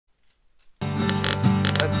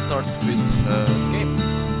start with the game.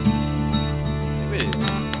 Maybe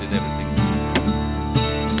did everything.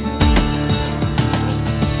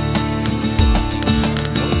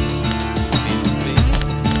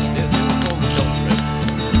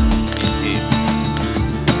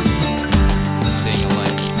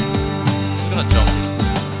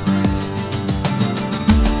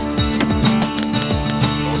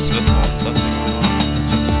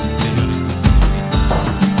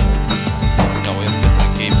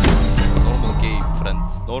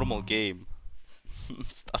 Normal game.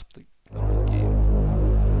 Start the normal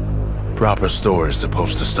game. Proper story is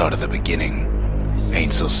supposed to start at the beginning.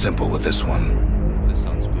 Ain't so simple with this one. This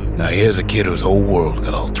sounds good. Now here's a kid whose whole world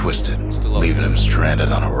got all twisted, leaving him stranded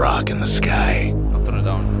on a rock in the sky. I'll turn it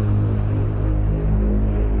down.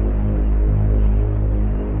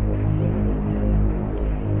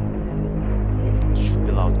 Should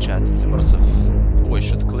be loud, chat. It's immersive. Oh, I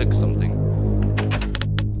should click something.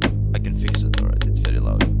 I can fix it. Alright, it's very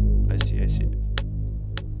loud. I see.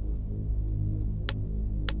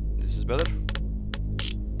 This is better?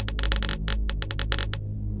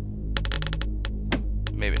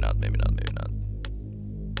 Maybe not.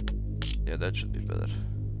 Yeah, that should be better.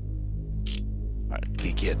 Alright.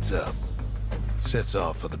 He gets up, sets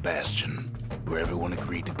off for the Bastion, where everyone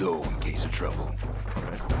agreed to go in case of trouble.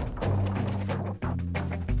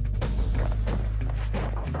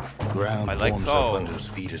 Ground forms up under his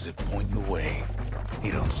feet as it pointing the way. He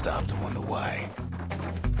don't stop to wonder why.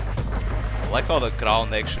 I like how the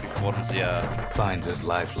ground actually forms, yeah. Finds his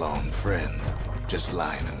lifelong friend just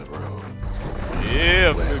lying in the road.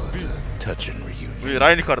 Yeah, well, baby. It's a touching reunion. We're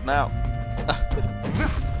Reinhardt now.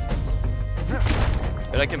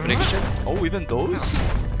 And I can break shit. Oh, even those?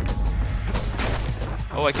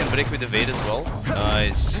 Oh, I can break with evade as well.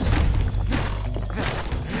 Nice.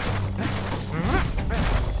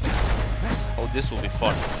 Oh, this will be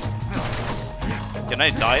fun. Can I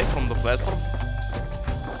die from the platform?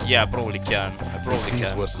 Yeah, I probably can. I probably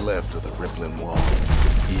can. What's left of the rippling wall.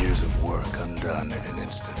 Years of work undone in an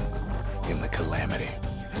instant. In the calamity.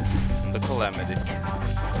 The calamity.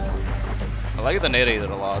 I like the narrator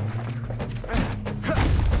a lot.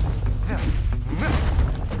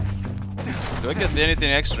 Do I get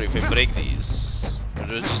anything extra if I break these? Or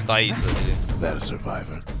do I just die easily? That a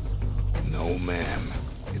survivor? No, ma'am.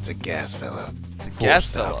 It's a gas fella. It's a gas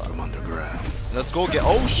fella from underground. Let's go get.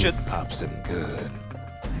 Oh shit! Pops him good.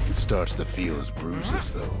 Starts to feel his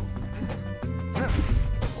bruises though.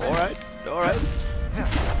 Alright.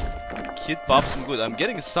 Kid pops him good. I'm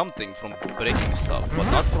getting something from breaking stuff, but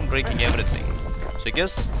not from breaking everything. So I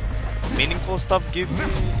guess meaningful stuff give me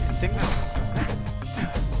things.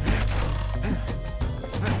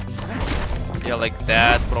 Yeah, like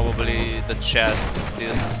that, probably the chest,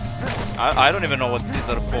 this. I don't even know what these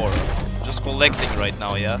are for. Just collecting right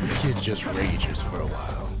now, yeah? The kid just rages for a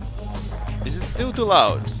while. Is it still too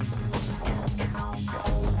loud?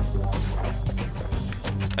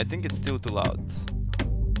 I think it's still too loud.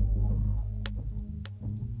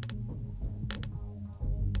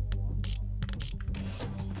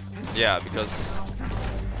 Yeah, because...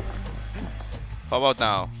 How about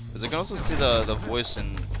now? Because I can also see the voice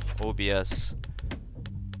in OBS.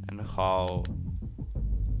 And how...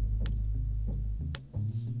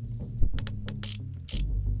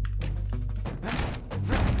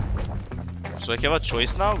 So I have a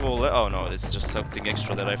choice now? Oh no, it's just something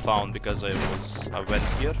extra that I found because I went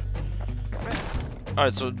here.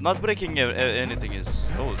 Alright, so not breaking anything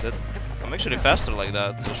is... Oh, that... I'm actually faster like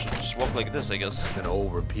that, so I should just walk like this, I guess. An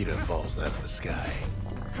old repeater falls out of the sky.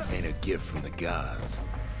 Ain't a gift from the gods,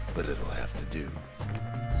 but it'll have to do.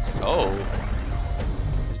 Oh.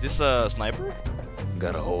 Is this a sniper?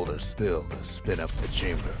 Gotta hold her still to spin up the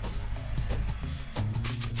chamber.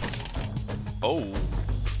 Oh.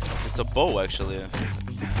 It's a bow, actually.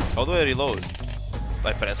 How do I reload?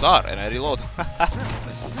 I press R and I reload.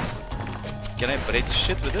 Can I break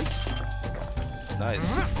shit with this?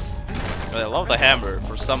 Nice. I love the hammer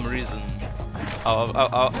for some reason. I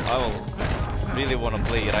will really want to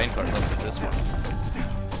play Reinhardt after this one.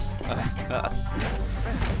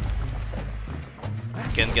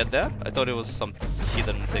 Can't get that? I thought it was some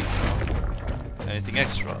hidden thing. Anything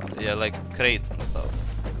extra? Yeah, like crates and stuff.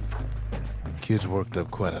 Kid's worked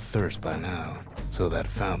up quite a thirst by now, so that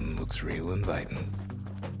fountain looks real inviting.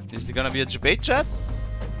 Is it gonna be a debate, chat?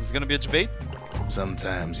 Is it gonna be a debate?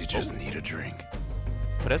 Sometimes you just need a drink.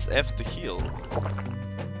 Press F to heal.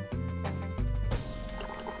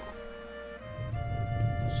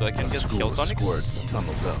 So I can get heal tonics? Squirts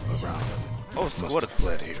tumbles up around them. Oh, Must have squirts.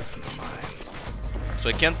 fled here from the mines. So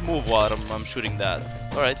I can't move while I'm shooting that.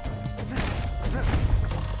 Alright.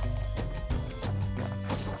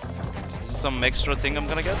 some extra thing I'm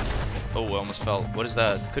gonna get? Oh, I almost fell. What is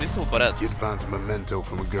that? Crystal barrette. Kid finds a memento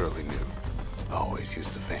from a girl he knew. Always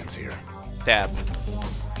used to fancy her. Tab.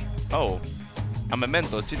 Oh. A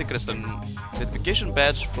memento, city crest, an identification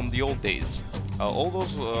badge from the old days. All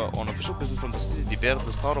those on official business from the city bear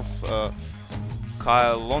the star of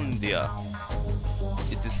Kaelondia.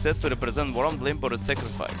 It is said to represent one blamed for its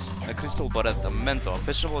sacrifice. A crystal barrette, a memento, a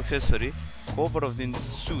fashionable accessory, cover of the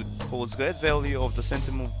suit, holds great value of the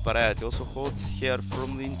sentimental variety. Also holds hair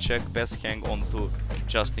firmly in check, best hang on to,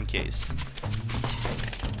 just in case.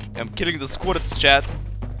 I'm killing the squirts, chat.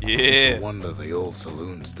 Yeah. It's a wonder the old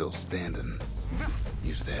saloon's still standing.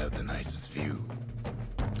 Used to have the nicest view.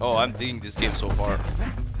 Oh, I'm digging this game so far.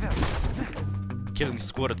 Killing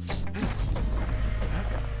squirts.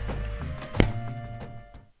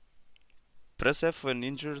 Press F when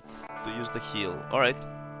injured to use the heal. Alright.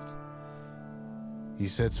 He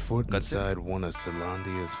sets foot inside one of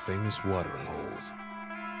Celandia's famous watering holes.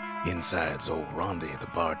 Inside's old Rondi, the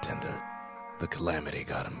bartender. The calamity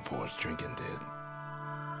got him before his drinking did.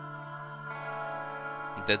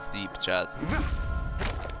 That's deep, chat.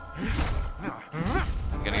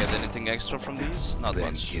 Gonna get anything extra from these? Not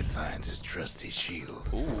then much. Kid finds his trusty shield.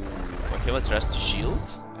 Ooh, I have a trusty shield?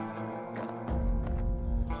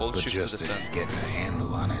 Hold But shift just to as he's defend. getting a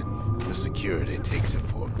handle on it, the security takes him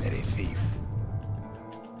for a petty thief.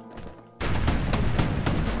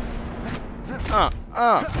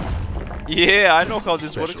 Yeah, I know how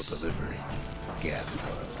this Special works. delivery. Gas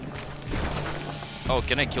fellas. Oh,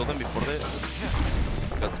 can I kill them before they...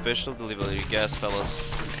 Got special delivery, gas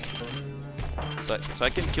fellas. So I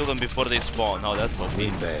can kill them before they spawn. Oh, that's okay.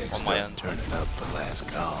 Beanbags On my end. turning up for last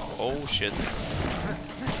call. Oh shit.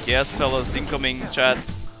 Gas fellas incoming, chat.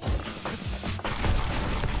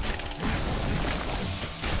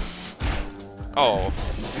 Oh.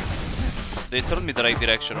 They turned me the right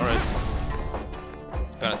direction, alright.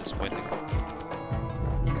 Kinda disappointing.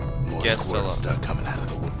 More Gas squirts fella. start coming out of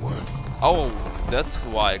the woodwork. Oh, that's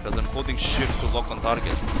why, because I'm holding shift to lock on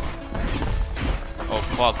targets. Oh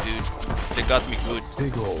fuck, dude. They got me good.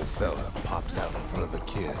 Big old fella pops out in front of the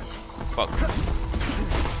kid. Fuck.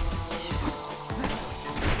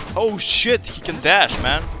 Oh shit, he can dash,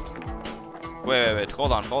 man. Wait,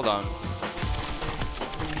 hold on.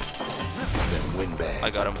 Then windbags I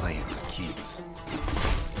got him. playing for keeps.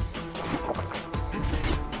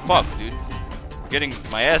 Fuck, dude. Getting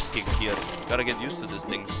my ass kicked here. Gotta get used to these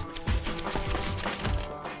things.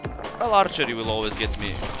 Well, archery will always get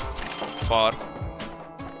me far.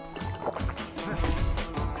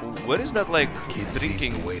 Where is that, like, Kid sees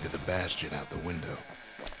drinking? the way to the Bastion out the window.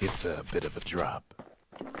 It's a bit of a drop.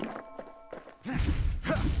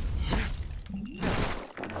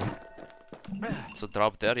 It's a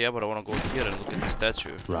drop there, yeah, but I wanna go here and look at the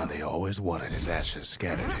statue. Rondi always wanted his ashes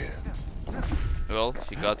scattered here. Well,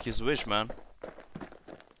 he got his wish, man.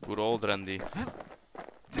 Good old Randy.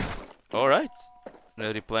 Alright.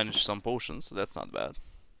 Replenish some potions, so that's not bad.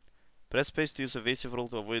 Press space to use evasive roll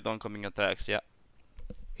to avoid oncoming attacks, yeah.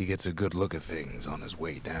 He gets a good look at things on his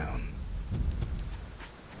way down.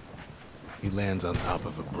 He lands on top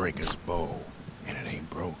of a breaker's bow, and it ain't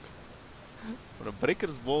broke. For a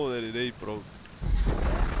breaker's bow that it ain't broke.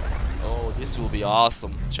 Oh, this will be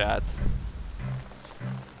awesome, chat.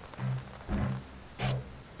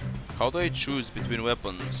 How do I choose between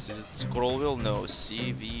weapons? Is it scroll wheel? No.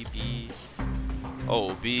 C, V, B.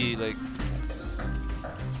 Oh, B like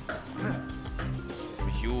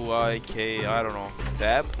U, I, K, I don't know.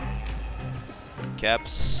 Tab?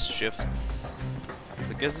 Caps, shift.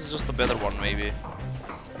 I guess this is just a better one, maybe.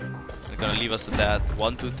 They're gonna leave us at that.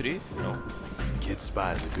 1, 2, 3? No. Kid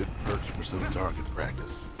spies a good perch for some target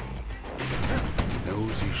practice. He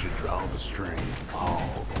knows he should draw the string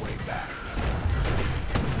all the way back.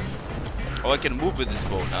 Oh, I can move with this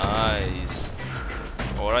bow. Nice.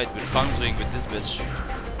 Alright, we're conzoing with this bitch.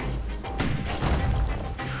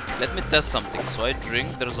 Let me test something. So I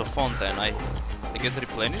drink, there's a fountain. I get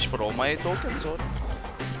replenished for all my tokens, or...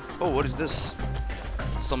 Oh, what is this?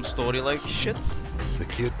 Some story-like shit? The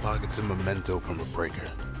kid pockets a memento from a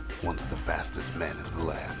breaker. Once the fastest man in the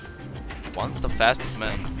land. Once the fastest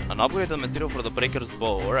man. An upgraded material for the breaker's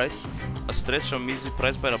bow, alright. A stretch of easy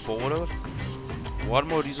price by the power. One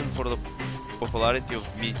more reason for the popularity of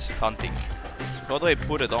Miss hunting. So how do I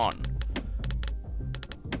put it on?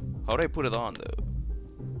 How do I put it on though?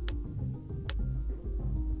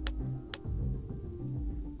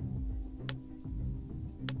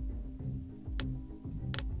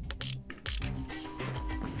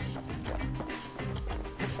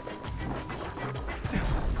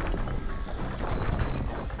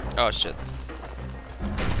 Oh shit.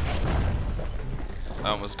 I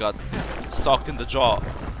almost got socked in the jaw.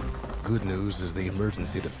 Good news is the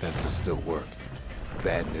emergency defenses still work.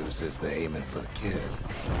 Bad news is they're aiming for the kid.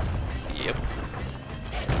 Yep.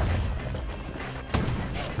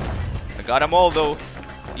 I got them all though.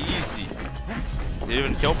 Easy. They're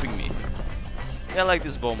even helping me. Yeah, I like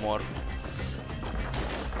this bow more.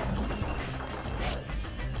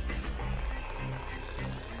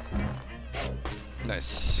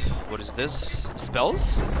 Nice. What is this?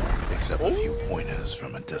 Spells? Picks up a few pointers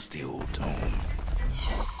from a dusty old tome.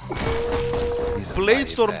 He's a Blade mighty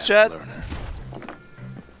Storm, fast chat. learner.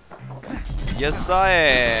 Yes, I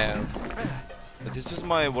am. This is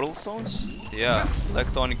my world stones? Yeah,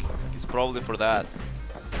 Electronic is probably for that.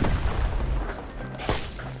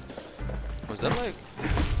 Was that like...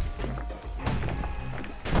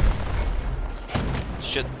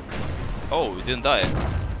 Shit. Oh, we didn't die.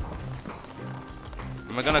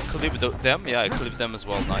 Am I gonna clip them? Yeah, I clipped them as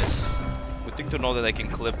well, nice. Good thing to know that I can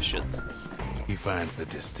clip shit. He finds the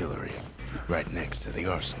distillery, right next to the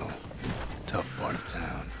arsenal. Tough part of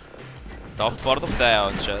town. Tough part of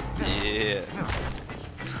town, chat. Yeah.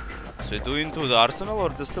 So you do into the arsenal or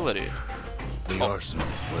distillery? The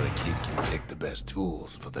arsenal's where the kid can pick the best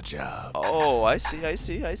tools for the job. Oh, I see, I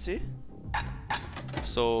see, I see.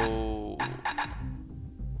 So...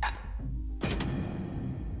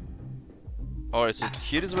 Alright, so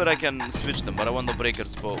here is where I can switch them, but I want the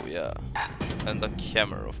breaker's bow, yeah. And the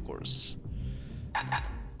hammer, of course.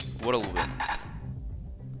 Whirlwind.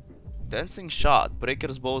 Dancing shot,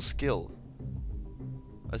 breaker's bow skill.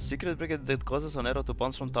 A secret breaker that causes an arrow to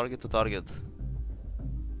bounce from target to target.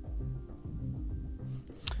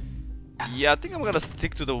 Yeah, I think I'm gonna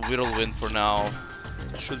stick to the whirlwind for now.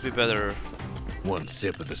 It should be better. One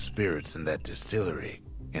sip of the spirits in that distillery,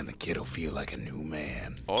 and the kid'll feel like a new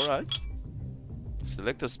man. Alright.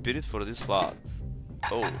 Select a spirit for this slot.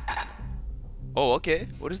 Oh. Oh, okay.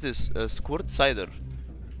 What is this? Squirt cider.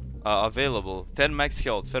 Available. 10 max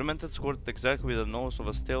health. Fermented squirt exactly with the nose of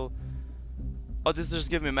a stale. Oh, this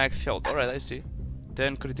just give me max health. Alright, I see.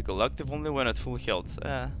 10 critical. Active only when at full health.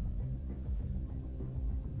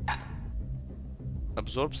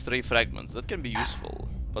 Absorb stray fragments. That can be useful.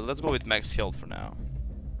 But let's go with max health for now.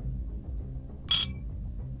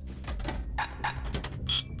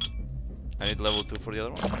 I need level 2 for the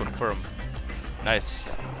other one. Confirm. Nice.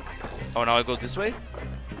 Oh, now I go this way?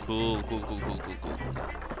 Cool, cool, cool, cool, cool, cool.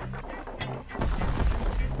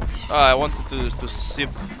 Ah, I wanted to sip.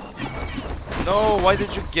 No, why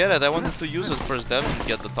did you get it? I wanted to use it first, then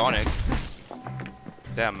get the tonic.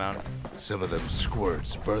 Damn, man. Some of them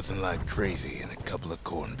squirts birthing like crazy in a couple of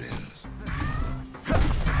corn bins.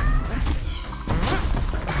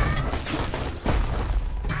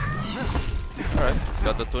 Alright,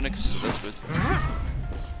 got the tunics, that's good.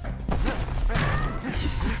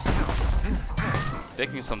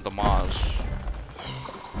 Taking some damage.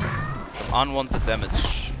 Some unwanted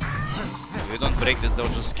damage. If we don't break this, they'll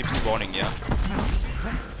just keep spawning, yeah?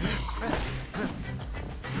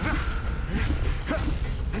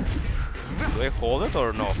 Do I hold it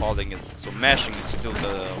or no? Holding it. So mashing is still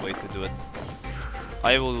the way to do it.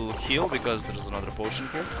 I will heal because there's another potion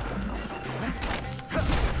here.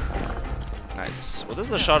 Nice. What does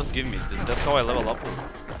the shards give me? Is that how I level up?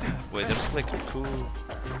 Wait, there's like two...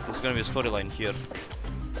 There's gonna be a storyline here.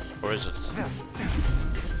 Or is it?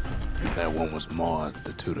 That one was Maud,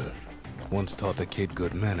 the tutor. Once taught the kid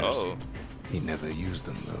good manners. Oh. He never used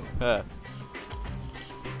them though.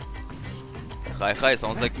 Hi, hi,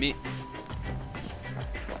 sounds like me.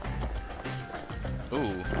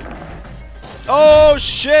 Ooh. Oh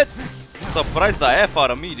shit! Surprised the F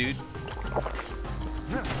out of me, dude.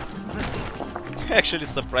 Actually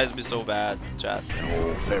surprised me so bad, chat. An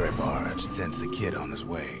old ferry barge sends the kid on his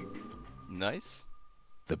way. Nice.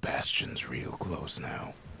 The Bastion's real close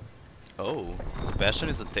now. Oh, the Bastion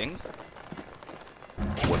is a thing?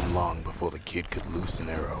 Wasn't long before the kid could loose an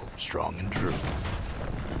arrow, strong and true.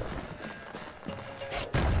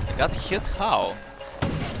 I got hit? How?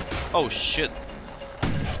 Oh shit.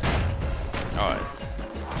 Alright.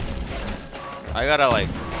 I gotta like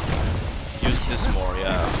use this more,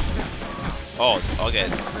 yeah. Oh, okay.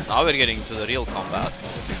 Now we're getting to the real combat.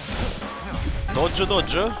 Dodge,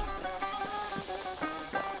 dodge.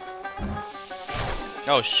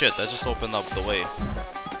 Oh shit, that just opened up the way.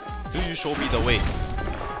 Do you show me the way?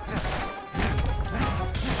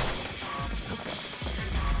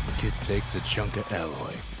 The kid takes a chunk of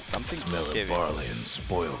alloy. Something Smell of heavy. barley and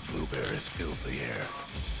spoiled blueberries fills the air.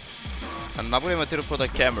 And upgrade material for the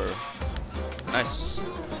camera. Nice.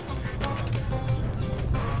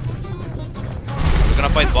 We're gonna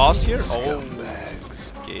fight boss here? Oh.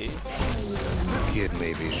 Scumbags. Okay. The kid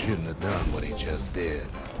maybe shouldn't have done what he just did.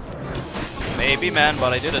 Maybe, man,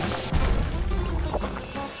 but I did it.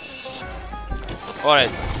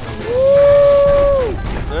 Alright.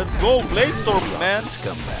 Let's go, Blade Storm, man.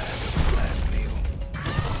 Scumbag of his last meal.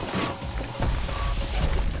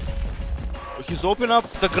 He's opening up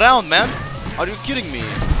the ground, man. Are you kidding me?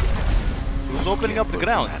 He's opening up the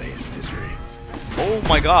ground. Oh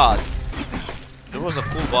my god. There was a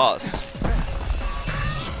cool boss.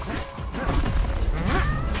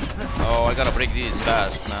 Oh, I gotta break these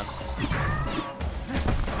fast, man.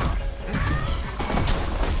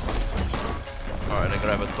 Alright, I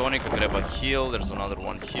grab a tonic, I grab a heal. There's another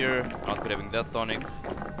one here. Not grabbing that tonic.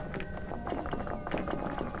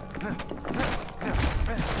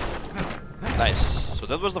 Nice. So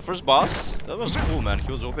that was the first boss. That was cool, man.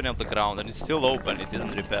 He was opening up the ground and it's still open. It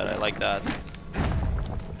didn't repair. I like that.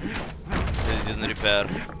 It didn't repair.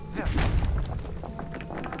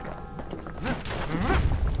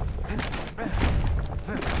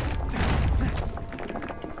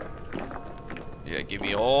 Yeah, give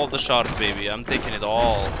me all the shards, baby. I'm taking it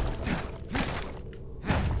all.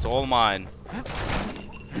 It's all mine.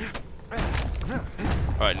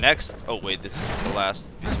 Alright, next. Oh, wait, this is the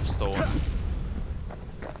last piece of stone.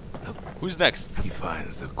 Who's next? He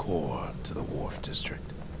finds the core to the Wharf District.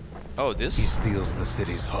 Oh, this? He steals the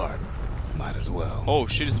city's heart. Might as well. Oh,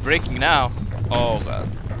 shit is breaking now. Oh, god.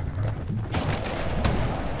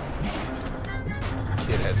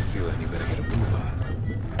 Kid has a feeling he better get a move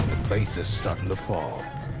on. The place is starting to fall.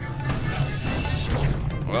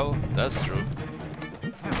 Well, that's true.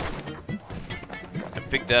 I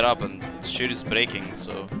picked that up and shit is breaking,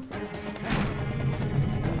 so...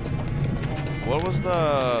 What was the...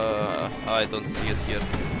 I don't see it here.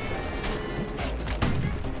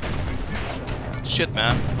 Shit,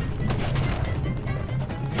 man.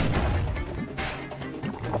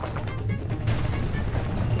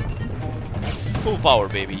 Full power,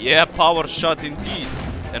 baby. Yeah, power shot indeed.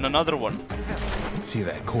 And another one. See,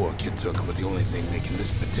 that core kid took was the only thing making this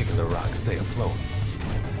particular rock stay afloat.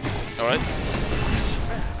 Alright.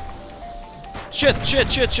 Shit,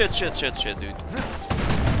 dude.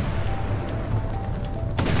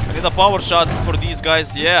 I need a power shot for these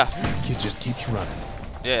guys, yeah. Kid just keeps running.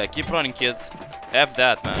 Yeah, keep running, kid. F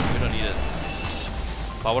that, man. We don't need it.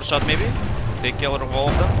 Power shot, maybe? Take care of all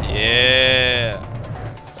of them? Yeah.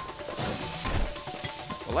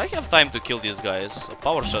 Well, I have time to kill these guys. A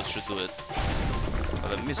power shot should do it.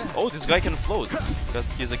 But I missed. Oh, this guy can float.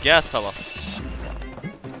 Because he's a gas fella.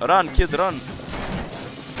 Run, kid, run.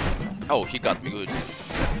 Oh, he got me good.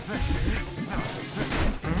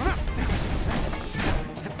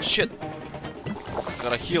 Shit.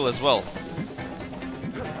 Gotta heal as well.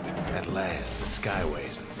 At last, the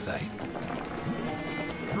skyway's in sight.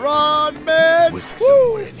 Run, man! Whisk him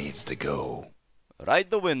where it needs to go. Ride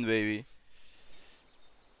the wind, baby.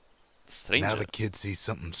 Stranger. Now the kid sees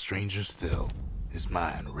something stranger still. His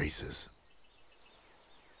mind races.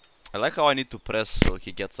 I like how I need to press so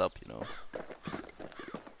he gets up, you know.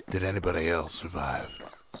 Did anybody else survive?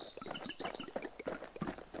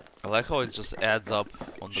 I like how it just adds up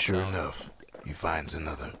on the Sure ground. enough, he finds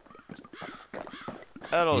another.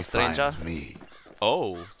 Hello, He stranger. finds me.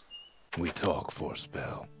 Oh. We talk for a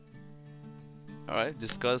spell. Alright,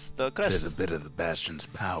 discuss the crest. There's a bit of the Bastion's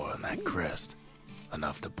power in that crest.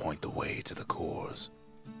 Enough to point the way to the cores.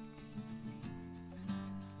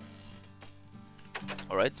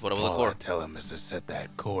 Alright, what about the All core? I tell him is to set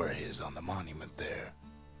that core of his on the monument there.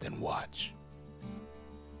 Then watch.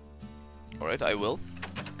 Alright, I will.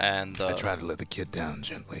 And I try to let the kid down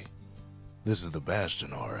gently. This is the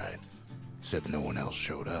Bastion, alright. Except no one else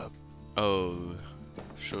showed up. oh,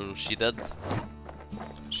 so she dead.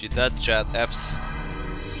 She dead, chat. F's.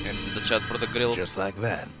 F's in the chat for the grill. Just like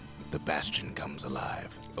that, the Bastion comes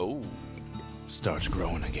alive. Oh, Starts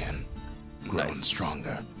growing again. Growing Nice.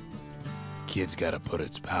 stronger. Kid's gotta put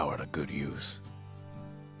its power to good use.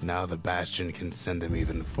 Now the Bastion can send him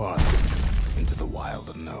even farther into the wild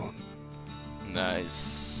unknown.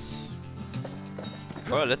 nice.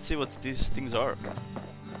 Well, let's see what these things are.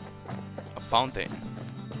 A fountain.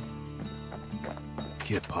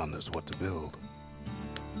 Kid ponders what to build.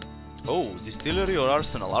 Oh, distillery or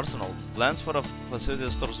arsenal? Arsenal. Plans for a facility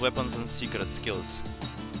that stores weapons and secret skills.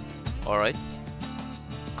 Alright.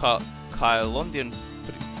 Kylondian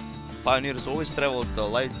pioneers always travel with the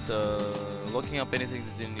light, locking up anything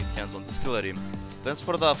that didn't need hands on. Distillery. Plans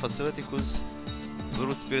for the facility whose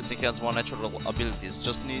root spirits enhance more natural abilities.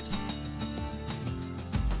 Just need...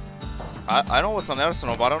 I know what's an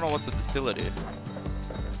arsenal, but I don't know what's a distillery.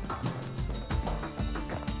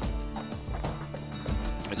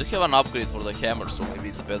 I do have an upgrade for the hammer, so maybe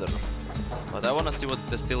it's better. But I wanna see what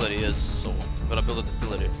distillery is, so I'm gonna build a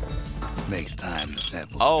distillery. Makes time to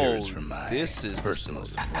sample Oh, spirits from my this is personal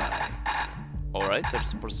supply. Alright,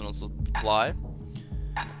 there's personal supply.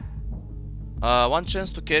 One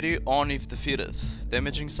chance to carry on if defeated.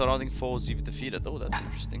 Damaging surrounding foes if defeated. Oh, that's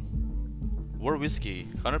interesting. War whiskey,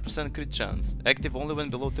 100% crit chance. Active only when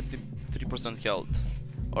below 33% health.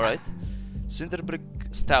 Alright. Cinderbrick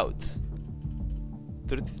stout.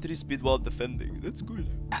 33 speed while defending. That's good.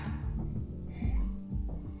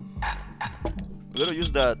 We gotta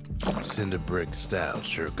use that. Cinderbrick stout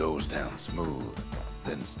sure goes down smooth,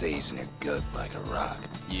 then stays in your gut like a rock.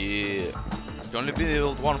 Yeah. Can only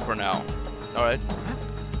build one for now. Alright.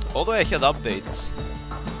 Although I had updates.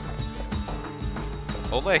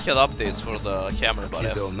 For the hammer, but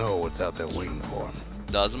You don't know what's out there waiting for him.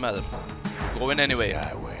 doesn't matter. Go in anyway.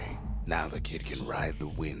 Skyway. Now the kid can ride the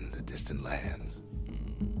wind to distant lands.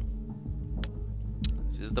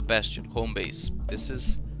 This is the Bastion, home base. This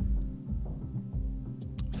is...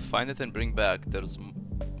 Find it and bring back. There's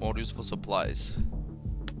more useful supplies.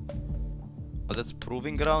 Oh, that's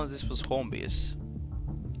proving ground. This was home base.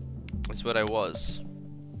 That's where I was.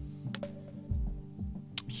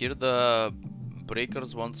 Here the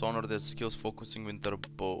breakers once honored their skills focusing with their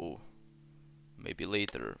bow. Maybe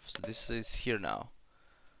later. So this is here now.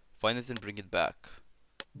 Find it and bring it back.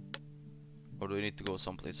 Or do we need to go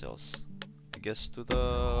someplace else? I guess to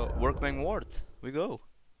the workman ward. We go.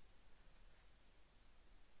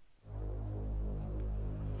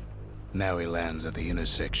 Now he lands at the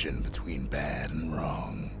intersection between bad and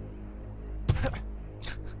wrong.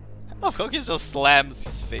 Oh, how he just slams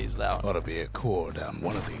his face down. Ought to be a core down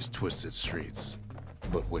one of these twisted streets.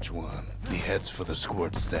 But which one? He heads for the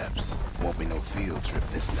squirt steps. Won't be no field trip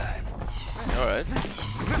this time. Alright.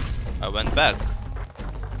 I went back.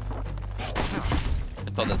 I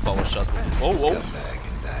thought that power shot would... Oh, whoa! Scumbag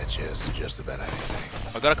can digest just about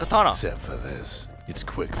anything. I got a katana. Except for this. It's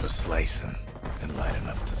quick for slicing and light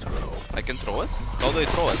enough to throw. I can throw it? How do I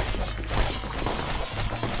throw it?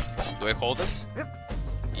 Do I hold it?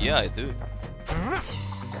 Yeah, I do.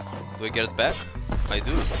 Do I get it back? I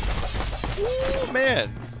do. Ooh, man!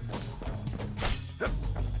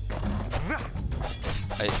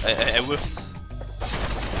 I whiffed.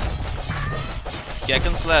 Hack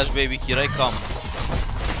and slash, baby, here I come.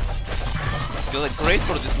 It's like great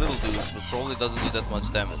for these little dudes, but probably doesn't do that much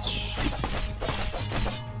damage.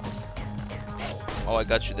 Oh, I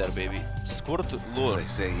got you there, baby. Squirt lure. They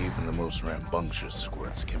say even the most rambunctious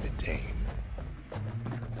squirts can be tamed.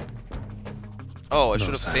 Oh, I No should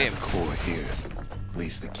have sign tamed. of core here. At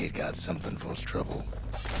least the kid got something for his trouble.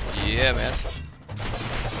 Yeah, man.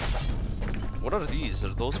 What are these?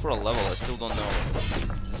 Are those for a level? I still don't know.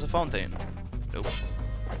 Is this a fountain? Nope.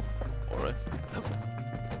 Alright.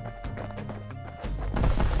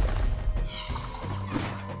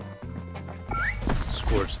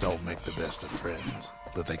 Squirts don't make the best of friends,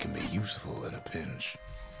 but they can be useful in a pinch.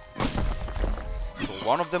 So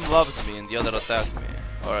one of them loves me and the other attacked me.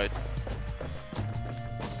 Alright.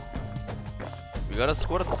 We got a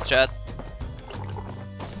squirt, chat.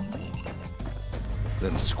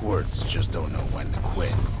 Them squirts just don't know when to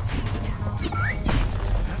quit.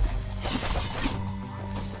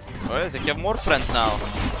 Alright, I have more friends now.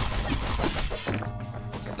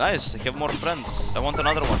 Nice, I have more friends. I want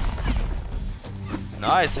another one.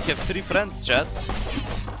 Nice, I have 3 friends, chat.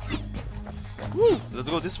 Woo! Let's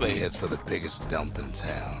go this He way. heads for the biggest dump in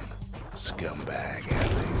town. Scumbag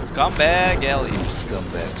Alley. Scumbag alley. Some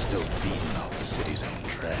scumbag still feeding off the city's own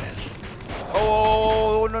trash.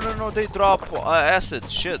 Oh, no, they drop acid,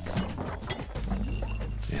 shit.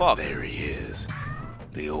 Fuck. And there he is.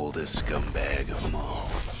 The oldest scumbag of them all.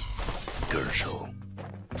 Gershel.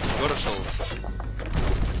 Gershel.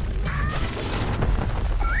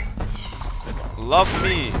 Love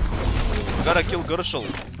me. Gotta kill Gershel.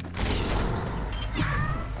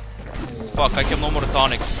 Fuck, I have no more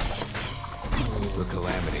tonics. The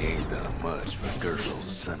calamity ain't done much for Gershel's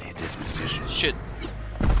sunny disposition. Shit.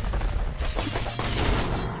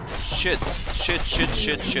 Shit.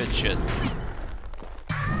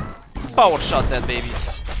 Power shot that baby.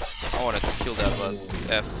 I wanted to kill that, but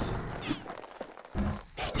F.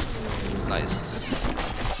 Nice.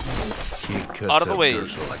 Kid cuts Out of the up way.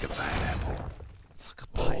 Gershel like a pineapple.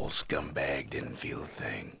 Old scumbag didn't feel a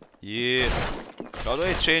thing. Yeah. How do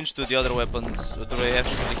I change to the other weapons? Or do I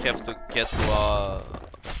actually have to get to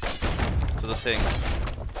the thing?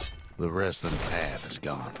 The rest of the path is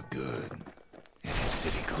gone for good. And his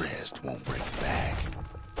city crest won't bring it back.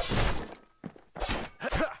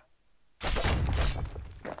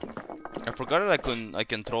 I forgot that I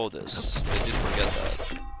can throw this. I did forget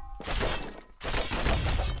that.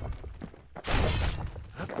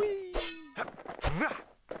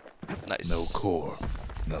 Nice. No core.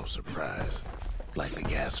 No surprise. Like the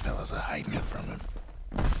gas fellas are hiding it from him.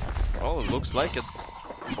 Oh, looks like it.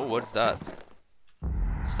 Oh, what's that?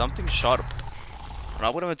 Something sharp.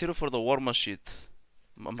 Nabavljam material for the war machine.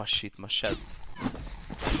 Machete.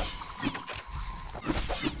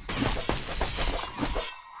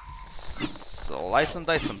 Slice and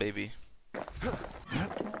dice 'em, baby.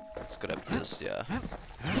 Let's grab this, yeah.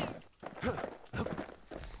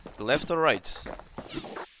 Left or right?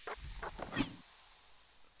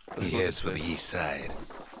 He heads for the east side,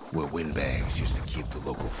 where windbags used to keep the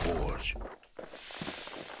local forge.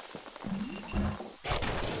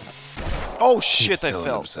 Oh shit, Keeps I telling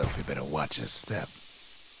fell. himself he better watch his step.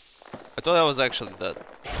 I thought I was actually dead.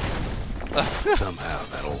 Somehow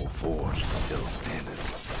that old forge is still standing.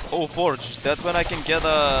 Oh, forge, is that when I can get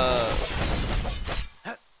a...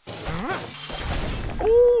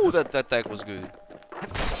 Ooh, that attack was good.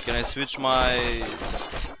 Can I switch my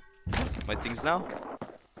things now?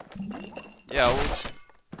 Yeah,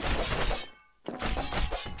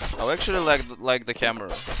 I actually like the camera.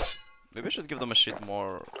 Maybe I should give them a shit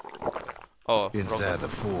more. Oh, Inside the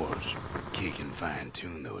forge, Key can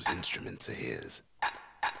fine-tune those instruments of his.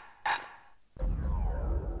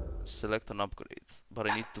 Select an upgrade, but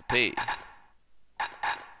I need to pay.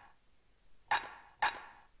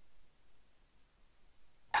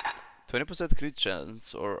 %20 crit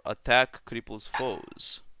chance or attack cripples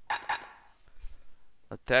foes.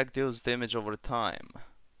 Attack deals damage over time.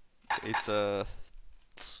 It's a...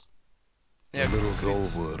 Yeah, little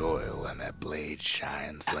Zolwood oil and that blade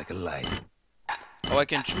shines like a light. Oh, I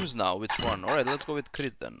can choose now which one. Alright, let's go with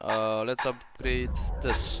crit then. Let's upgrade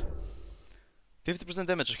this. 50%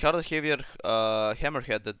 damage, harder, heavier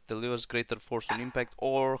hammerhead that delivers greater force on impact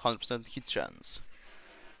or 100% hit chance.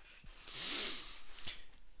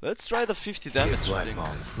 Let's try the 50 damage. His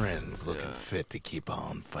lifelong friends looking fit to keep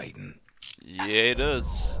on fighting. Yeah, it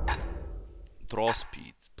is. Draw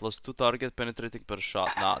speed. +2 target penetrating per shot.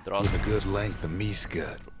 Nah, draw With speed. a good length of meat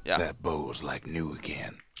gut, Yeah. that bow's like new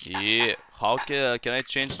again. Yeah. How can I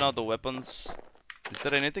change now the weapons? Is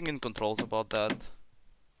there anything in controls about that?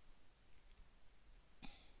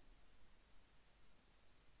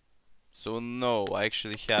 So no, I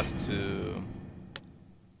actually have to...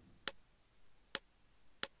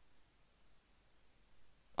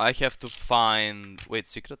 I have to find... Wait,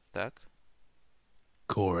 secret attack?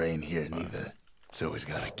 Core ain't here neither, so he's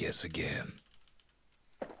gotta guess again.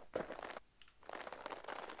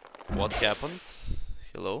 What happened?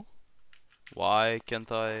 Hello? Why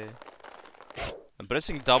can't I... I'm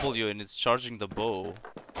pressing W and it's charging the bow.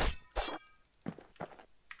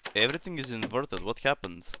 Everything is inverted. What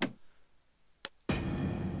happened?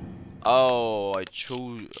 Oh, I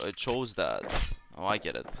chose that. Oh, I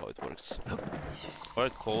get it, how it works.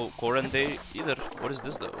 Alright, core and day either. What is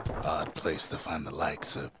this though? Odd place to find the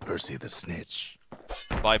likes of Percy the Snitch.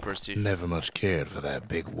 Bye, Percy. Never much cared for that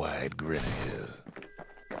big wide grin of his.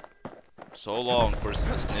 So long, Percy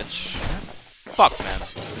the Snitch. Fuck, man.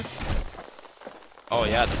 Oh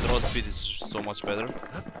yeah, the draw speed is so much better.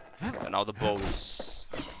 And now the bow is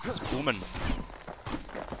booming.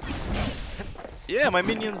 Yeah, my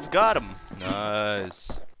minions got him.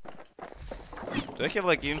 Nice. Do I have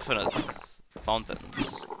like infinite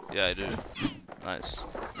fountains? Yeah, I do. Nice.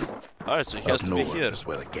 Alright, so he has Up to be north here. is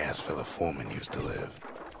where the gas fella foreman used to live,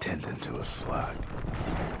 tending to his flock.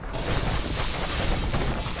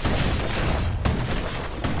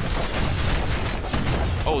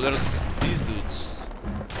 Oh, there's these dudes.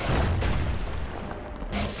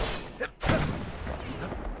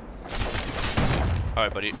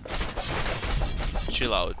 Alright, buddy.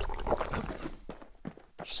 Chill out.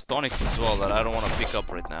 There's tonics as well that I don't want to pick up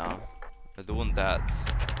right now. I don't want that.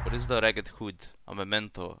 What is the ragged hood? A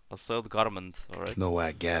memento. A soiled garment, alright? Know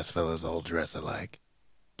why gas fellas all dress alike?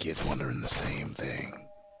 Kids wondering the same thing.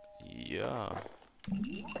 Yeah.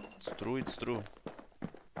 It's true, it's true.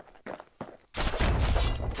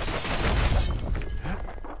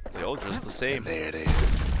 They all dress the same. And there it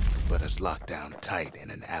is, but it's locked down tight in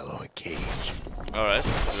an alloy cage. Alright,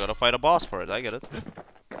 we gotta fight a boss for it, I get it.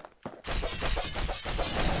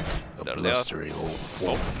 A There they are. blustery old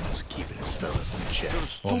foreman is keeping his fellas in check.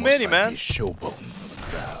 There's too Almost many, like man. He's showboating for the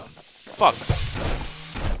crowd. Fuck.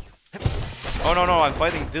 Oh no, I'm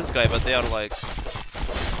fighting this guy, but they are like...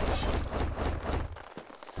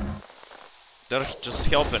 They're just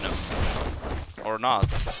helping him. Or not.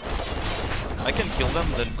 I can kill them,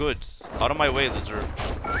 then good. Out of my way, lizard.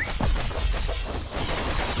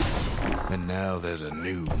 And now there's a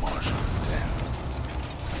new marshal in town.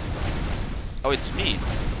 Oh, it's me.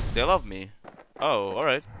 They love me. Oh,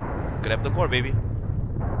 alright. Grab the core, baby.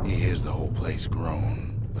 He hears the whole place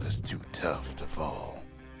groan, but it's too tough to fall.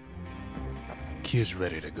 Kid's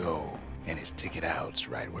ready to go, and his ticket out's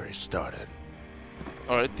right where he started.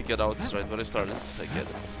 Alright, ticket out's right where I started. I get it.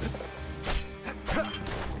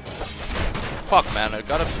 Fuck, man, I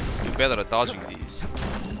gotta do better at dodging these.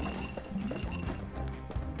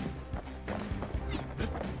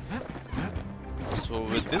 So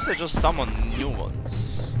with this I just summon new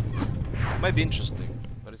ones. Might be interesting,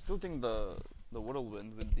 but I still think the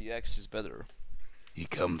whirlwind with the X is better. He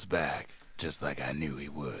comes back, just like I knew he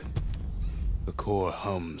would. The core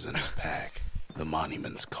hums in his pack. The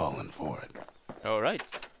monument's calling for it.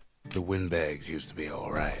 Alright. The windbags used to be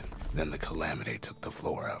alright. Then the calamity took the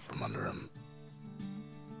floor out from under him.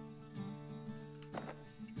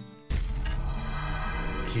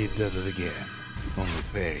 Kid does it again. Only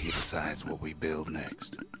fair he decides what we build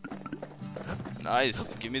next.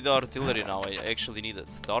 Nice. Give me the artillery now. I actually need it.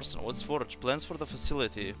 The arsenal. What's forge? Plans for the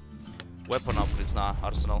facility. Weapon upgrades. Nah,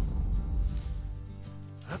 arsenal.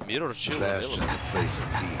 Mirror shield. Bastion's a place of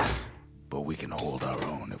peace, but we can hold our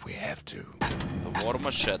own if we have to. The war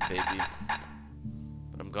machete, baby.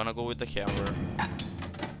 But I'm gonna go with the hammer.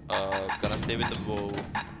 Gonna stay with the bow.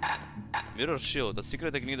 Mirror shield, a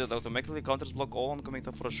secret technique that automatically counters block all oncoming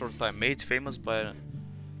attack for a short time. Made famous by...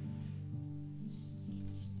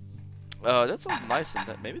 that sounds nice.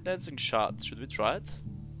 And maybe dancing shot. Should we try it?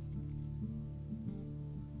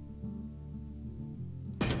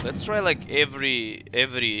 Let's try like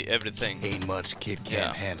everything. Ain't much kid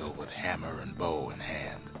can't handle with hammer and bow in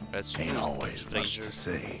hand. That's ain't always much to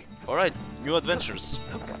say. Alright, new adventures.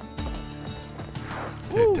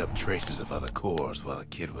 Picked up traces of other cores while the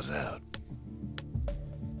kid was out.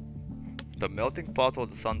 The melting pot of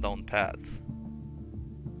the sundown path.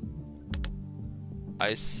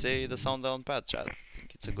 I say the sundown path, chat. I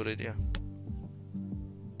think it's a good idea.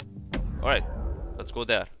 Alright, let's go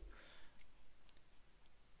there.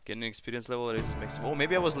 Getting experience level raises maximum. Oh,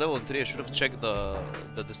 maybe I was level 3. I should have checked the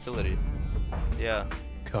distillery. Yeah.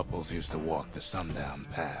 Couples used to walk the sundown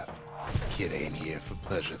path. Kid ain't here for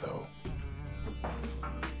pleasure though.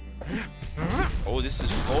 Oh, this is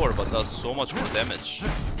slower but does so much more damage.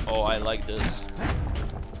 Oh, I like this.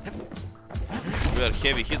 We are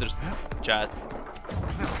heavy hitters, chat.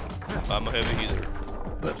 I'm a heavy hitter.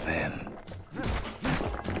 But then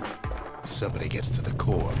somebody gets to the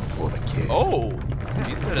core before the kid. Oh,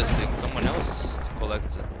 interesting. Someone else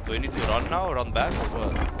collects it. Do I need to run now? Run back or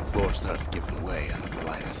what? The floor starts giving way under the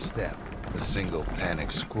lightest step. The single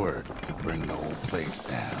panic squirt could bring the whole place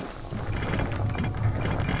down.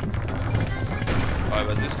 Alright,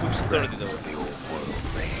 but this looks sturdy though. The old world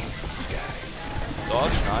rain from the sky.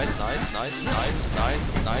 Dodge, nice, nice, nice, nice,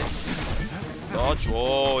 nice, nice. Dodge,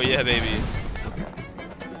 oh yeah, baby.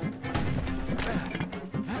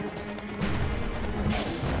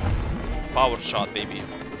 Power shot, baby.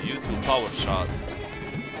 YouTube power shot.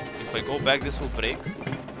 If I go back, this will break.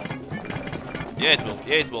 Yeah, it will.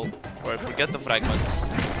 Yeah, it will. Or forget the fragments.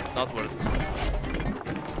 It's not worth.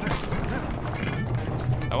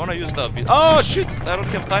 I wanna use the ability. Oh shit! I don't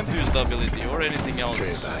have time to use the ability or anything else.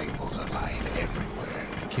 Stray valuables are lying everywhere.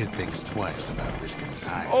 Kid thinks twice about risking his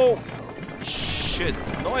hide. Oh shit!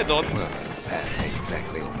 No, I don't. Well, the path ain't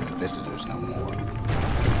exactly open to visitors no more.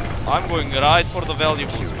 I'm going right for the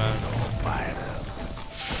valuables, man. All fired up.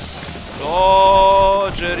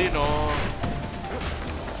 Oh, Jerry, no.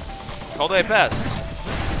 How do I pass?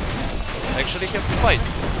 I actually have to fight.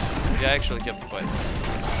 Yeah, I actually have to fight.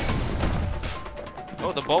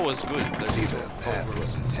 Oh, the bow was good. I see the path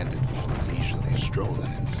was intended for leisurely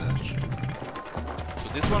strolling and such. So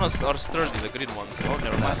this one are sturdy, the green ones. Oh,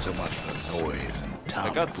 never mind. Not so much for noise and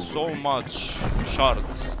tomfoolery. I got so much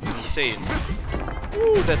shards. Insane.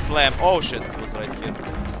 Ooh, that slam. Oh shit, it was right here.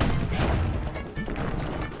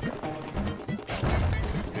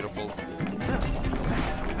 Beautiful.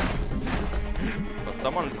 But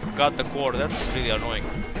someone got the core. That's really annoying,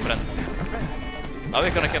 friend. Now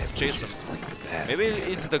we're gonna have to chase him. Maybe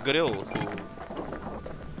it's the grill who...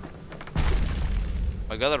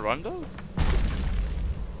 I gotta run though?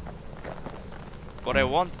 But I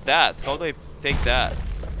want that. How do I take that?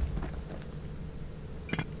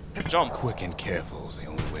 Jump. Quick and careful is the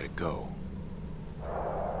only way to go.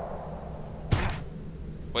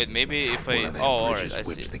 Wait, maybe if I... Oh, alright, I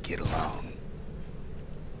see. The kid along.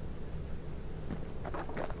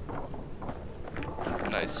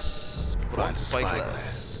 Nice. Find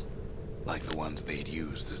spyglass. Like the ones they'd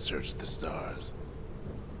use to search the stars.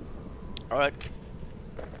 Alright.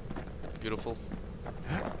 Beautiful.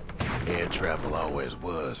 Air travel always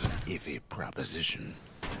was an iffy proposition.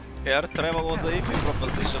 Air travel was an iffy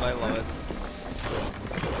proposition, I love it.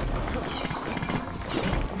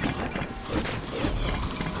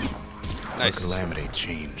 Nice. The calamity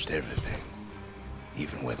changed everything,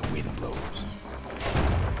 even where the wind blows.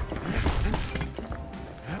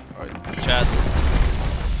 Alright, chat.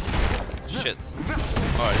 Shit.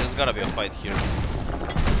 Alright, there's gotta be a fight here.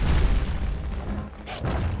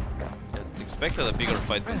 I expected a bigger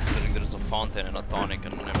fight considering there's a fountain and a tonic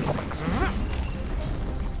and everything. So.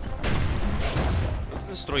 Let's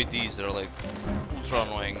destroy these, they're like ultra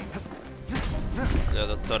annoying. Yeah,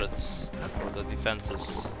 the turrets or the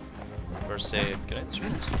defenses per se. Can I destroy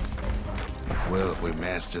this? Well, if we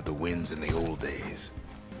mastered the winds in the old days,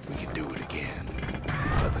 we can do it again.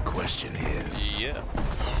 But the question is... Yeah.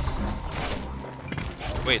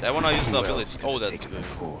 Wait, I wanna use the ability. Oh, that's good.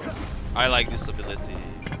 I like this ability.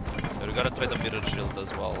 But we gotta try the mirror shield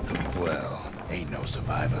as well. Well, ain't no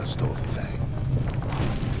survivor stole the thing.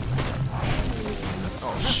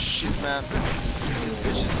 Oh shit, man. This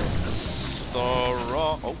bitch is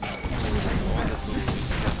thorough. Oh, I wanted to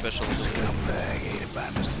use my special ability. Scumbag ate it by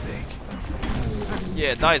mistake.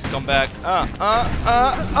 Yeah, nice comeback.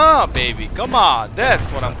 Baby, come on. That's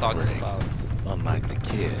what I'm talking about. Unlike the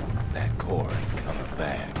kid, that core ain't coming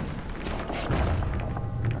back.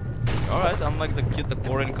 Alright, unlike the kid, the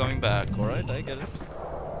core ain't coming back. Alright, I get it.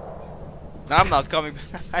 I'm not coming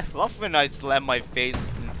back. I love when I slam my face.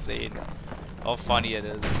 It's insane how funny it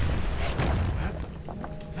is.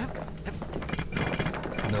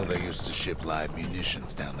 No, they used to ship live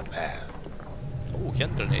munitions down the path. Oh,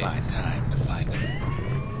 hand grenade. Find time to find them.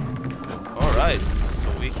 Alright,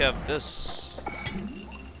 so we have this.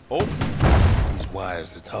 Oh. These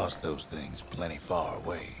wires to toss those things plenty far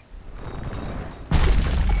away.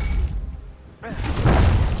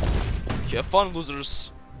 Have fun,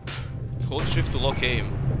 losers. Hold shift to lock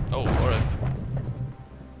aim. Oh, alright.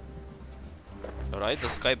 Alright, the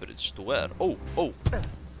sky bridge. To where? Oh, oh.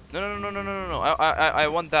 No. I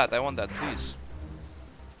want that. I want that, please.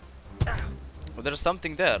 Oh, there's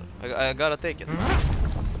something there. I gotta take it.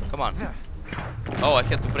 Come on. Oh, I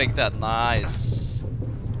had to break that. Nice.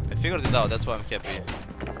 I figured it out. That's why I'm happy.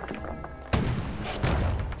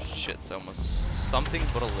 Shit, almost. Something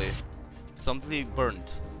brutally. Something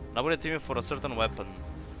burned. Now we're aiming for a certain weapon.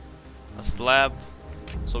 A slab.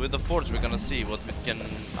 So with the forge we're gonna see what we can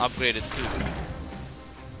upgrade it to.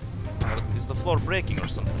 Or is the floor breaking or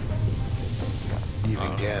something?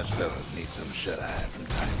 Even gas fellas need some shut-eye from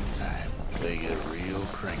time to time. They get real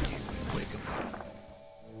cranky when you wake them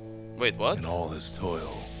up. Wait, what? In all this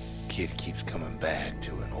toil, Kid keeps coming back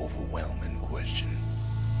to an overwhelming question.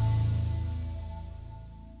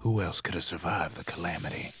 Who else could have survived the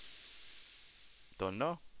calamity? Don't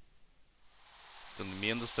know. It's only me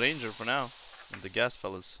and the stranger for now. And the gas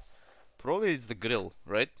fellas. Probably it's the grill,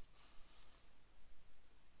 right?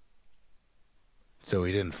 So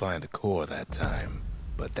we didn't find the core that time,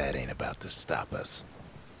 but that ain't about to stop us.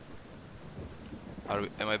 Am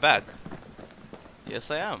I back?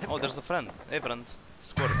 Yes, I am. Oh, there's a friend. Hey, friend.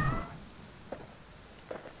 Squirt.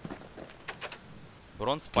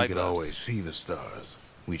 Bronze We pipe. could always see the stars.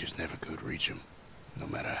 We just never could reach them, no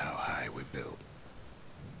matter how high we built.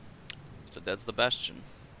 So that's the Bastion.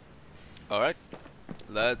 Alright.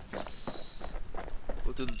 Let's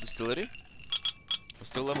go to the distillery. We're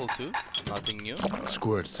still level 2. Nothing new.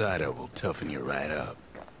 Squirt cider will toughen you right up.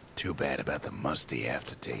 Too bad about the musty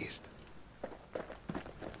aftertaste.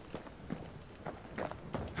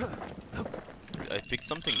 I picked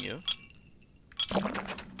something new.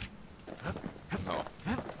 No.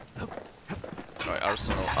 Alright,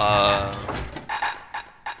 arsenal.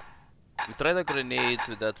 We tried a grenade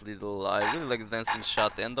with that little. I really like the dancing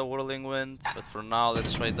shot and the whirling wind, but for now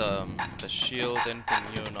let's try the shield. Anything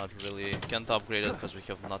new? Not really. Can't upgrade it because we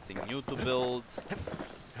have nothing new to build.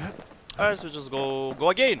 Alright, so just go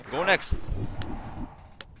again. Go next.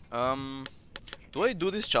 Do I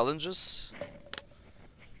do these challenges?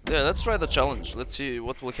 Yeah, let's try the challenge. Let's see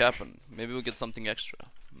what will happen. Maybe we'll get something extra.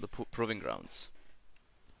 The proving grounds.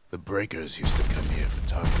 The breakers used to come here for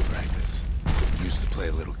target practice. Used to play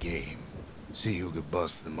a little game. See who could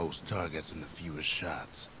bust the most targets and the fewest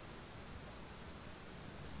shots.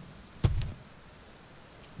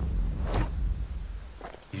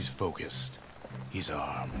 He's focused. He's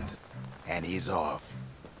armed. And he's off.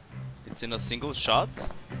 It's in a single shot?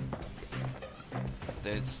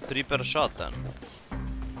 Then it's 3 per shot then.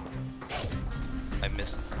 I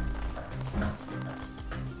missed.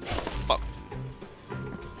 Fuck.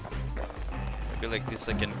 I feel like this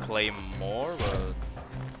I can claim more, but...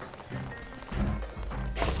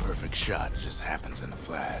 Perfect shot just happens in a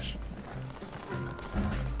flash.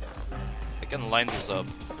 I can line this up.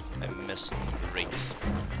 I missed. Great.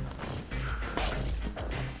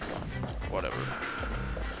 Whatever.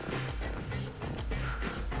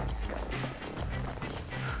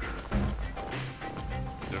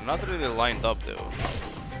 not really lined up though.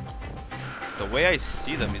 The way I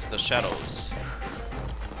see them is the shadows.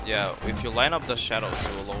 Yeah, if you line up the shadows,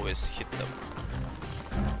 you will always hit them.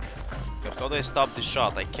 But how do I stop this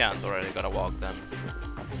shot? I can't, alright, I gotta walk then.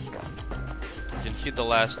 I can hit the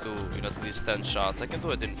last two in at least 10 shots. I can do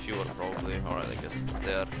it in fewer probably. Alright, I guess it's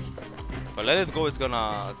there. If I let it go, it's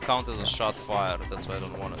gonna count as a shot fired. That's why I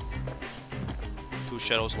don't want it. Two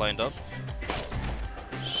shadows lined up.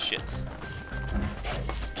 Shit.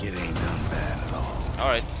 It ain't done bad at all.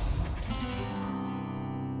 Alright.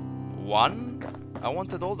 One? I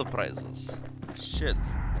wanted all the prizes. Shit.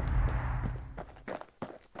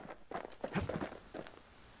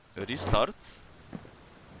 Restart?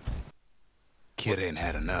 Kid ain't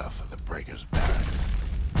had enough of the Breaker's barracks.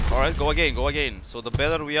 Alright, go again, go again. So the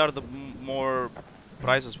better we are, the more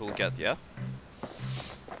prizes we'll get, yeah?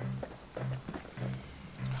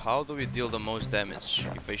 How do we deal the most damage?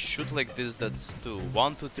 If I shoot like this, that's 2.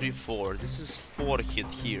 1, 2, 3, 4. This is 4 hit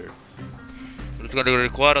here. But it's gonna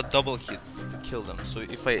require a double hit to kill them. So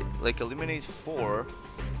if I like eliminate 4,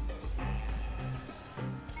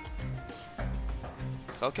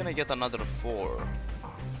 how can I get another 4?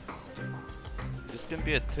 This can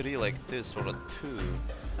be a 3 like this, or a 2.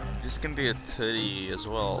 This can be a 3 as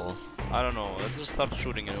well. I don't know. Let's just start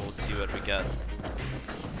shooting and we'll see what we get.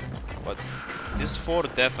 But this 4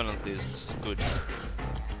 definitely is good.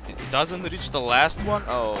 It doesn't reach the last one?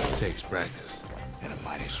 Oh. It takes practice, and a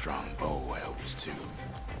mighty strong bow helps too.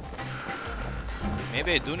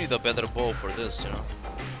 Maybe I do need a better bow for this, you know?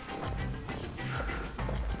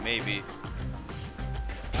 Maybe.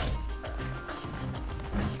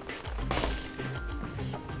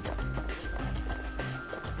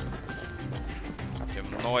 I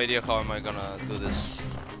have no idea how am I gonna do this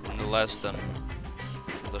in less than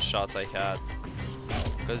the shots I had.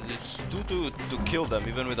 Because it's 2 to kill them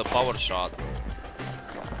even with a power shot.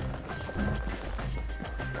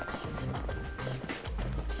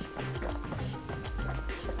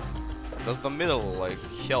 Does the middle like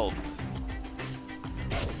help?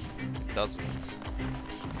 It doesn't.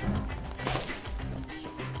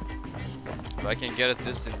 If I can get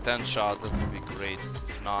this in 10 shots, that would be great.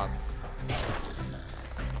 If not,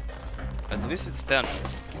 at least it's 10.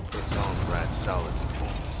 It's on right solid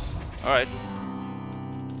performance. Alright.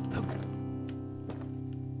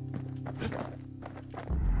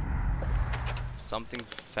 Something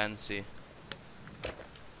fancy.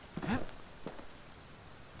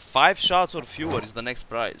 5 shots or fewer is the next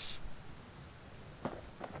prize.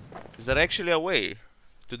 Is there actually a way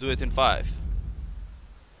to do it in 5?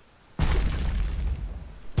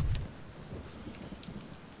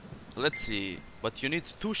 Let's see. But you need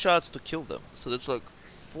 2 shots to kill them. So that's like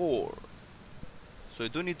 4. So you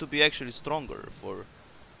do need to be actually stronger for...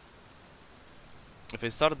 If I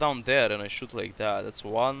start down there and I shoot like that, that's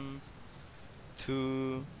 1,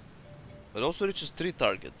 2... It also reaches 3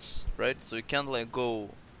 targets, right? So you can't like go...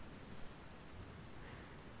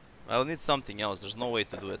 I'll need something else. There's no way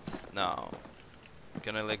to do it now.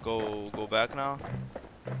 Can I like go back now?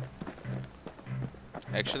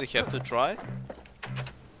 Actually have to try?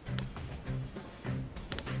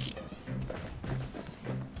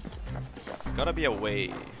 There's gotta be a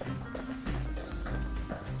way.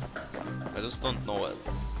 I just don't know it.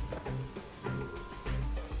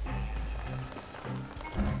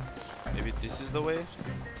 Maybe this is the way?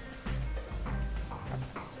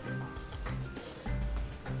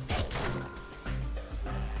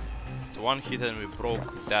 It's 1 hit and we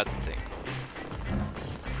broke that thing.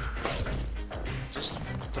 Just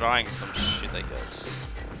trying some shit, I guess.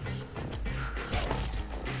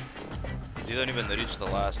 Didn't even reach the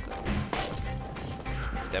last thing.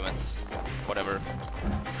 Damn it. Whatever.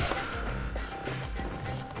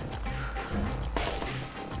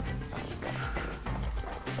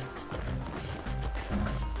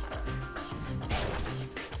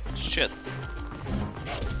 Shit.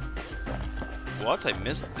 What? I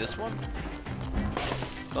missed this one?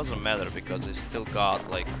 Doesn't matter because I still got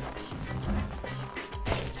like...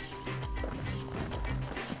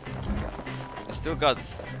 I still got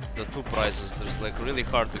the 2 prizes. There's like really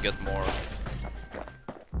hard to get more.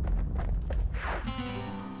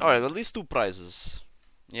 Alright, at least 2 prizes.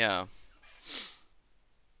 Yeah.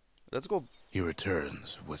 Let's go. He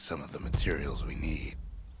returns with some of the materials we need.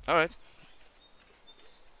 Alright.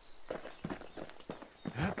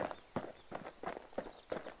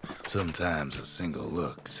 Sometimes a single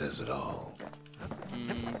look says it all.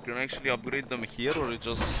 Can I actually upgrade them here or we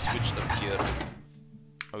just switch them here?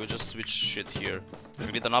 Or we just switch shit here? We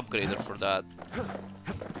need an upgrader for that.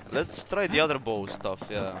 Let's try the other bow stuff,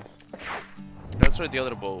 yeah. Let's try the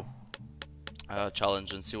other bow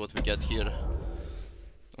challenge and see what we get here.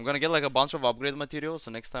 I'm gonna get like a bunch of upgrade materials, so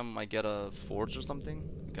next time I get a forge or something,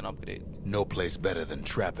 we can upgrade. No place better than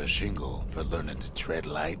Trapper Shingle for learning to tread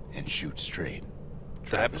light and shoot straight.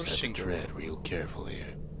 Trappers have to Shingle. tread real carefully,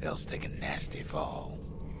 else take a nasty fall.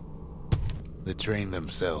 They train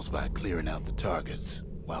themselves by clearing out the targets,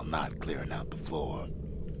 while not clearing out the floor.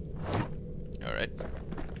 Alright.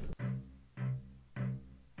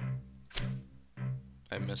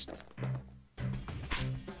 I missed.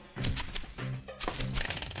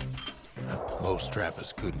 Most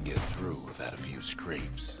trappers couldn't get through without a few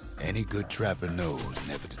scrapes. Any good trapper knows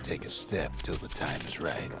never to take a step till the time is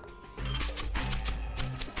right.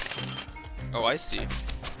 Oh, I see.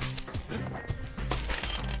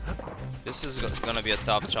 This is gonna be a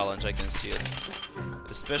tough challenge, I can see it.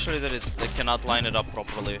 Especially that they cannot line it up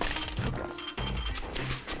properly.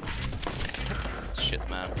 Shit,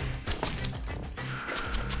 man.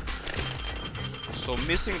 So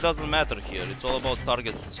missing doesn't matter here, it's all about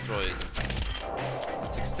targets destroyed.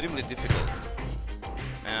 It's extremely difficult,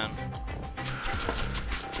 man.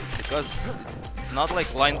 Because it's not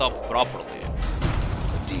like lined up properly.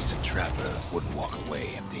 A decent trapper wouldn't walk away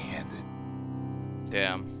empty-handed.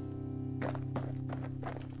 Damn.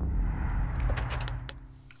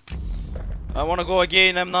 I wanna go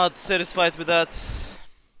again, I'm not satisfied with that.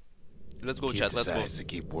 Let's go, He chat, let's go. decides to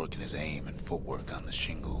keep working his aim and footwork on the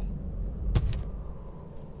shingle.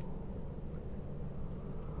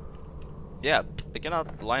 Yeah, I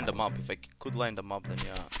cannot line them up. If I could line them up, then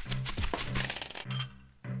yeah.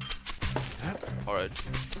 Alright.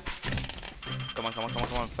 Come on, come on, come on,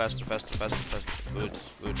 come on. Faster, faster, faster, faster. Good,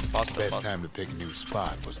 good. Faster, Best faster. time to pick a new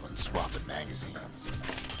spot was when swapping magazines.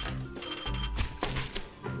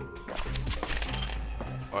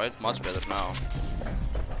 Alright, much better now.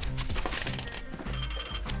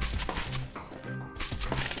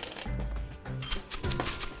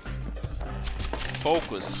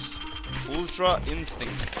 Focus. Ultra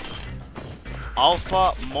Instinct.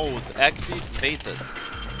 Alpha mode activated.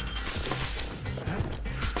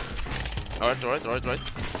 Alright, alright, alright, alright.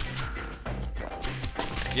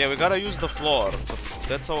 Yeah, we gotta use the floor.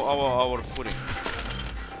 That's our footing.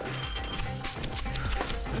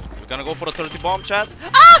 We're gonna go for a 30 bomb, chat.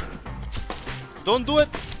 Ah! Don't do it!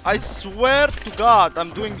 I swear to God,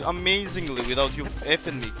 I'm doing amazingly without you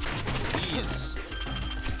effing me. Please.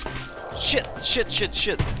 Shit, shit, shit,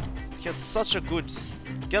 shit. He had such a good...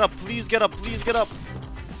 Get up, please, get up, please, get up.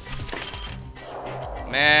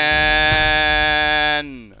 Man.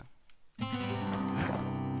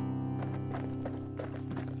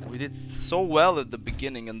 We did so well at the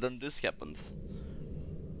beginning and then this happened.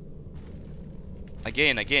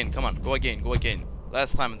 Again, again, come on, go again, go again.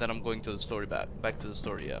 Last time and then I'm going to the story back to the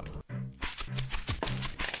story, yeah.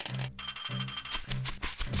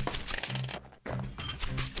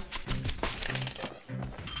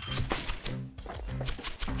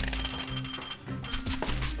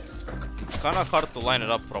 It's kind of hard to line it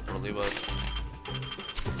up properly, but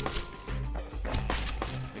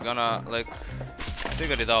we're gonna like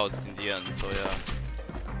figure it out in the end, so yeah.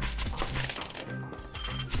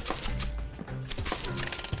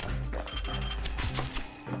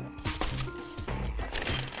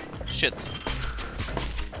 Shit.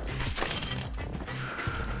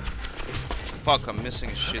 Fuck, I'm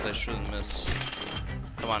missing shit I shouldn't miss.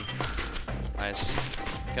 Come on. Nice.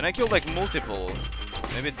 Can I kill like multiple?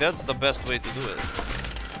 Maybe that's the best way to do it.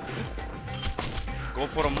 Go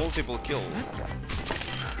for a multiple kill.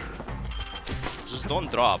 Just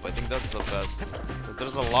don't drop, I think that's the best. But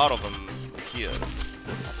there's a lot of them here.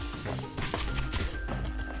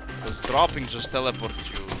 Because dropping just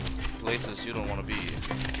teleports you places you don't want to be.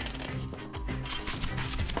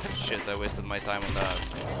 Shit, I wasted my time on that.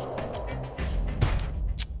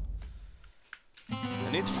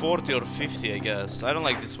 I need 40 or 50, I guess. I don't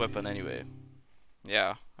like this weapon anyway.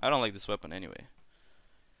 Yeah, I don't like this weapon anyway.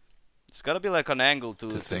 It's gotta be like an angle to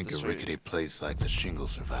think a rickety place like the shingle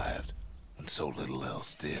survived when so little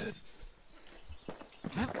else did.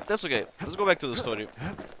 That's okay. Let's go back to the story.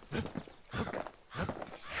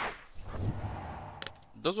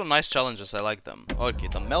 Those were nice challenges, I like them. Okay,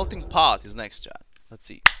 the melting pot is next, chat. Let's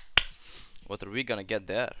see. What are we gonna get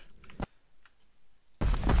there?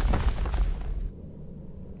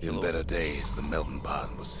 In better days, the melting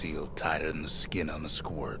pot was sealed tighter than the skin on a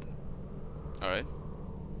squirt. Alright.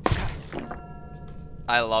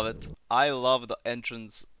 I love it. I love the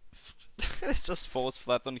entrance. It just falls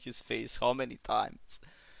flat on his face. How many times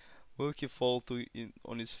will he fall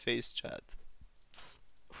on his face, chat?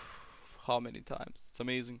 How many times? It's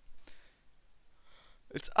amazing.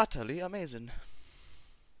 It's utterly amazing.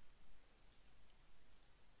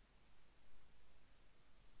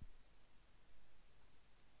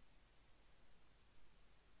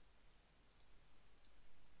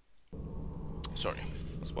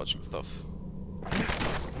 was watching stuff.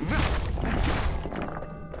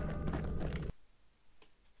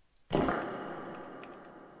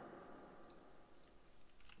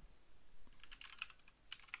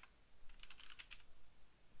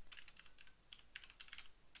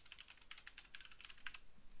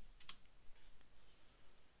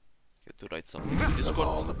 To write something in Of Discord.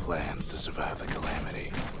 all the plans to survive the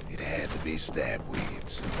calamity, it had to be stab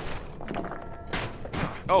weeds.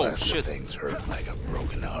 Oh Blast the shit! things hurt like a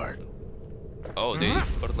broken heart. Oh, they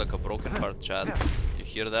hurt like a broken heart, chat. You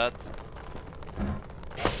hear that?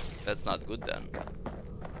 That's not good then.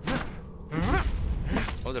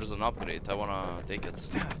 Oh, there's an upgrade. I wanna take it.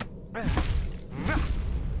 So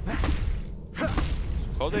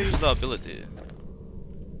how do I use the ability?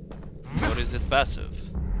 Or is it passive?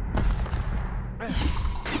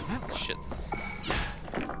 Shit.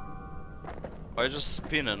 I just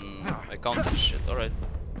spin and I counter shit, alright.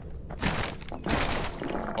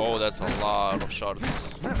 Oh, that's a lot of shards.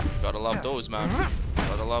 Gotta love those, man.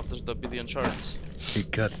 Gotta love the billion shards. He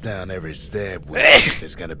cuts down every stab weed.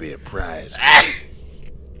 There's gonna be a prize.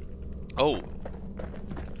 Oh.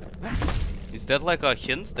 Is that like a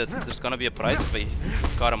hint that there's gonna be a prize if I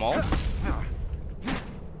got them all?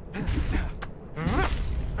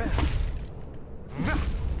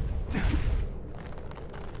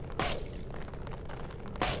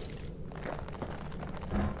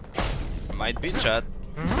 Might be, chat.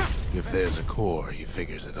 If there's a core, he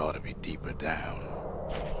figures it ought to be deeper down.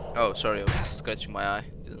 Oh, sorry, I was scratching my eye.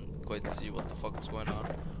 Didn't quite see what the fuck was going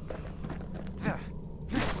on.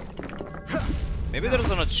 Maybe there's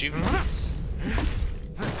an achievement.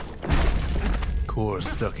 Core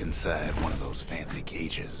stuck inside one of those fancy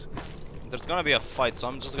cages. There's gonna be a fight, so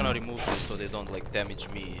I'm just gonna remove this so they don't like damage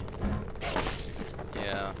me.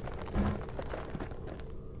 Yeah.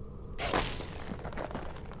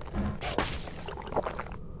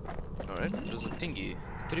 Alright, there's a thingy.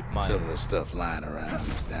 Trip mine. Some of the stuff lying around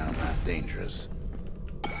is downright dangerous.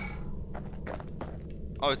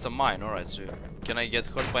 Oh, it's a mine, alright, so can I get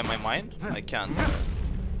hurt by my mine? I can't.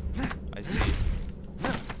 I see.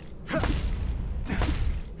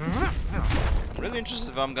 I'm really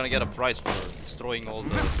interested if I'm gonna get a prize for destroying all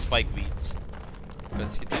the spike weeds.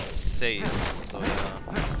 Because he did say it, so yeah.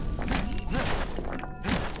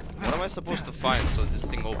 What am I supposed to find so this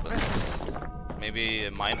thing opens? Maybe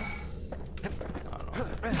a mine?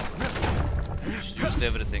 I don't know. Just used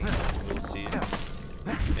everything, we'll see.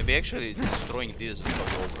 Maybe actually destroying this is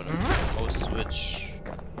how you open it. Oh, switch.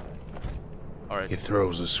 Alright. He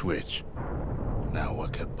throws a switch. Now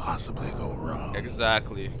what could possibly go wrong?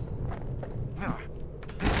 Exactly.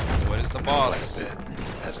 Where is the boss? Quite a bit,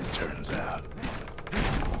 as it turns out.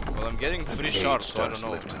 Well, I'm getting The 3 cage shards, so I don't starts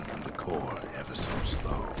know. lifting from the core ever so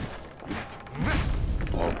slow.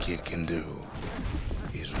 All Kid can do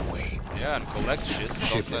is wait. Yeah, and collect shit. Don't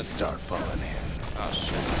Shipments let... start falling in. Oh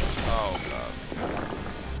shit. Oh god.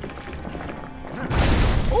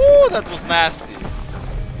 Oh, that was nasty.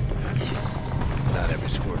 Not every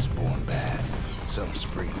squirt's born bad. Some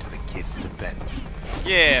spring to the kid's defense.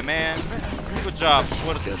 Yeah, man. Good job,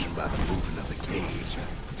 squirts. Judging by the movement of the cage,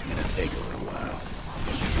 it's gonna take a little while.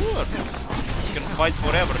 Sure. You can fight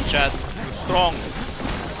forever, chat. You're strong.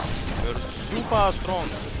 You're super strong.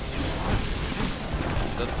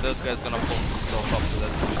 That guy's gonna blow himself up, so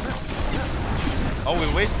that's good. Oh, we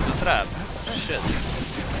wasted the trap. Shit.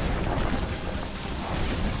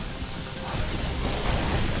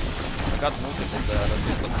 I got multiple there. At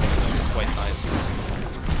least the point is quite nice.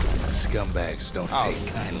 Scumbags don't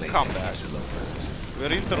take kindly to scumbags. interlopers.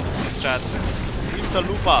 We're interlopers, chat.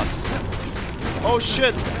 Interlopas. Oh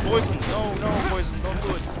shit! Poison! No, no, poison! Don't do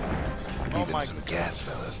it! Oh Even my some gas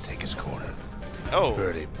fellas take his corner. Oh!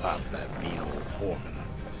 Heard he popped that mean old foreman.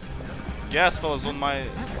 Gas fellas on my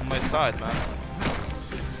side, man.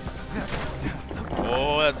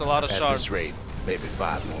 Oh, that's a lot of At shards. this rate, maybe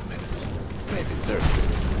 5 more minutes. Maybe 30.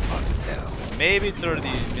 Hard to tell. Maybe 30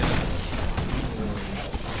 minutes.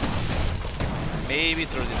 Maybe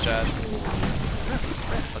 30, chat.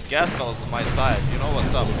 But gas fellas on my side. You know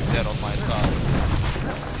what's up if they're on my side.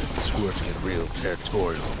 Squirts get real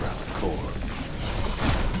territorial around the core.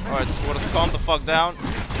 Alright, Squirts, calm the fuck down.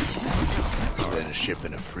 Then a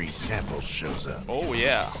shipment of free samples shows up. Oh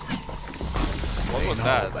yeah. What was Ain't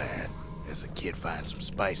all that? bad, as the kid finds some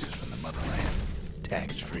spices from the motherland.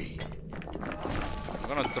 Tax-free. I'm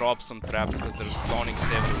gonna drop some traps because there's stonings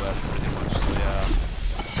everywhere pretty much, so yeah.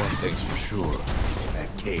 One thing's for sure, that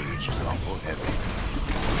cage is awful heavy.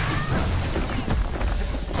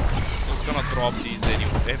 Just gonna drop these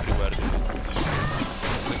everywhere, dude.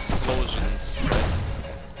 It's explosions.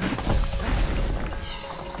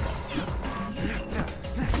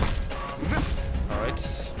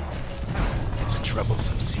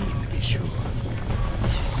 troublesome scene to be sure.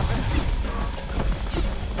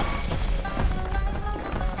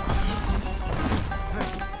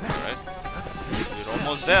 Alright. We're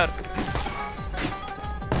almost there.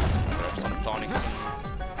 Let's grab some tonics.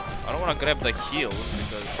 I don't want to grab the heals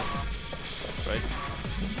because... Right?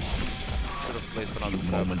 Should have placed another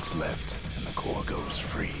few moments left and the core goes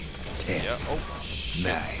free. 10, yeah. Oh, shit.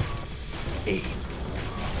 9, 8,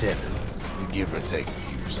 7. You give or take a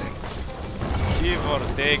few seconds. Give or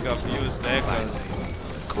take a few seconds. Finally,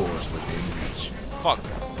 the core's within reach. Fuck.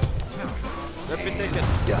 Let me take it.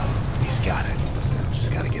 Done. He's got it.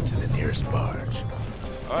 Just gotta get to the nearest barge.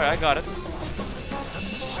 Alright, I got it.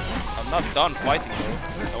 I'm not done fighting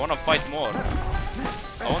though. I wanna fight more.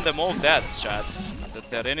 I want them all dead, chat. Is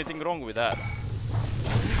there anything wrong with that?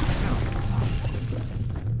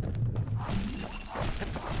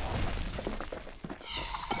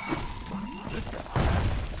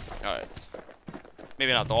 Alright.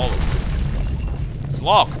 Maybe not all of them. It's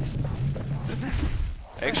locked.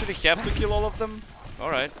 I actually have to kill all of them?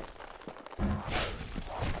 Alright.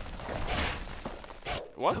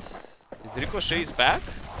 What? Did Ricochet's back?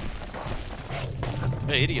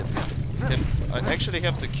 Hey, idiots. I actually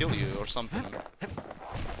have to kill you or something.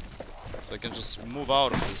 So I can just move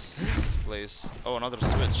out of this place. Oh, another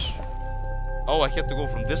switch. Oh, I had to go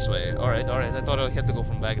from this way. Alright, alright. I thought I had to go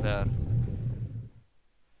from back there.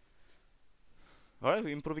 Alright,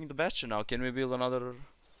 we're improving the Bastion now. Can we build another...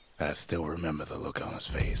 I still remember the look on his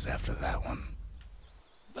face after that one.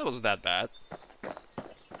 That wasn't that bad.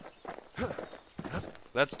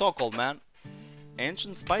 Let's talk, old man.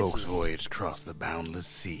 Ancient spices. Folks voyaged across the boundless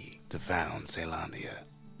sea to found Celandia.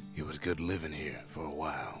 It was good living here for a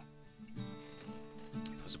while.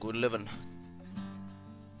 It was good living.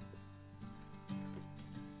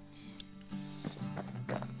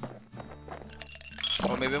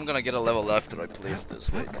 Oh, maybe I'm gonna get a level after I place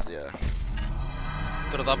this. Wait, yeah.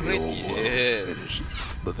 Third upgrade? The old Yeah. world's finished,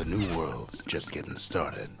 but the new world's just getting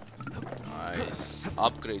started. Nice.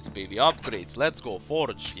 Upgrades, baby. Upgrades. Let's go.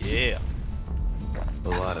 Forge. Yeah. A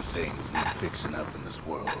lot of things need fixing up in this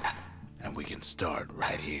world, and we can start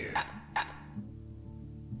right here.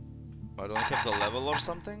 I don't have the level or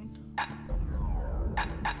something?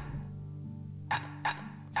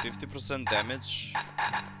 50% damage.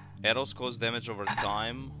 Arrows cause damage over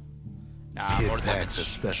time. Nah, Kid more packs a damage.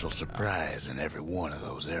 special surprise in every one of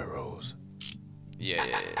those arrows. Yeah.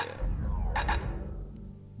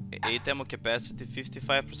 8 ammo capacity,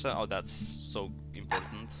 55%. Oh, that's so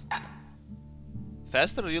important.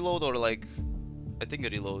 Faster reload or like... I think a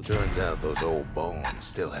reload. Turns out those old bones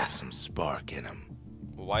still have some spark in them.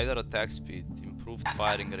 Wider attack speed, improved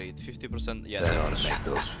firing rate, 50%. Yeah, That ought damage. to make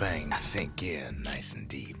those fangs sink in nice and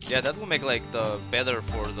deep. Yeah, that will make like the better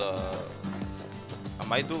for the... I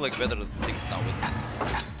might do like better things now with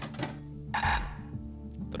it.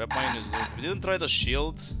 Trap mine is good. We didn't try the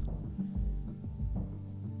shield.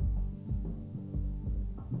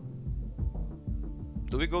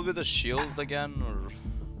 Do we go with the shield again or...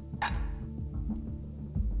 I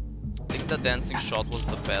think the dancing shot was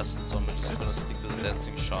the best, so I'm just gonna stick to the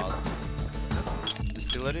dancing shot.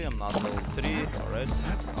 Distillery, I'm not level 3, alright.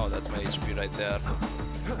 Oh, that's my HP right there.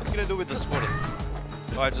 What can I do with the sword?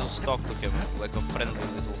 Oh, I just talk to him like a friendly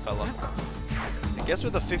little fella. I guess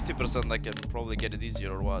with the 50% I can probably get it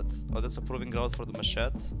easier or what? Oh, that's a proving ground for the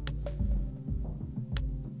machete.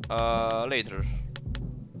 Later.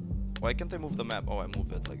 Why can't I move the map? Oh, I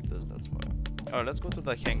move it like this, that's why. Alright, let's go to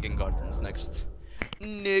the Hanging Gardens next.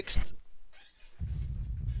 Next!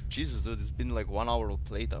 Jesus, dude, it's been like 1 hour of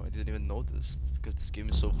playtime. I didn't even notice because this game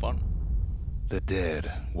is so fun. The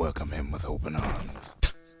dead welcome him with open arms.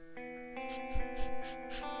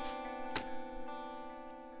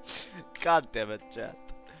 God damn it, chat.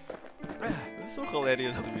 That's so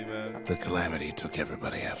hilarious to me, man. The calamity took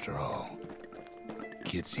everybody after all.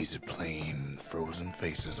 Kid sees it plain, frozen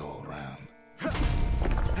faces all around.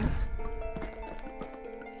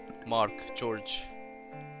 Mark, George,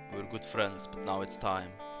 we're good friends, but now it's time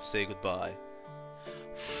to say goodbye.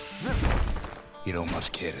 You don't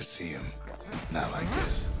much care to see him. Not like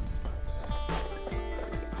this.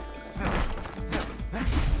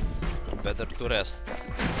 Better to rest.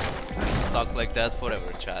 Be stuck like that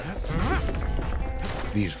forever, chat.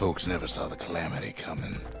 These folks never saw the calamity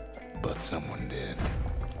coming, but someone did.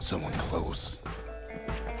 Someone close.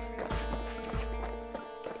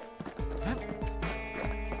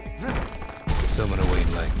 Someone who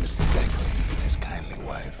ain't like Mr. Beckley and his kindly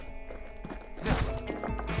wife.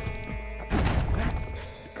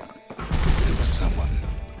 It was someone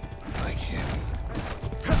like him.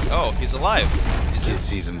 Oh, he's alive. Is Kid it?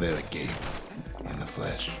 sees him there agape, in the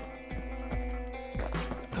flesh.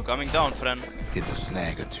 Coming down, friend. It's a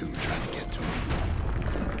snag or two trying to get to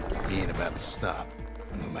him. He ain't about to stop,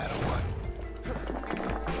 no matter what.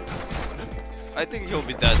 I think he'll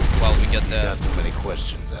be dead while we get there. Got so many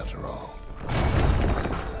questions after all.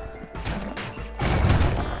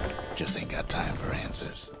 Just ain't got time for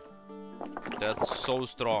answers. That's so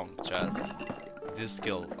strong, Chad. This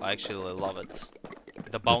skill, I actually love it.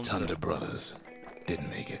 The bouncer. The Thunder Brothers didn't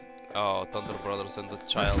make it. Oh, Thunder Brothers and the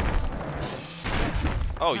child.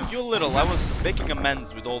 Oh, you little! I was making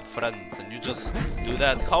amends with old friends, and you just do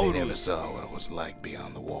that. How They rude. never saw what it was like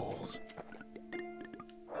beyond the walls.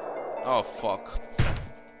 Oh fuck!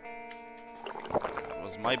 It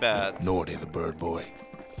was my bad. Nordy, the bird boy,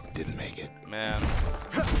 didn't make it. Man.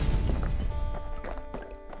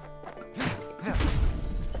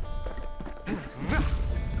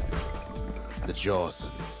 The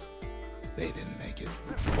Jawsons, they didn't make it.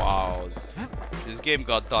 Wow. This game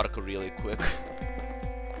got dark really quick.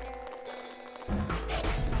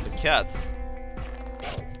 The cat.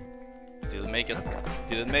 Didn't make it.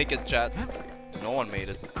 Didn't make it, chat. No one made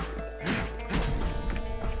it.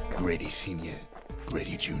 Grady Sr.,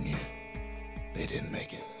 Grady Jr., they didn't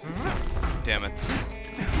make it. Damn it.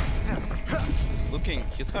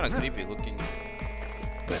 He's kinda creepy looking.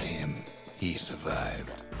 But him, he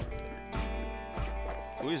survived.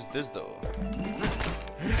 Who is this though?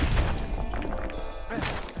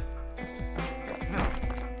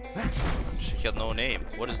 She had no name.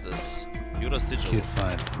 What is this? Yura Sigil. Kid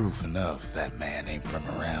find proof enough that man ain't from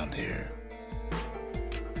around here.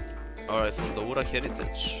 Alright, from the Ura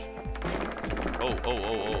heritage.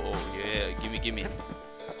 Oh, yeah, gimme.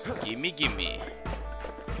 Gimme.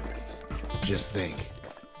 Just think,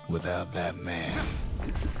 without that man,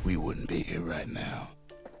 we wouldn't be here right now,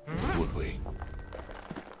 would we?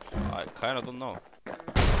 I kinda don't know.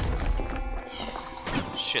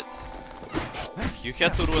 Shit. You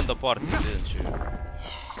had to ruin the party, didn't you?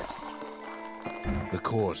 The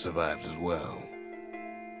core survives as well.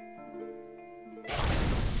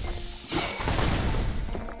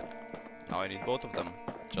 Now I need both of them.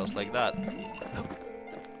 Just like that.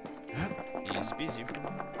 Easy peasy.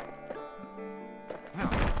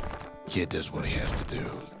 Kid does what he has to do.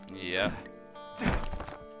 Yeah.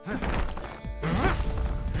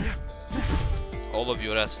 All of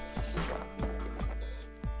you rest.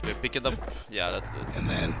 We pick it up. Yeah, that's good. And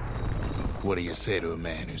then, what do you say to a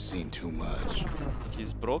man who's seen too much?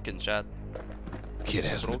 He's broken, chat. Kid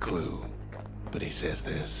hasn't a clue, but he says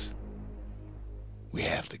this. We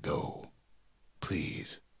have to go.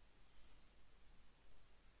 Please.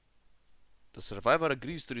 The survivor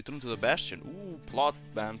agrees to return to the Bastion. Ooh, plot,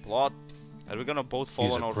 man, plot. Are we gonna both fall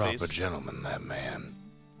He's on a our proper face? gentleman, that man.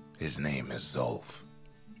 His name is Zulf.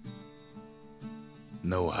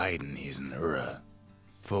 No hiding he's an Ura.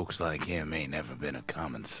 Folks like him ain't never been a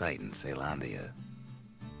common sight in Caelondia.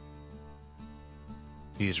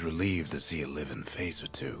 He's relieved to see a living face or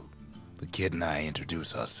two. The kid and I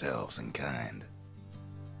introduce ourselves in kind.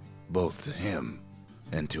 Both to him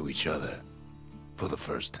and to each other. For the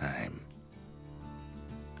first time.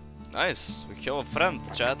 Nice, we have a friend,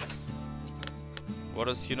 chat. What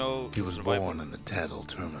does he know? He was survivor? born in the Tazal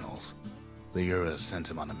terminals. The Ura sent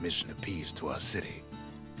him on a mission of peace to our city,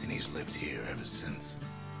 and he's lived here ever since.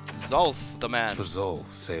 Zulf, the man. For Zulf,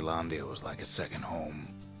 Caelondia was like a second home.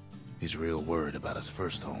 He's real worried about his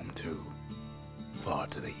first home, too. Far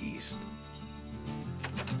to the east.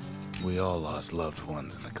 We all lost loved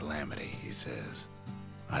ones in the calamity, he says.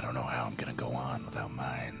 I don't know how I'm gonna go on without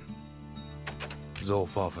mine.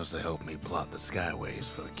 Zulf offers to help me plot the skyways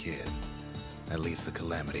for the kid. At least the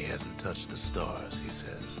calamity hasn't touched the stars, he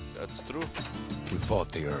says. That's true. We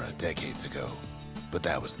fought the Ura decades ago, but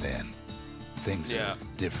that was then. Things are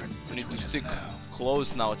different We need between to us stick now.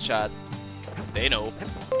 close now, chat. They know.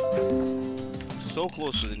 So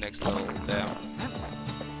close to the next level, damn.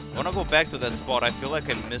 I wanna go back to that spot. I feel like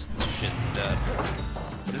I missed shit there.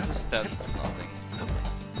 What is this tent? Nothing.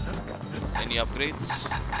 Any upgrades?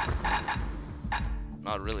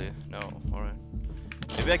 Not really, no. Alright.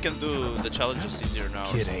 Maybe I can do the challenges easier now.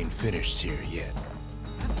 Kid ain't finished here yet.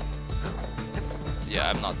 Yeah,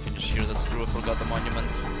 I'm not finished here, that's true. I forgot the monument.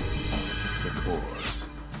 The cores,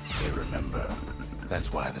 they remember.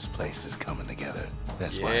 That's why this place is coming together.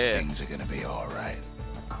 That's why things are gonna be alright.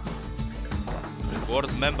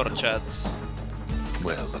 Wars member chat.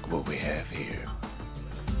 Well, look what we have here.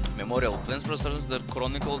 Memorial. Plans for students that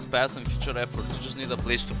chronicles past and future efforts. You just need a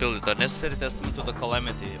place to build it. A necessary testament to the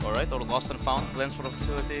calamity. Alright? Or lost and found. Plans for a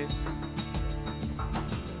facility.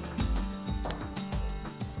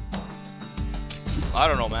 I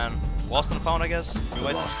don't know, man. Lost and found, I guess?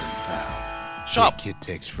 Lost and found. Shop! The kid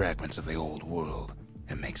takes fragments of the old world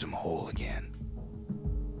and makes him whole again.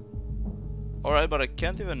 Alright, but I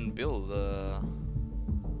can't even build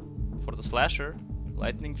for the slasher.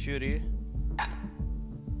 Lightning Fury.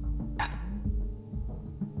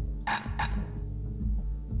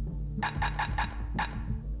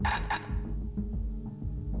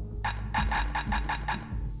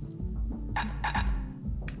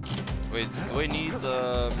 Wait, do I need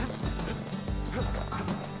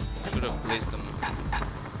should have placed them.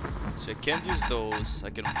 So I can't use those. I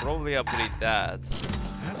can probably upgrade that.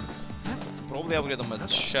 Probably upgrade them at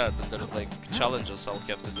shed, and there's like challenges I'll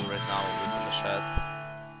have to do right now within the shed.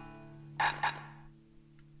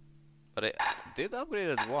 But I did upgrade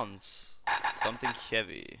it once. Something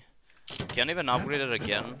heavy. Can't even upgrade it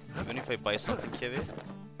again, even if I buy something heavy.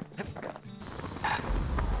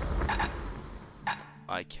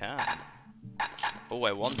 I can. Oh,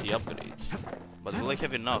 I want the upgrade. But will I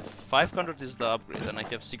have enough? 500 is the upgrade, and I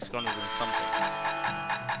have 600 and something.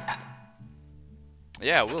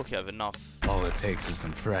 Yeah, I will have enough. All it takes is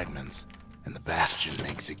some fragments, and the Bastion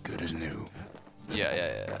makes it good as new.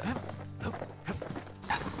 Yeah.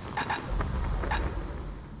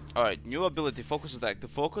 Alright, new ability, focus attack. To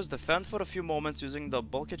focus, defend for a few moments using the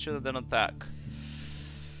bulkhead shield and then attack.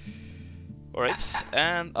 Alright,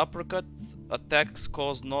 and uppercut attacks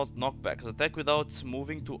cause not knockbacks. Attack without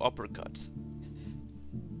moving to uppercut.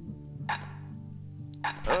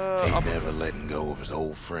 Ain't never letting go of his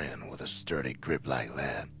old friend with a sturdy grip like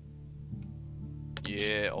that.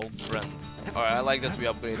 Yeah, old friend. Alright, I like that we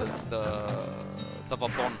upgraded the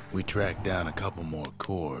weapon. We tracked down a couple more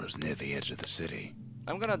cores near the edge of the city.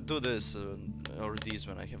 I'm gonna do this or these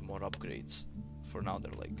when I have more upgrades. For now,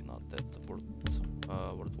 they're like not that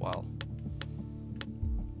worthwhile.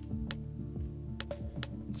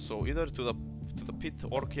 So either to the pit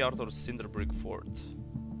orchyard or Cinderbrick Fort.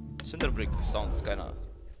 Cinderbrick sounds kinda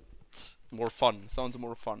more fun. Sounds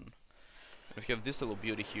more fun. We have this little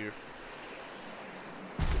beauty here.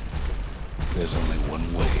 There's only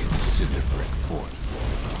one way to Cinderbrick Fort.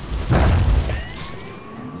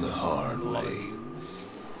 The hard way.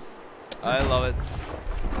 I love it.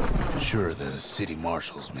 Sure, the city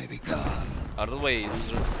marshals may be gone. Out of the way,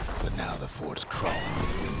 loser. But now the fort's crawling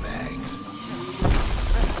with windbags.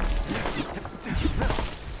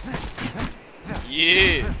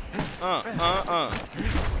 Yeah!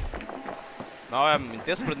 Now I'm in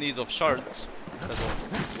desperate need of shards because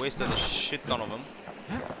I wasted a shit ton of them.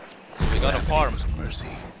 So we gotta farm. Mercy.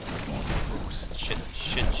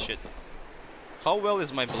 Shit. How well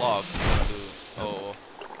is my block gonna do? Oh.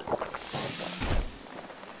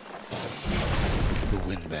 The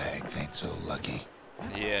windbags ain't so lucky.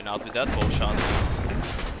 Yeah, not with that bow shot.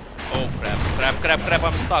 Oh crap,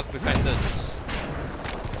 I'm stuck behind this.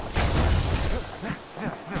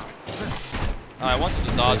 I wanted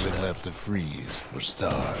to dodge They've been that. left to freeze, or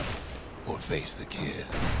starve, or face the kid.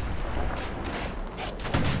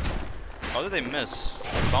 How did I miss?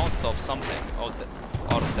 I bounced off something. Out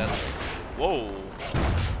of that way. Whoa.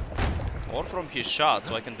 Or from his shot,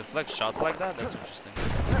 so I can deflect shots like that? That's interesting.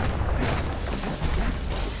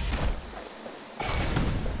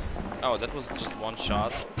 Oh, that was just one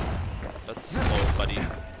shot. That's slow, buddy.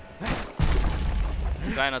 It's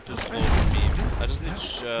kinda too slow for me. I just need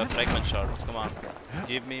fragment shards, come on.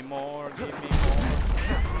 Give me more.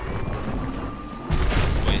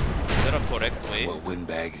 Wait, is there a correct way? Well,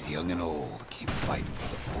 windbags young and old keep fighting for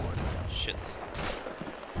the fort. Shit.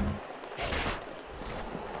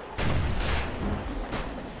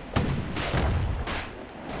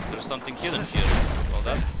 Is there something hidden here? Well,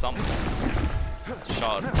 that's something.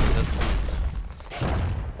 Shards, that's good.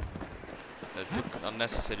 That took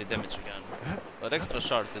unnecessary damage again. But extra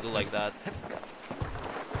shards, they do like that.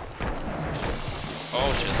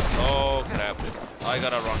 Oh shit, oh crap. I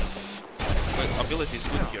gotta run. Wait, ability is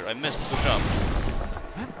good here. I missed, good job.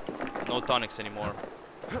 No tonics anymore.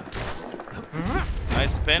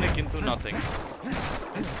 Nice panic into nothing.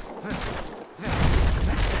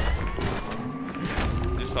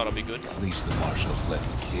 This ought to be good. At least the marshals let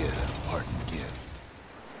the kid a parting gift.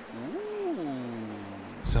 Ooh.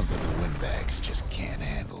 Something the windbags just can't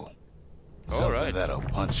handle. Something Alright. that'll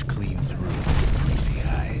punch clean through the greasy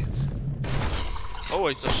hides. Oh,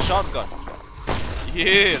 it's a shotgun.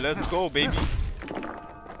 Yeah, let's go, baby.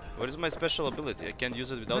 What is my special ability? I can't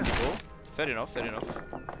use it without the bow? Fair enough.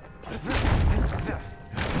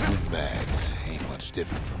 Windbags ain't much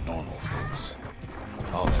different from normal folks.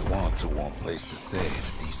 All they want's a warm place to stay and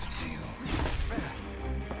a decent meal.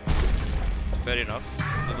 Fair enough,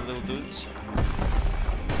 little dudes.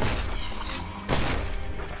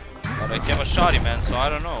 But I have a shotty, man, so I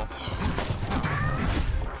don't know.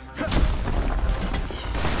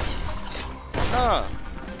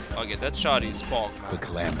 Okay, that shot is Pog, man. The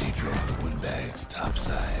Calamity drove the windbags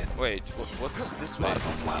topside. Wait, what's this A lot way? of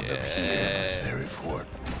them wound up here in this very fort.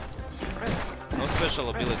 No special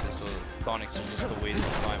abilities, so tonics are just a waste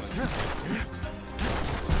of time at this point.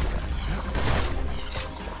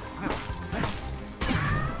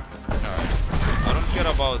 Alright. I don't care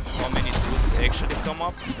about how many dudes actually come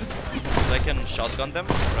up. I can shotgun them,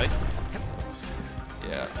 right?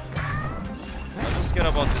 Yeah. I just care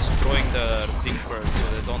about destroying the thing first so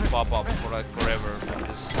they don't pop up for like forever from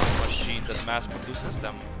this machine that mass produces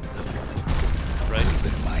them. Right? We've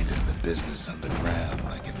been minding the business underground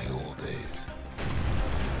like in the old days.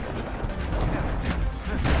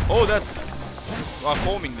 Oh, that's a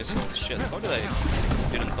homing missile. Shit, how did I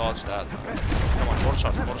didn't dodge that? Come on, more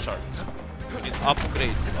shots, more shots. We need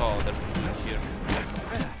upgrades. Oh, there's a dude here.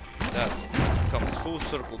 That comes full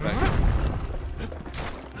circle back.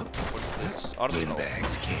 What's this? Arsenal.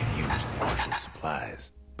 Windbags can't use the martial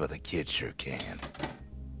supplies, but the kid sure can.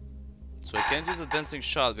 So I can't use the dancing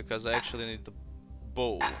shot because I actually need the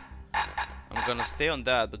bow. I'm gonna stay on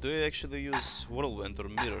that, but do I actually use whirlwind or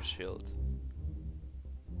mirror shield?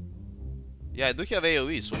 Yeah, I do have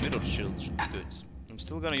AoE, so mirror shield should be good. I'm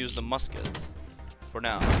still gonna use the musket for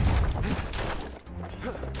now.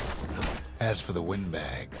 As for the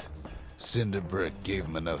windbags, Cinder Brick gave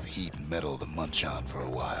them enough heat and metal to munch on for a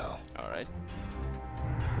while. Alright.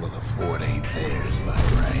 Well, the fort ain't theirs by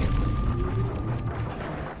right.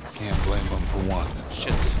 Can't blame them for wanting it.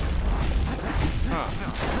 Shit. Huh.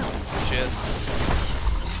 Shit.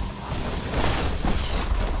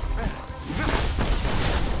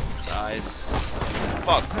 Nice.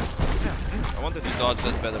 Fuck. I wanted to dodge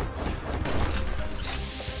that better.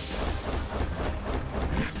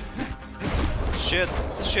 Shit,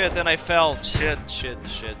 shit, and I fell. Shit.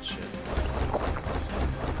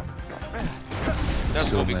 That's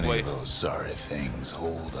so moving many way. of those sorry things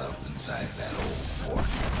hold up inside that old fort.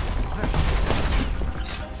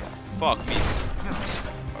 Fuck me.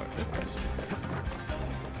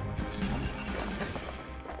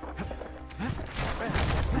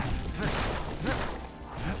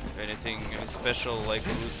 Anything, any special like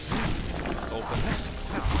loot opens?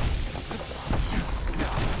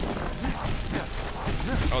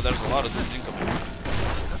 Oh, there's a lot of dudes incoming.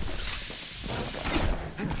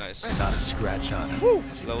 Nice. Not a scratch on him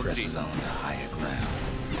as he Level presses 3. on the higher ground.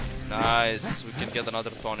 Nice, we can get another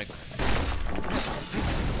tonic.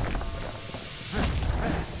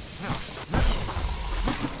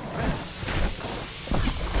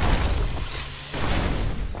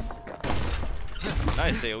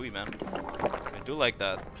 Nice AoE, man. I do like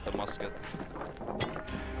that, the musket.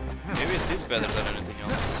 Maybe it is better than anything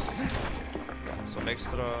else. Some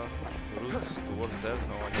extra route towards there?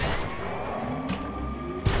 No, I guess.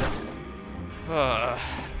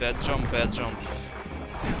 Bad jump, bad jump.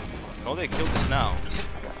 Oh, they killed us now.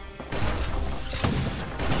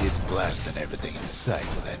 He's blasting everything in sight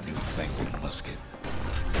with that newfangled musket.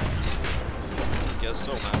 Guess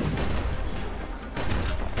so, man.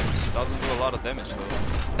 Doesn't do a lot of damage though.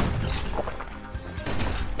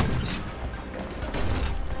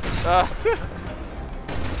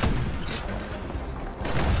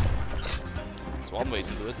 It's one way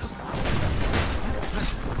to do it.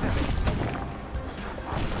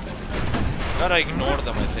 Gotta ignore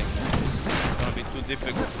them, I think. It's gonna be too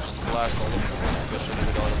difficult to just blast all of them, especially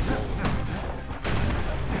without a bow.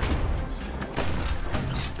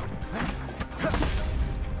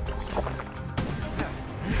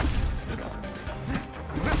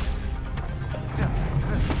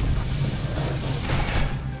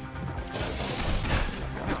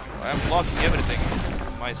 I'm blocking everything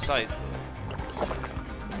on my side.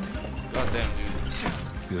 Goddamn, dude.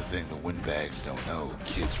 Good thing the windbags don't know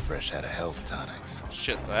kid's fresh out of health tonics.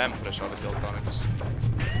 Shit, I am fresh out of health tonics.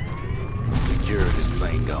 Security's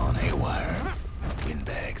plane gone haywire.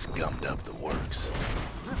 Windbags gummed up the works.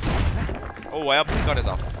 Oh, I uppercutted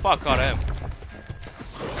the fuck out of him.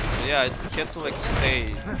 But yeah, I had to like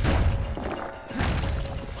stay.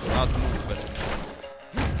 Not move,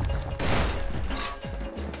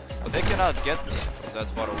 but they cannot get me from that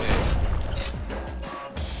far away.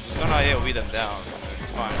 I'm just gonna AoE them down.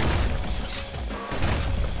 It's fine.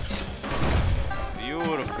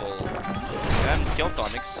 Beautiful. And kill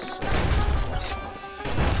tonics.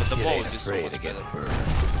 But the bow is so much better.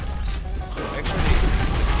 Actually,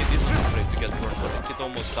 the kid isn't afraid to get burned, but the kid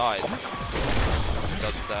almost died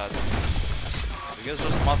because of that. I guess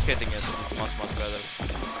just musketing it is much better.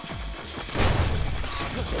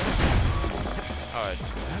 Alright,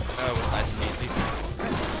 that was nice and easy.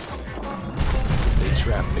 They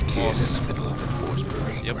trapped the kid in the middle of the fort's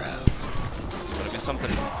burying grounds. It's gonna be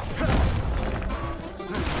something.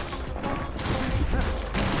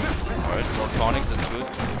 Alright, more tonics, that's good.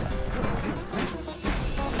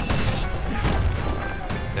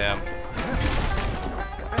 Damn.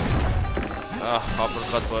 Ah,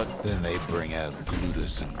 uppercut, but... Then they bring out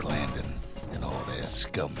Glutus and Glandon and all their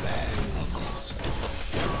scumbag uncles.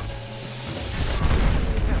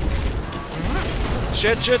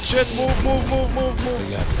 Shit, move.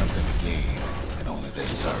 They got something to gain, and only their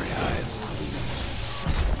sorry hides to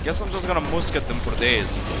lose. Guess I'm just gonna musket them for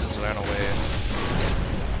days and just ran away.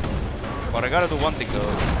 But I gotta do one thing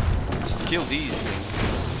though. Just kill these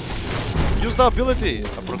things. Use the ability!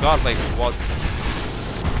 I forgot like what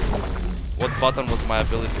button was my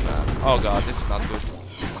ability, man. Oh god, this is not good.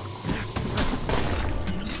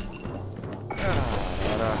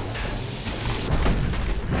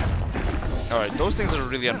 Alright, those things are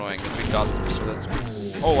really annoying and we got them, so that's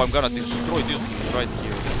good. Oh, I'm gonna destroy this dude right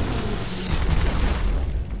here.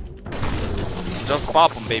 Just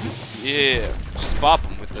pop him, baby. Yeah, just pop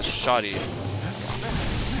him with the shotty.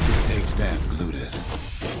 It takes down Glutus.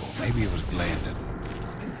 Or maybe it was Glandon.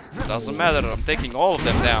 Doesn't matter, I'm taking all of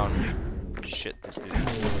them down. Shit, this dude.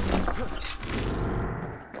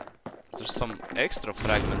 There's some extra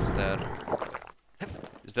fragments there.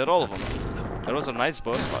 Is that all of them? That was a nice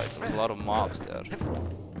boss fight. There was a lot of mobs there.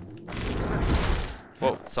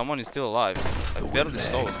 Whoa, someone is still alive. I barely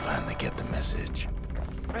saw it. Finally get the message.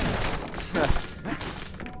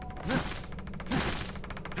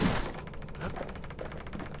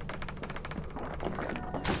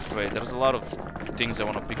 Wait, there's a lot of things I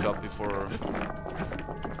want to pick up before.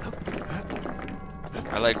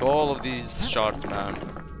 I like all of these shards, man.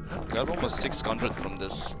 I got almost 600 from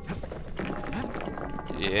this.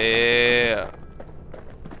 Yeah.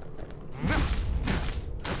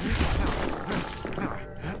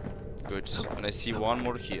 Good. And I see one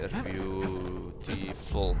more here.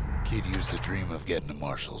 Beautiful. Kid used to dream of getting a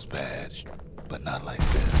marshal's badge, but not like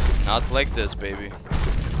this. Not like this, baby.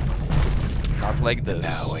 Not like this.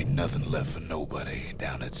 Now ain't nothing left for nobody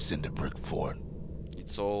down at Cinderbrick Fort.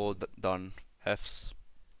 It's all done. F's.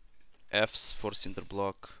 F's for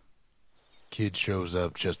Cinderblock. Kid shows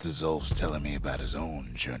up just as Zulf's telling me about his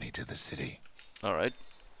own journey to the city. Alright.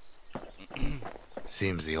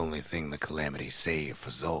 Seems the only thing the Calamity saved for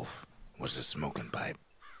Zulf was a smoking pipe.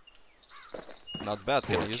 Not bad,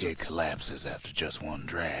 Poor can I use kid it? collapses after just one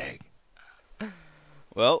drag.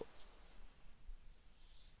 Well.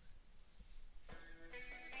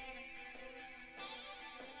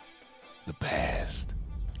 The past.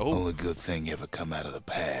 Oh. Only good thing ever come out of the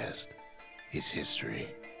past is history.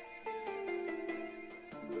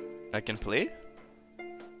 I can play?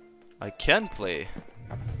 I can play.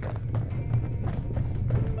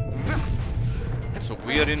 So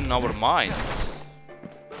we are in our mind.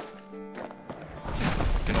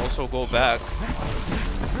 We can also go back.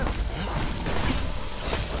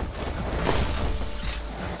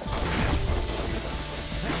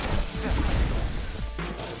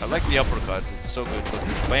 I like the uppercut, it's so good. Look,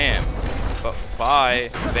 bam! Bye!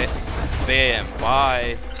 Bam!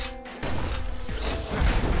 Bye!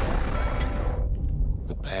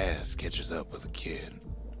 The past catches up with the kid.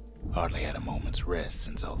 Hardly had a moment's rest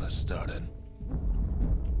since all this started.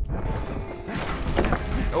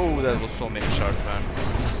 Oh, that was so many shards, man.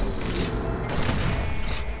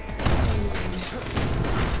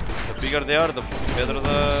 The bigger they are, the better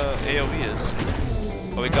the AoE is.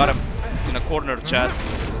 Oh, we got him in a corner, chat.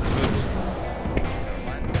 It's good.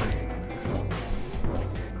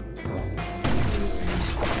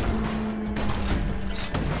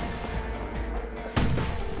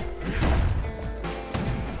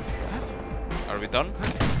 Are we done?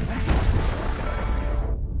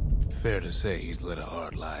 Fair to say he's led a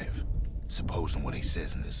hard life. Supposing what he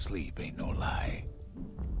says in his sleep ain't no lie.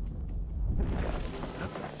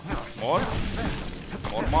 More?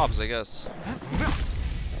 More mobs, I guess.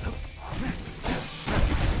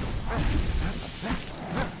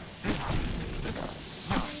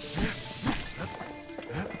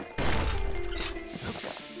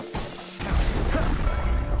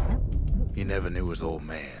 He never knew his old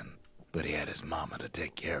man, but he had his mama to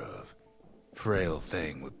take care of. Frail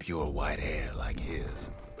thing with pure white hair like his.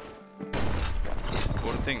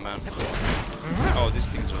 Poor thing, man. Oh, these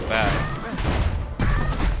things are bad.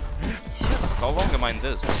 How long am I in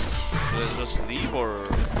this? Should I just leave, or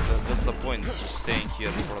that's the point, just staying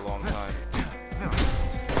here for a long time?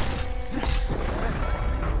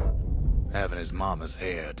 Having his mama's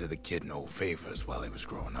hair did the kid no favors while he was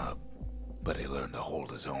growing up, but he learned to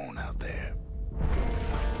hold his own out there.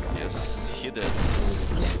 Yes, he did.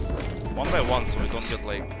 One by one, so we don't get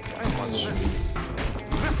like too much.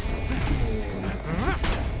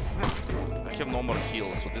 I have no more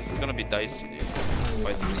heals, so this is gonna be dicey, dude.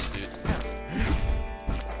 Fighting this dude.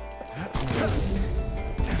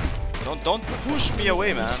 Don't push me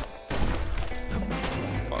away, man.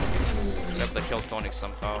 Fuck. Grab the health tonic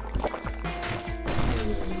somehow.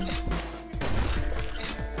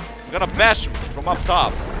 I'm gonna bash him from up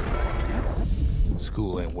top.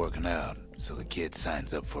 School ain't working out, so the kid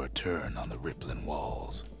signs up for a turn on the rippling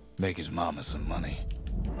walls. Make his mama some money.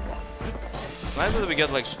 It's nice that we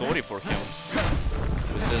get like story for him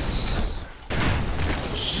with this.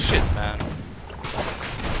 Shit, man.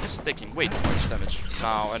 He's taking way too much damage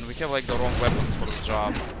now, and we have like the wrong weapons for the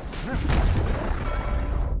job.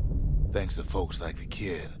 Thanks to folks like the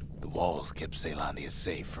kid, the walls kept Ceylondia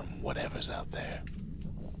safe from whatever's out there.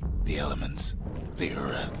 The elements, the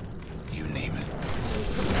Ura, you name it.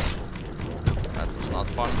 That was not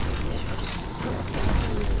fun.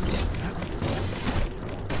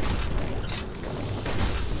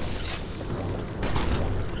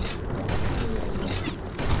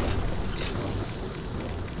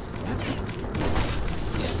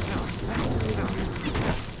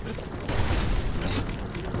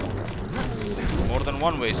 There's more than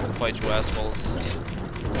one ways to fight you assholes.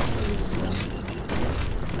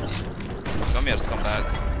 Come here, scumbag.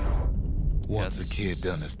 Once the kid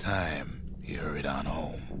done his time, he hurried on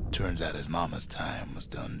home. Turns out his mama's time was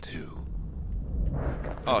done too.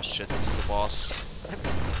 Oh shit, this is a boss.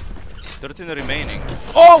 13 remaining.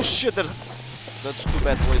 Oh shit, that's 2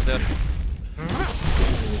 bad boys there.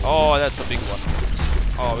 Oh, that's a big one.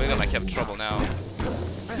 Oh, we're gonna have trouble now.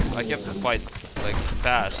 I have to fight like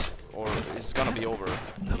fast, or it's gonna be over.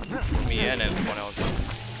 Me and everyone else.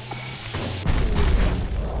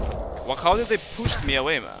 Well, how did they push me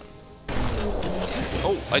away, man?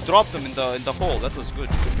 Oh, I dropped them in the hole. That was good.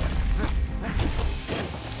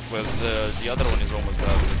 Well, the other one is almost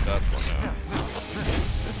dead with that one. Yeah.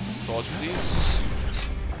 Dodge, please.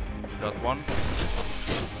 That one.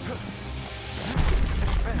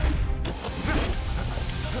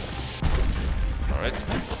 All right.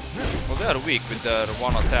 Well, they are weak with their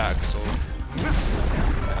one attack, so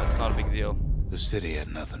that's not a big deal. The city had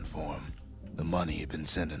nothing for him. The money he'd been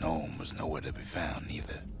sending home was nowhere to be found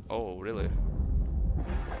either. Oh, really?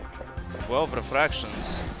 12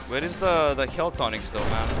 refractions. Where is the health tonics though,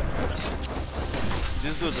 man?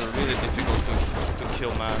 These dudes are really difficult to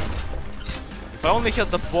kill, man. If I only had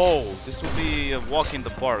the bow, this would be a walk in the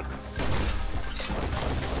park.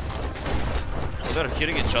 Oh, they're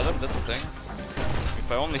hitting each other, that's the thing.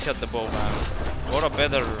 If I only had the bow, man. Or a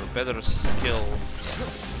better skill.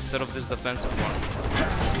 Instead of this defensive one.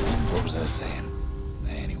 What was I saying?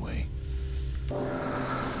 Anyway.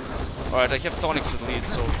 Alright, I have tonics at least,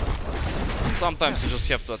 so sometimes you just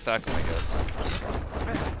have to attack him, I guess.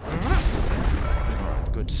 Alright,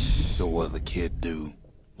 good. So what'd the kid do?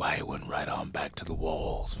 Why he went right on back to the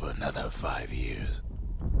walls for another 5 years?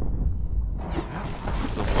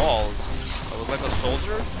 The walls? I was like a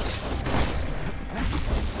soldier?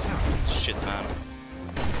 Shit, man.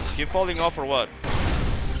 Is he falling off or what?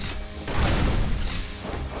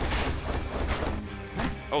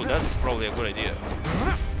 Oh, that's probably a good idea.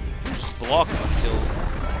 Just block until...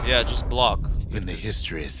 Yeah, just block. In the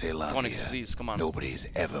history of Ceylondia, Tonics, please, come on. nobody's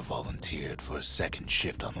ever volunteered for a second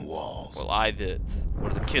shift on the walls. Well, I did.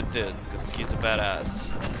 Or the kid did, because he's a badass.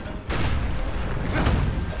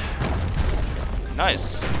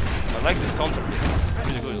 Nice. I like this counter business. It's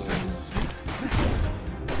pretty good.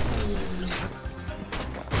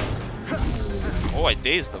 Oh, I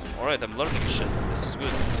dazed them. Alright, I'm learning shit. This is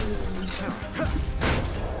good.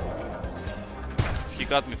 He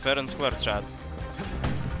got me fair and square, chat.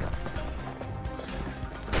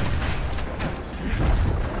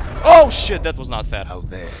 Oh shit, that was not fair. Out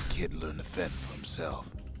there, kid learned to fend for himself.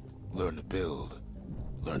 Learn to build.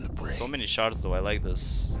 Learn to break. So many shards though, I like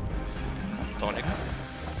this. Tonic.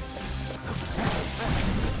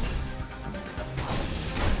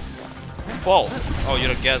 Fall. Oh,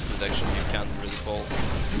 you're a gas dude actually, you can't really fall.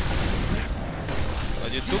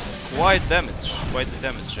 But you took quite damage. Quite the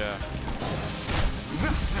damage, yeah.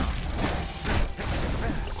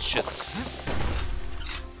 Shit.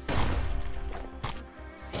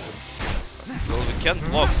 Well, we can't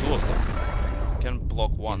block 2 of them. We can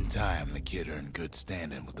block 1. In time, the kid earned good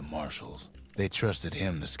standing with the marshals. They trusted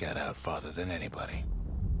him to scout out farther than anybody.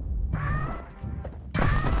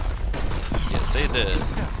 Yes, they did.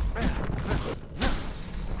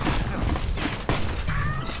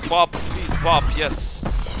 Pop, please, pop, yes.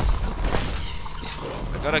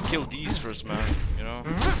 I gotta kill these first, man, you know?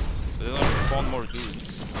 They don't spawn more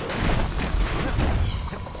dudes.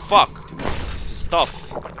 Fuck, dude. This is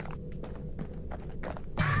tough.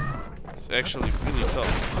 It's actually really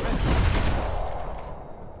tough.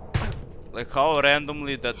 Like how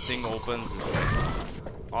randomly that thing opens is like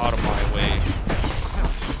out of my way.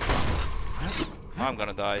 I'm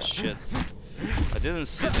gonna die, shit. I didn't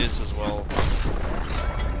see this as well.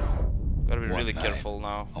 Gotta be really careful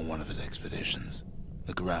now. On one of his expeditions,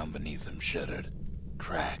 the ground beneath him shuddered,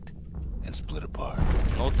 cracked, and split apart.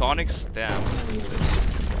 No tonics? Damn.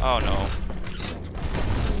 Oh no.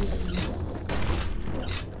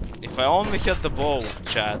 If I only had the bow,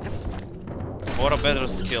 chat, or a better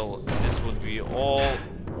skill, this would be all...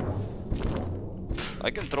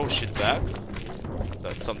 I can throw shit back.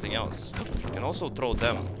 That's something else. I can also throw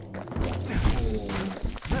them.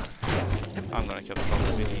 I'm gonna have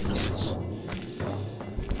trouble with these.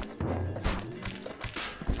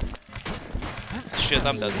 Shit,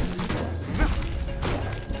 I'm dead.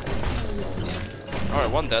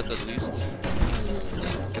 Alright, one dead at least.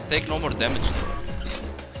 Can take no more damage though.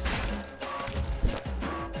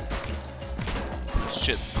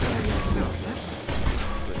 Shit.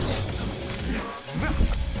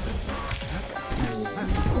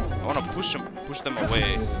 I wanna push them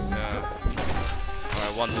away. Yeah.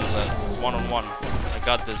 Alright, one dude left. It's 1-on-1. I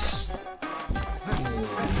got this.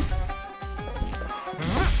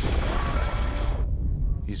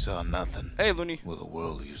 You saw nothing. Hey, Looney. Well, the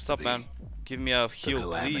world used What's up, to be. man? Give me a The heal,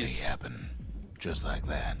 calamity please. happened, just like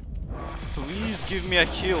that. Please give me a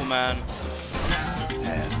heal, man.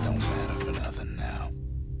 Past don't matter for nothing now.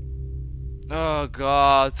 Oh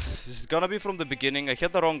god, this is gonna be from the beginning. I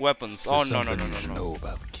had the wrong weapons. Oh There's no no something no you no should no. know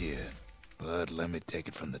about the kid, but let me take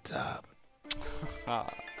it from the top.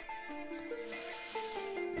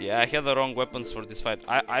 Yeah, I had the wrong weapons for this fight.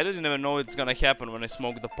 I didn't even know it's gonna happen when I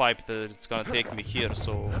smoked the pipe that it's gonna take me here,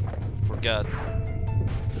 so forget.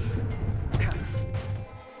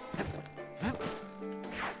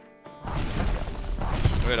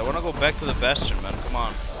 Wait, I wanna go back to the Bastion, man. Come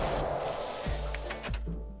on.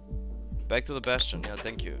 Back to the Bastion, yeah,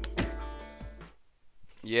 thank you.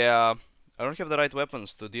 Yeah, I don't have the right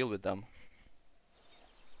weapons to deal with them.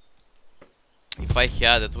 If I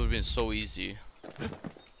had, it would have been so easy.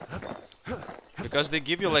 Because they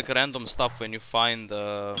give you like random stuff when you find...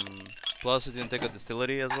 plus it didn't take a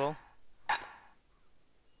distillery as well.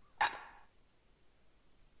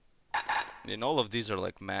 And all of these are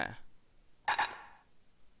like meh.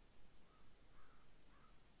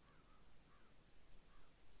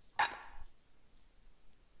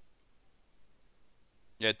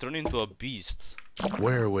 Yeah, I turn into a beast.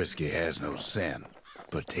 Where whiskey has no scent,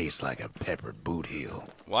 but tastes like a peppered boot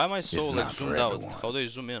heel. Why am I so It's like not for zoomed out? everyone. How do I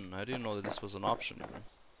zoom in? I didn't know that this was an option even.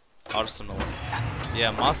 Arsenal.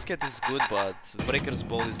 Yeah, musket is good, but breaker's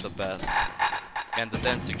ball is the best. And the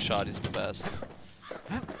dancing shot is the best.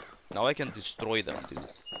 Now I can destroy them, dude.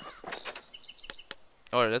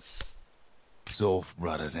 Alright, let's Zolf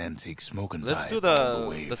brought his antique smoking Let's pipe do all the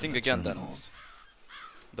way the from thing the again then. terminals.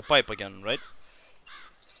 The pipe again, right?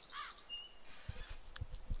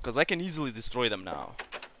 Because I can easily destroy them now.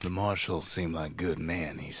 The marshals seem like good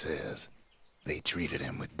men, he says. They treated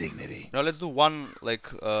him with dignity. Now let's do one like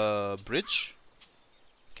bridge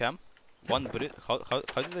cam. One bridge. How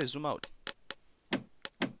did I zoom out?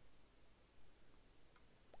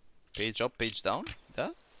 Page up, page down.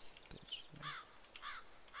 That? Page.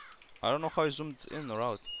 I don't know how I zoomed in or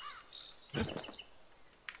out.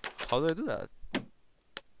 How do I do that?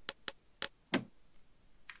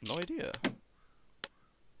 No idea.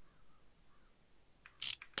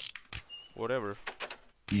 Whatever.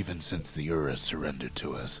 Even since the Ura surrendered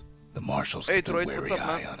to us, the marshals Hey, kept a Troy, wary what's up,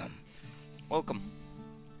 eye man? on him. Welcome.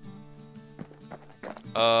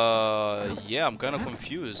 Yeah, I'm kind of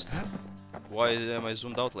confused. Why am I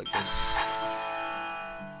zoomed out like this?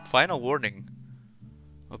 Final warning.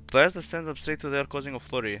 Players that stand up straight to there causing a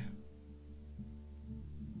flurry.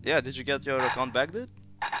 Yeah, did you get your account back, dude?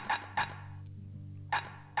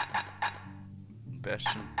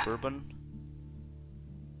 Bastion Bourbon.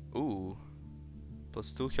 Ooh.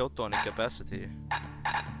 +2 health tonic capacity.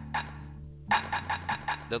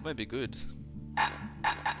 That might be good.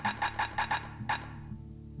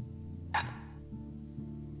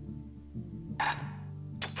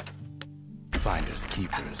 Finders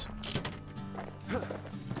keepers.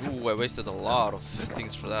 Ooh, I wasted a lot of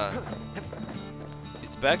things for that.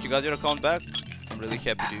 It's back, you got your account back? I'm really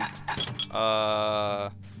happy, dude.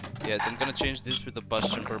 Yeah, I'm gonna change this with the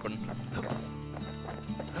Bastion Bourbon.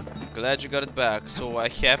 Glad you got it back. So I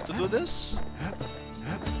have to do this?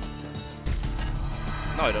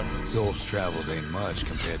 No, I don't. Zolf's travels ain't much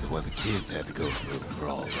compared to what the kids had to go through for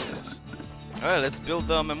all this. Alright, let's build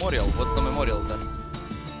the memorial. What's the memorial then?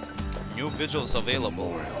 New vigils available.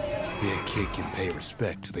 Memorial. Here a kid can pay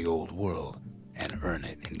respect to the old world and earn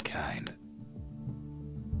it in kind.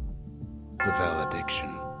 The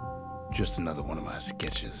valediction. Just another one of my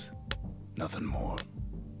sketches. Nothing more.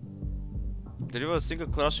 Deliver a single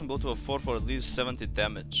crushing blow to a 4 for at least 70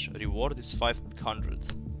 damage. Reward is 500.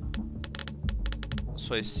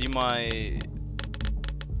 So I see my...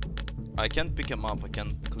 I can't pick him up, I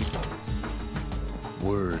can't click him.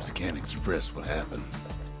 Words can't express what happened,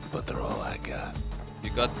 but they're all I got. You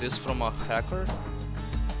got this from a hacker?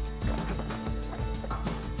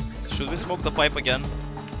 Should we smoke the pipe again?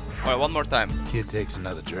 Alright, one more time. Kid takes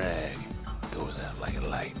another drag. Goes out like a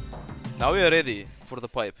light. Now we are ready for the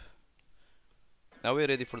pipe. Now we are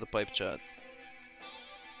ready for the pipe, chat.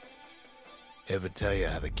 Ever tell you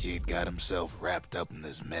how the kid got himself wrapped up in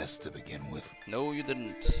this mess to begin with? No, you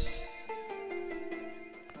didn't.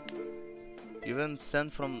 Even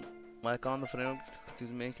sent from my account of friend to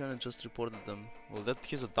the maker and just reported them. Well, that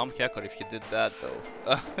he's a dumb hacker if he did that, though.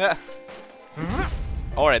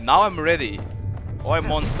 Alright, now I'm ready. Oi,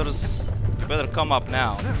 monsters, you better come up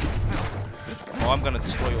now. Oh, I'm gonna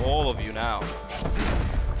destroy all of you now.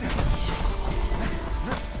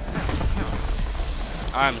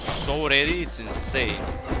 I'm so ready, it's insane.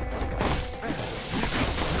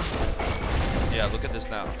 Yeah, look at this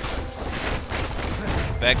now.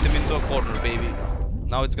 Back them into a corner, baby.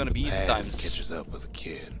 Now it's gonna be easy times. Catches up with the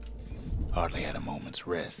kid. Hardly had a moment's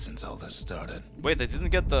rest since all this started. Wait, I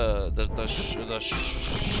didn't get whatever it's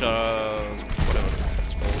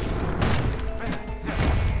called.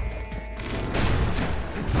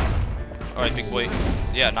 Alright, big boy.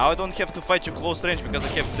 Yeah, now I don't have to fight you close range because I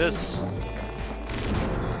have this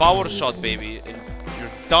power shot, baby. And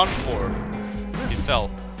you're done for. He fell.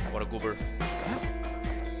 What a goober.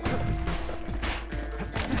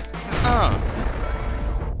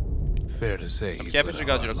 Fair to say, I'm happy you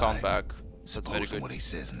got your account back. That's very good. What he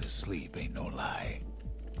says in his sleep ain't no lie.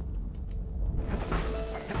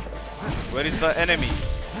 Where is the enemy?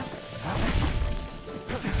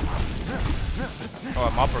 Oh,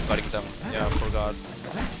 I'm uppercutting them. Yeah, I forgot.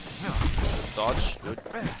 Dodge. Good.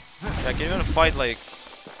 Yeah, I can even fight like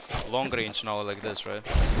long range now like this, right?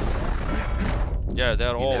 Yeah,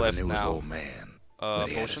 they're all left knew now. His old man, but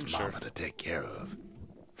he had Potion, his sure. mama to take care of.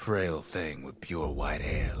 Frail thing with pure white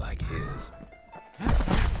hair like his.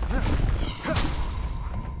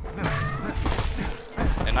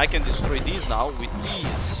 And I can destroy these now with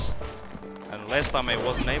ease. And last time I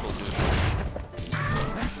wasn't able to.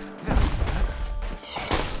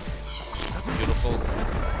 Beautiful.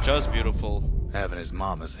 Just beautiful. Having his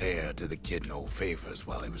mama's hair did the kid no favors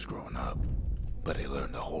while he was growing up. But he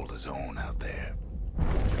learned to hold his own out there.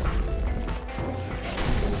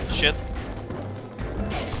 Shit.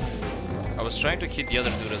 I was trying to hit the other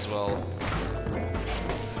dude as well.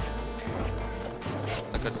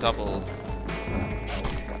 Like a double.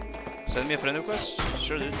 Send me a friend request?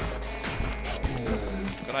 Sure, dude.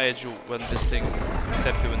 Can I add you when this thing,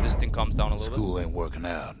 accept you when this thing comes down a little School ain't working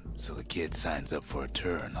out, so the kid signs up for a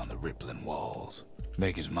turn on the rippling walls.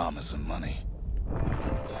 Make his mama some money.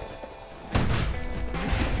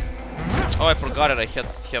 Oh, I forgot it. I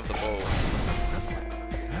have the bow.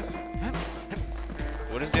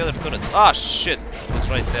 Where is the other turret? Ah, shit! It's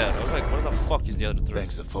right there. I was like, where the fuck is the other turret?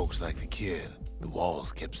 Thanks to folks like the kid, the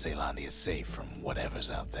walls kept Ceylondia safe from whatever's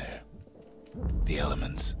out there. The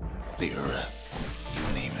elements, the Ura,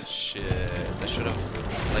 you name it. Shit, I should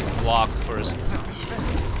have, like, blocked first.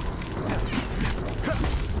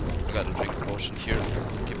 I gotta drink a potion here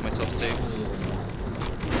to keep myself safe.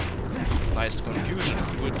 Nice confusion,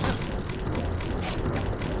 good.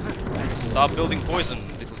 Stop building poison,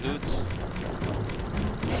 little dudes.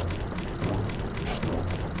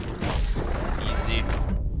 Easy.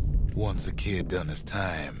 Once the kid done his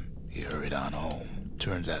time, he hurried on home.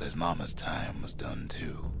 Turns out his mama's time was done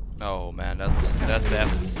too. Oh man, that's F.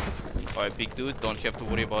 Alright, big dude, don't have to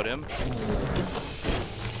worry about him.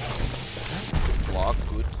 Block,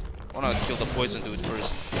 good. I wanna kill the poison dude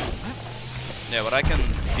first. Yeah, but I can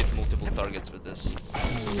hit multiple targets with this.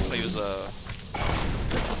 I use a...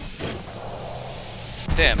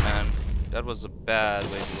 Damn, man. That was a bad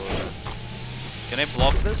way to go. Can I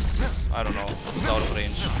block this? I don't know. It's out of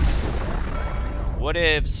range. What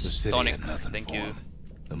ifs? Tonic, thank you.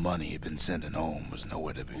 The money he'd been sending home was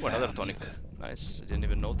nowhere to be found. Another tonic. Either. Nice. I didn't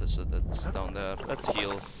even notice it. That's down there. Let's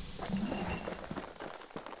heal.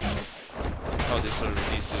 Oh, these are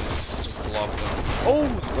these dudes. Just block them.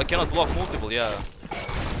 Oh! I cannot block multiple, yeah.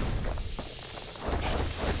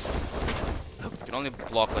 You can only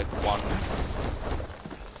block like one.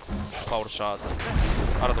 Power shot.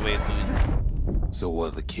 Out of the way, dude. So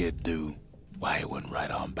what'd the kid do? Why he went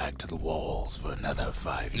right on back to the walls for another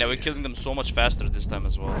 5 years. Yeah, we're killing them so much faster this time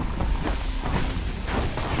as well.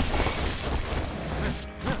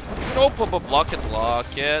 Oh, block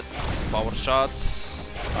it. Power shots.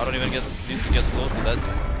 I don't even need to get close to that.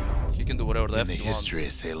 He can do whatever the In F the he wants. history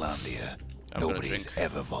of Caelondia, I'm nobody's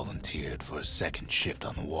ever volunteered for a second shift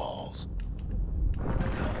on the walls.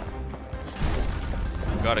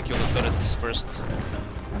 Gotta kill the turrets first.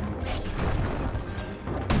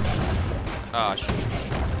 Ah, shoot.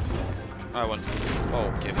 I want to...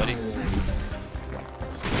 Oh, okay, buddy.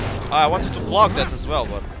 I wanted to block that as well,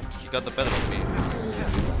 but he got the better of me.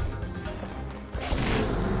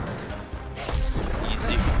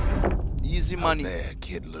 Easy. Easy money. Out there,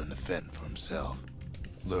 kid learned to fend for himself.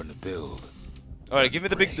 Learn to build. Alright, give me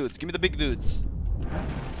the big dudes. Give me the big dudes.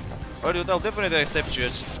 Alright, dude, I'll definitely accept you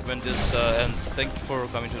just when this ends. Thank you for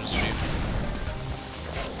coming to the stream.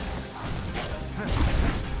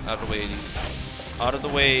 Out of the way, dude. Out of the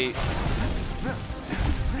way.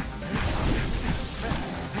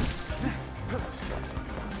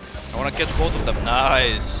 I wanna catch both of them.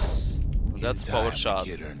 Nice. That's power shot.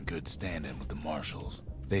 The kid earned good standing with the marshals.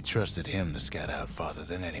 They trusted him to scout out farther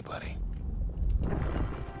than anybody.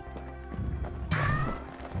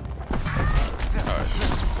 Alright,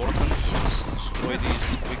 this is important. Let's destroy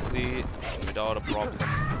these quickly without a problem.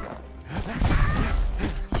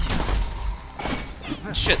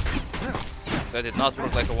 Shit! That did not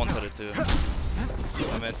work like I wanted it to.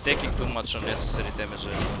 I mean, taking too much unnecessary damage,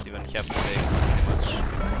 I don't even have to take too much.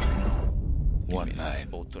 One night,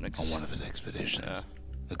 on tunics. one of his expeditions,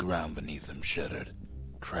 the ground beneath him shuddered,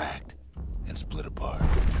 cracked, and split apart.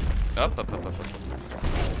 Up.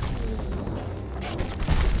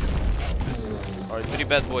 Alright, 3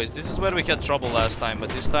 bad boys. This is where we had trouble last time, but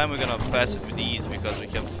this time we're gonna pass it with ease because we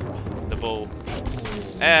have the bow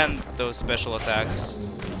and those special attacks.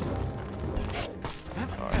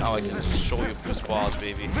 Alright, now I can just show you who's boss,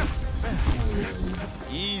 baby.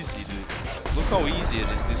 Easy, dude. Look how easy it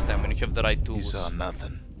is this time when you have the right tools. You saw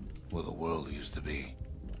nothing where the world used to be.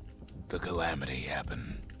 The calamity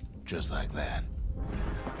happened just like that.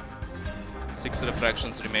 6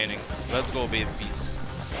 refractions remaining. Let's go, babies.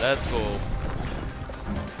 Let's go.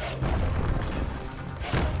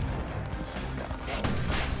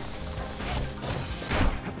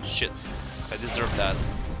 Shit. I deserve that.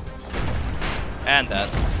 And that.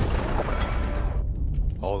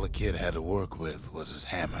 All the kid had to work with was his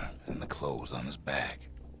hammer and the clothes on his back.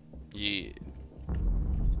 Yeah.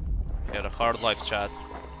 He had a hard life, chat.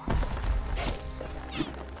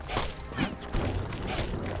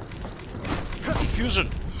 Confusion.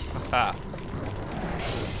 Ha.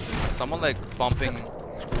 Someone like pumping.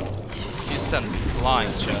 He sent me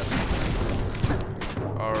flying, chat.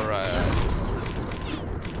 Alright.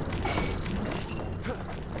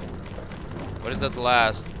 What is that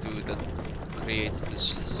last dude that creates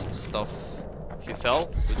this stuff? He fell?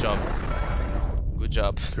 Good job. Good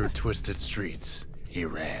job. Through twisted streets, he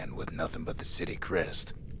ran with nothing but the city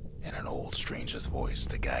crest and an old stranger's voice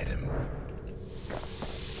to guide him.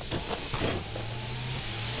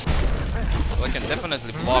 Well, I can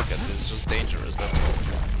definitely block it, it's just dangerous, that's all.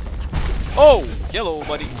 Oh! Hello,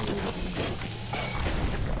 buddy!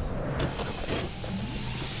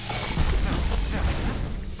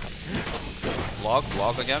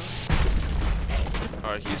 Block again.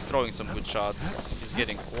 Alright, he's throwing some good shots. He's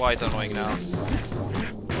getting quite annoying now.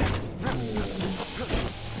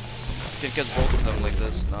 Can catch both of them like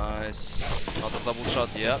this. Nice. Not a double shot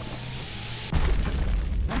yet.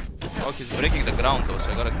 Oh, he's breaking the ground though, so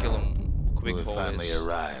I gotta kill him quick. Well, he finally always.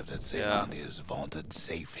 arrived at Caelondia's vaunted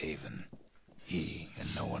safe haven. He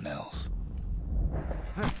and no one else.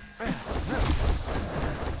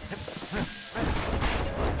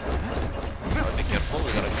 Be careful,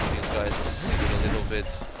 we gotta kill these guys with a little bit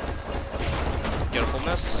of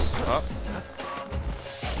carefulness.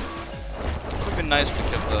 It would be nice to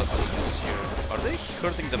have the abilities here. Are they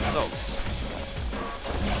hurting themselves?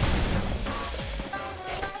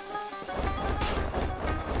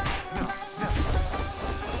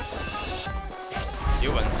 He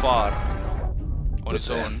went far on his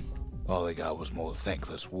own. All he got was more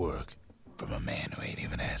thankless work from a man who ain't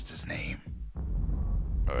even asked his name.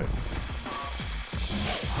 Alright.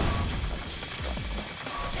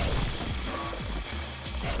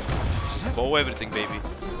 Just bow everything, baby.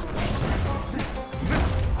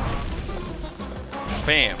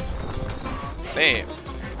 Bam. Bam.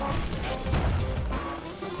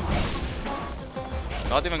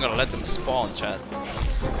 Not even gonna let them spawn, chat.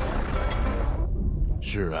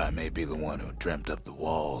 Sure, I may be the one who dreamt up the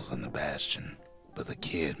walls and the Bastion, but the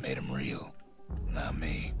kid made them real, not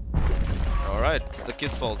me. Alright, it's the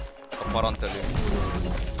kid's fault, apparently.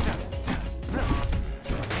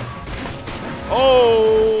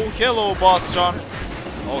 Oh, hello, Bastion.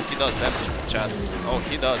 Oh, he does damage, chat. Oh,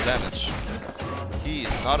 he does damage. He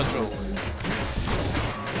is not a joke.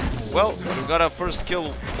 Well, we gotta first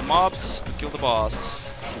kill the mobs to kill the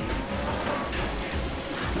boss.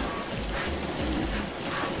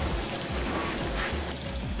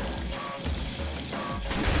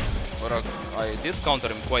 But I did counter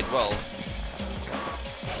him quite well.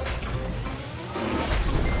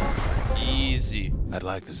 Easy. I'd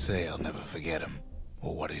like to say I'll never forget him,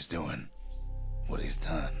 or what he's doing, what he's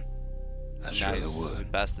done. I surely Nice. We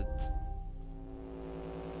would. passed it.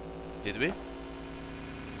 Did we?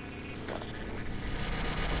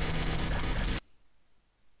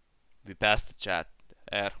 We passed the chat.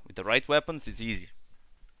 With the right weapons, it's easy.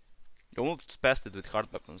 You almost passed it with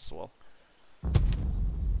hard weapons as well.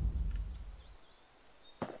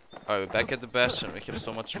 Alright, we're back at the Bastion. We have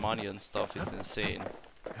so much money and stuff, it's insane.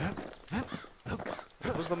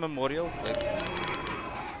 What was the memorial? Like...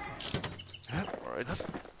 Alright.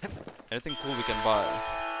 Anything cool we can buy.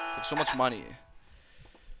 We have so much money.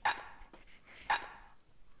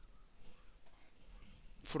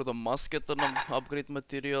 For the musket an upgrade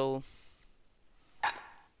material.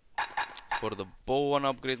 For the bow an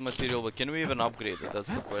upgrade material, but can we even upgrade it?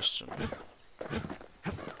 That's the question.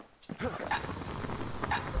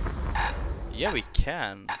 Yeah, we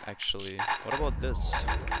can actually. What about this?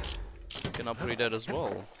 We can upgrade that as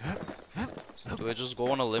well. So do I just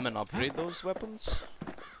go on a limb and upgrade those weapons?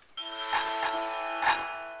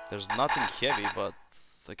 There's nothing heavy, but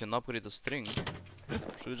I can upgrade the string.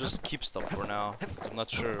 Should we just keep stuff for now? 'Cause I'm not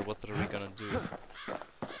sure what are we gonna do.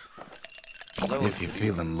 If you're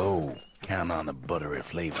feeling low, count on the buttery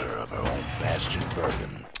flavor of our own Bastion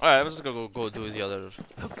bourbon. Alright, I'm just gonna go do the other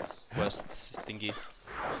quest thingy.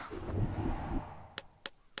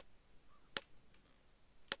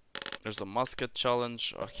 There's a musket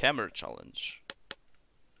challenge, a hammer challenge,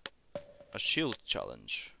 a shield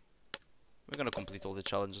challenge. We're gonna complete all the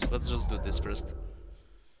challenges. Let's just do this first.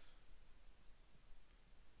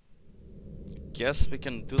 Guess we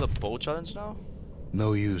can do the bow challenge now?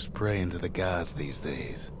 No use praying to the gods these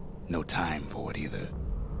days. No time for it either.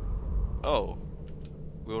 Oh,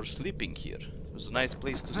 we were sleeping here. It was a nice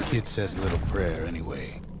place to sleep. Kid says a little prayer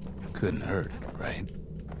anyway. Couldn't hurt, right?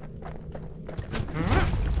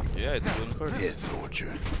 Yeah, it wouldn't hurt. Pith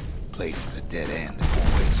orchard. Place is a dead end,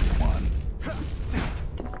 always one.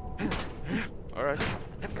 Alright.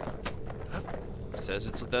 Says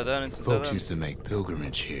it's a dead end, it's a dead Folks end. used to make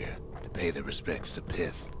pilgrimage here to pay their respects to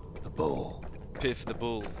Pith, the bull. Piff the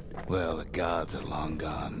bull. Well, the gods are long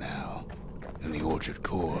gone now. And the orchard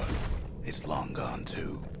core is long gone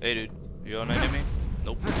too. Hey dude, you an enemy?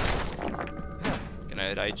 Nope. Can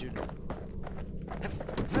I ride you? Nope.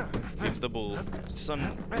 Piff the bull. Is this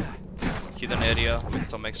some hidden area with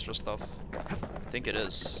some extra stuff? I think it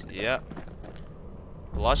is. Yeah.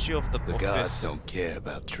 Plushie of the gods don't care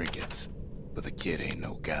about trinkets, but the kid ain't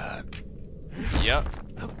no god. Yeah.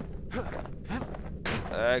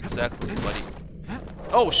 Exactly, buddy.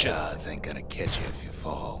 Oh shit! Gods ain't gonna catch you if you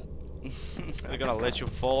fall. They're gonna let you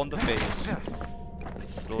fall on the face.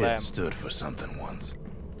 Slam. It stood for something once.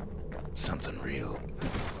 Something real.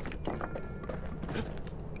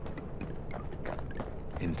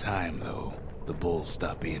 In time, though, the bull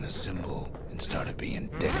stopped being a symbol and started being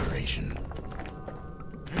decoration.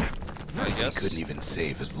 I guess. He couldn't even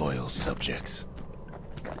save his loyal subjects.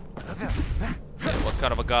 Yeah, what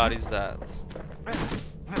kind of a god is that?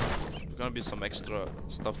 There's gonna be some extra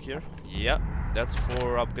stuff here. Yeah, that's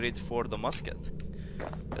for upgrade for the musket.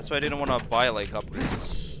 That's why I didn't want to buy like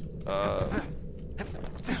upgrades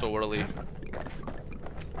so early.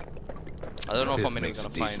 I don't know how many I'm gonna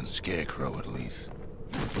decent find. Scarecrow at least.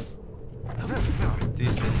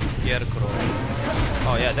 Decent scarecrow.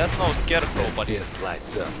 Oh yeah, that's no scarecrow, buddy. It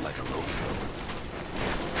lights up like a rodeo.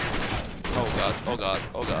 Oh god, oh god,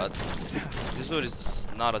 oh god. This dude is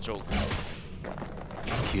not a joke.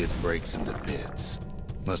 Kid breaks him to bits.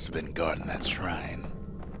 Must have been guarding that shrine.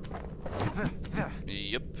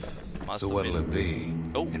 Yep. Must So have what'll been. it be?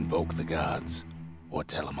 Oh. Invoke the gods, or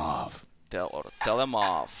tell them off. Tell them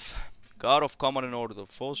off. God of command and order.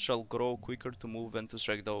 Foes shall grow quicker to move and to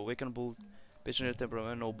strike. The awakened bull, pitch in your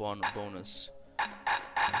temperament, no bonus.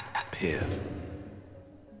 Pith.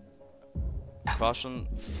 Caution,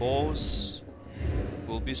 foes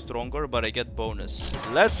will be stronger, but I get bonus.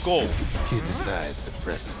 Let's go! Kid decides to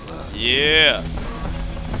press his luck. Yeah!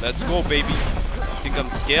 Let's go, baby! Think I'm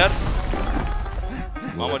scared?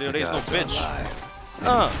 Mama, there ain't no bitch.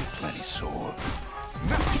 Plenty sore.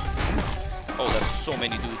 Oh, there's so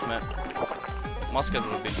many dudes, man. Musket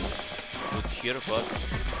would have been good here, but...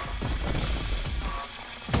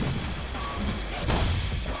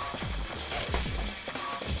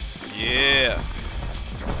 Yeah.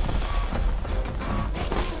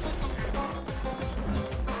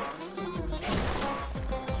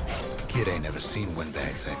 Kid ain't never seen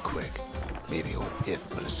windbags that quick. Maybe old Pith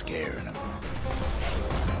put a scare in him.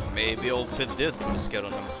 Maybe old Pith did put a scare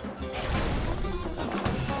on him.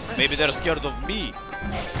 Maybe they're scared of me.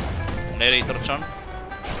 Narrator-chan.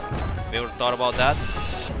 You ever thought about that?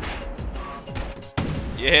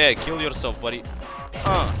 Yeah, kill yourself, buddy.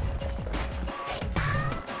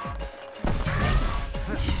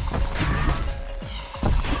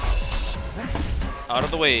 Out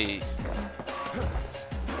of the way.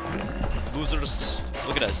 Losers.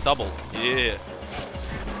 Look at us, double. Yeah.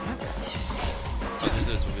 Oh, these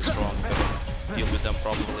dudes will be strong if I deal with them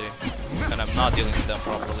properly. And I'm not dealing with them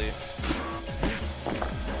properly.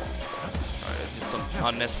 Alright, I did some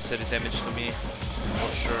unnecessary damage to me.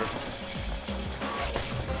 For sure.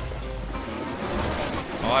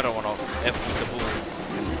 Oh, I don't want to F with the bull.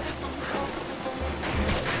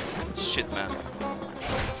 Shit, man.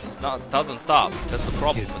 It's not, doesn't stop. That's the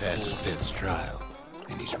problem Kid with passes the bull. Pith's trial,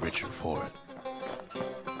 and he's richer for it.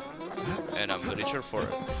 And I'm richer for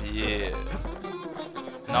it. Yeah.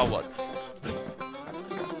 Now what?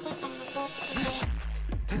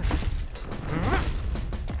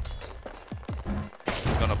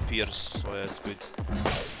 It's gonna pierce, so yeah, it's good.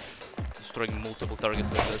 Destroying multiple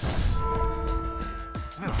targets like this.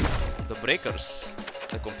 The breakers.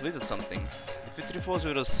 They completed something. Defeat foes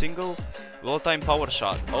with a single well-timed power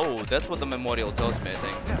shot. Oh, that's what the memorial tells me, I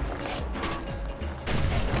think.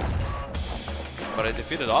 But I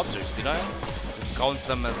defeated objects, did I? It counts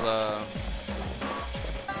them as a...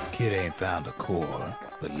 Kid ain't found a core,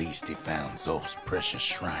 but at least he found Zolf's precious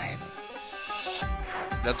shrine.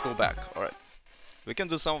 Let's go back. Alright. We can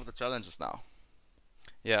do some of the challenges now.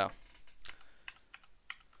 Yeah.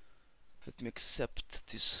 Let me accept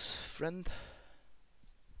this friend.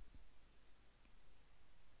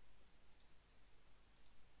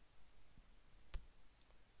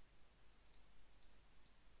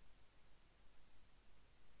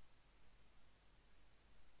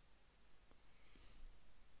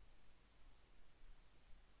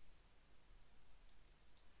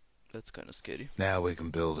 That's kind of scary. Now we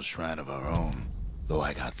can build a shrine of our own, though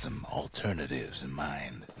I got some alternatives in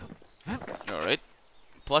mind. Alright.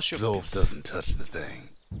 Plus your... Zolf doesn't touch the thing.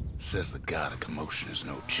 Says the god of commotion is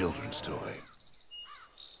no children's toy.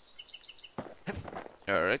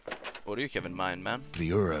 Alright. What do you have in mind, man? The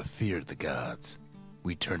Ura feared the gods.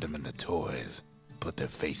 We turned them into toys, put their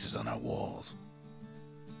faces on our walls.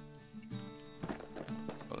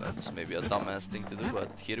 Well, that's maybe a dumbass thing to do, but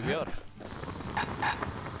here we are.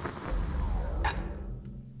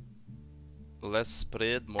 Less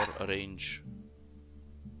spread, more range.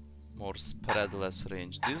 More spread, less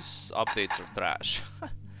range. These updates are trash.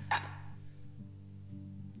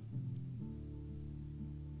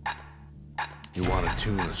 You want to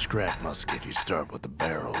tune a scrap musket, you start with the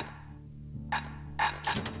barrel.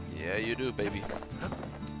 Yeah, you do, baby.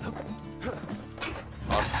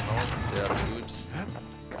 Arsenal, they are good.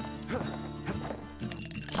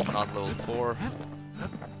 Not level 4.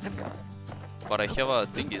 But I have a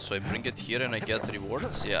thingy, so I bring it here and I get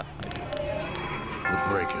rewards? Yeah, I do. The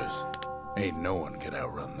breakers. Ain't no one can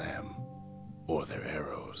outrun them. Or their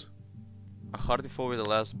arrows. A hardy foe with the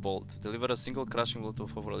last bolt. Deliver a single crushing blow to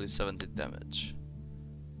foe for at least 70 damage.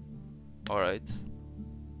 Alright.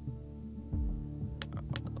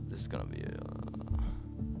 This is gonna be...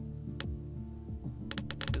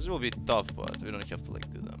 This will be tough, but we don't have to like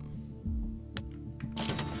do them.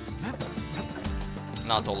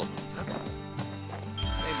 Not all of them.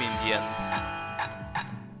 Maybe in the end.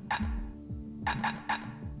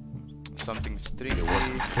 Something streaky. It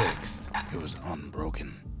wasn't fixed. It was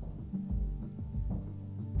unbroken.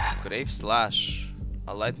 Grave Slash.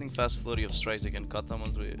 A lightning fast flurry of strikes that can cut them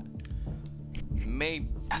onto it. Maybe.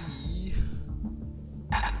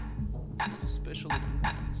 Special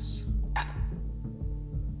abilities.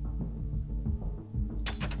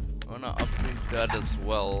 I wanna upgrade that as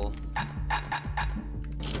well.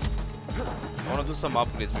 I wanna do some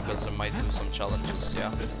upgrades because I might do some challenges,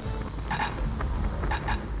 yeah.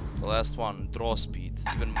 The last one, draw speed.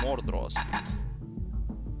 Even more draw speed.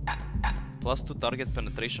 Plus 2 target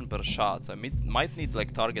penetration per shot. I might need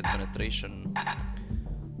like target penetration.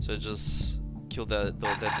 So just kill that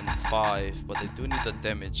in 5. But I do need the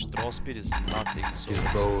damage. Draw speed is nothing, so... His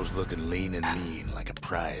bow's looking lean and mean like a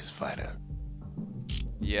prize fighter.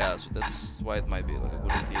 Yeah, so that's why it might be like a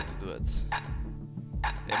good idea to do it.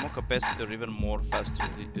 Ammo capacity or even more faster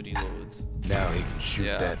reload. Now he can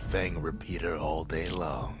shoot that fang repeater all day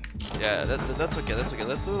long. Yeah, that's okay, that's okay.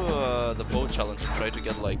 Let's do the bow challenge and try to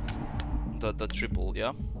get like the triple,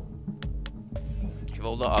 yeah? have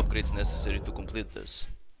all the upgrades necessary to complete this.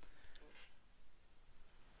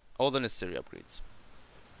 All the necessary upgrades.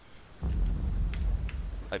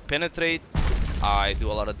 I penetrate, I do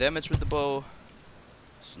a lot of damage with the bow.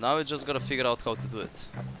 So now we just gotta figure out how to do it.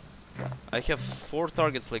 I have 4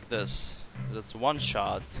 targets like this. That's 1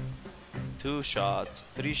 shot, 2 shots,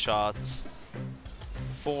 3 shots,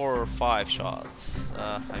 4 or 5 shots.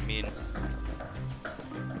 I mean,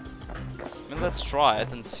 let's try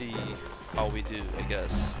it and see how we do, I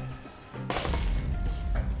guess.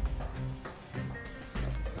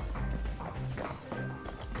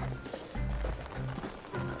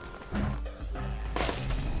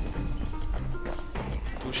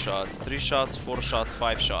 Shots, 3 shots, 4 shots,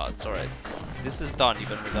 5 shots. Alright, this is done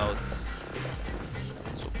even without.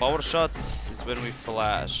 So power shots is when we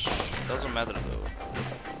flash. Doesn't matter though.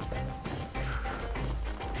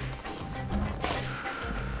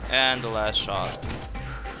 And the last shot.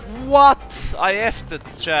 What? I effed it,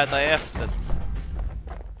 chat. I effed it.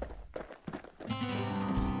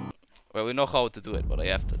 Well, we know how to do it, but I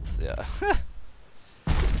effed it. Yeah.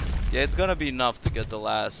 Yeah, it's gonna be enough to get the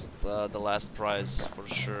last prize for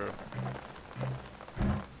sure.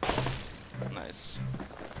 Nice.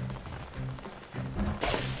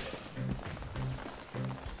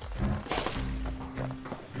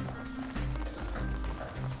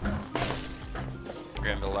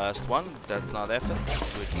 And the last one, that's not effort.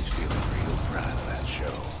 He's feeling real proud of that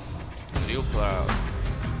show. Real proud.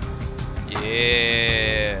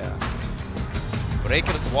 Yeah.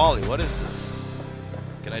 Breaker's Wally, what is this?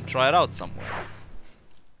 Can I try it out somewhere?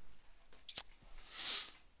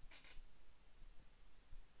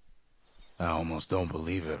 I almost don't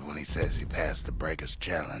believe it when he says he passed the Breaker's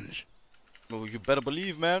challenge. Oh, you better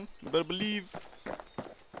believe, man. You better believe.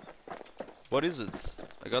 What is it?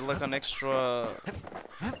 I got like an extra...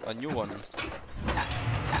 a new one.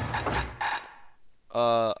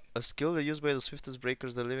 A skill used by the swiftest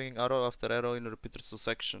breakers, delivering arrow after arrow in a repeated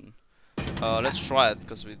section. Let's try it,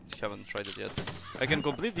 because we haven't tried it yet. I can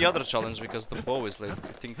complete the other challenge because the bow is like,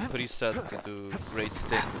 I think, preset to do great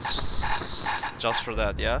things. Just for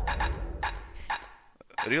that, yeah?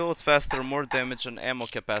 Reload faster, more damage and ammo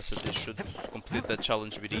capacity should complete that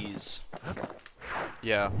challenge with ease.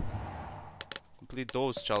 Yeah. Complete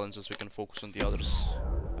those challenges, we can focus on the others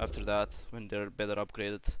after that, when they're better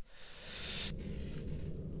upgraded.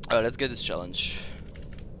 Let's get this challenge.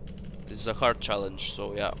 This is a hard challenge,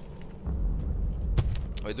 so yeah.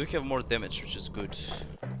 I do have more damage, which is good.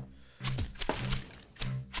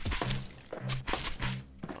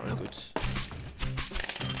 Alright, good.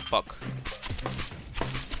 Fuck.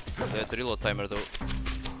 They had the reload timer though.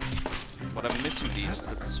 But I'm missing these,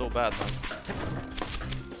 that's so bad, man.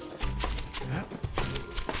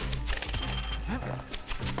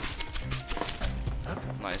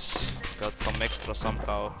 Nice. Got some extra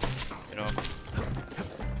somehow, you know.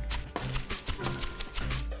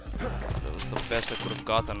 That was the best I could have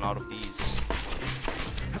gotten out of these.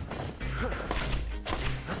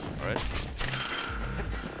 Alright.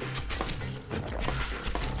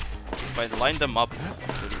 If I'd lined them up,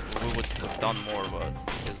 we would have done more, but I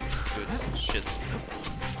guess this is good. Shit.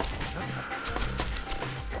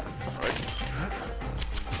 Alright.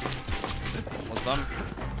 Almost done.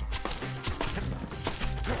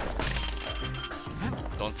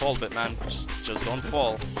 Don't fall, Bitman. Just don't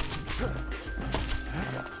fall.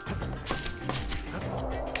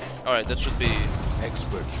 Alright, that should be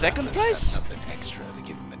Expert. second prize? Something extra to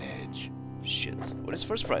give him an edge. Shit. What is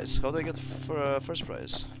first prize? How do I get first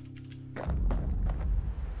prize?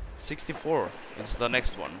 64 is the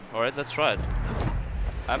next one. Alright, let's try it.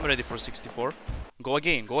 I'm ready for 64. Go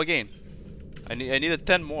again, go again. I needed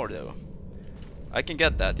 10 more though. I can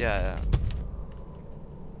get that, yeah.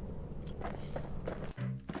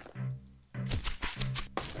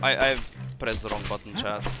 I pressed the wrong button,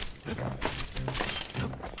 chat.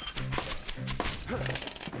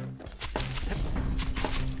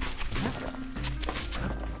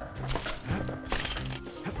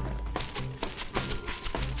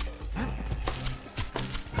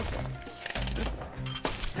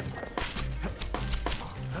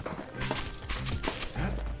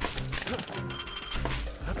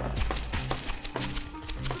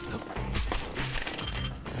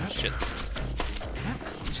 Shit.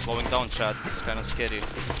 I'm slowing down, chat. This is kinda scary.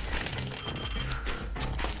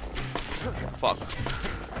 Fuck.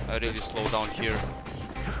 I really slow down here.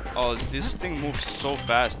 Oh, this thing moves so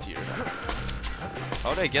fast here.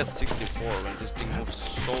 How did I get 64 when this thing moves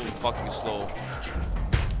so fucking slow?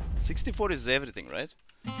 64 is everything, right?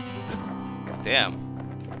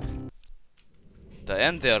 Damn. The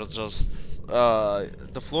end there just...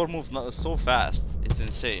 the floor moved so fast. It's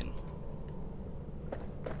insane.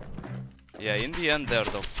 Yeah, in the end there,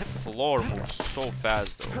 the floor moves so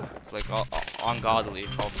fast though. It's like ungodly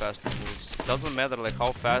how fast it moves. It doesn't matter like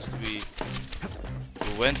how fast we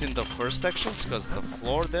went in the first sections, because the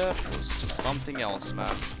floor there was just something else,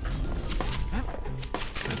 man.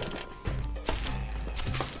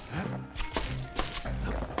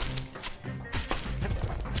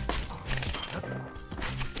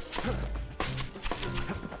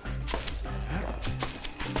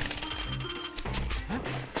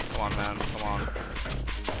 Come on, man. Come on.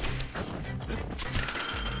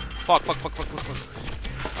 Fuck.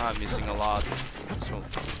 I'm missing a lot. So,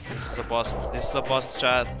 this is a bust. This is a bust,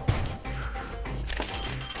 chat.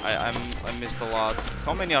 I missed a lot.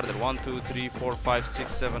 How many are there? 1, 2, 3, 4, 5,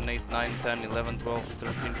 6, 7, 8, 9, 10, 11, 12,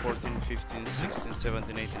 13, 14, 15, 16,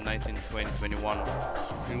 17, 18, 19, 20, 21.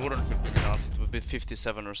 It wouldn't have been enough. It would be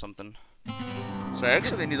 57 or something. So I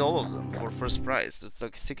actually need all of them for first prize. That's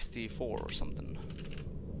like 64 or something.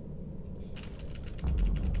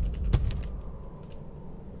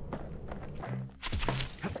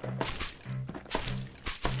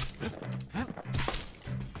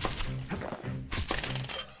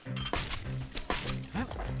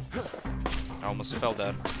 I almost fell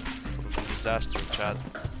there. Disaster, chat.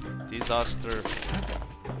 Disaster.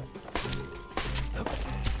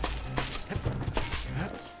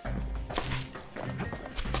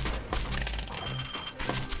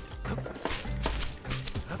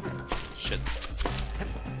 Shit.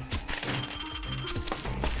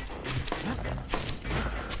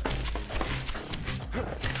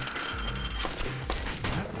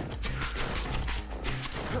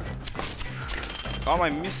 How am I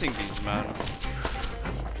missing these, man?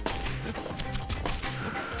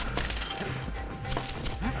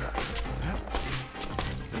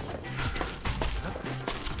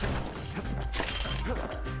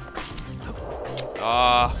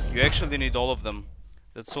 You actually need all of them.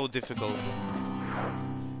 That's so difficult.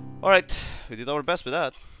 Alright, we did our best with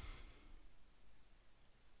that.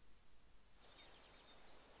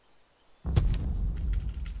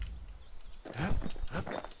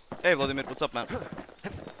 Hey Vladimir, what's up, man?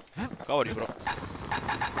 How are you, bro?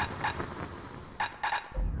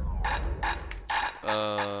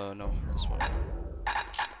 No, this one.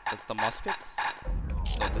 That's the musket?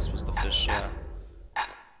 No, this was the fish, yeah.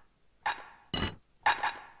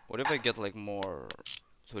 What if I get like more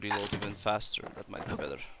to reload even faster? That might be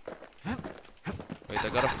better. Wait,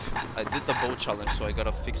 I did the bow challenge, so I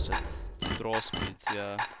gotta fix it. Draw speed,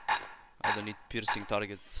 yeah. I don't need piercing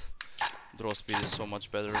targets. Draw speed is so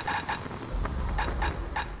much better.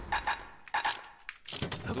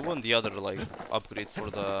 I do want the other like upgrade for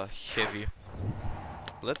the heavy.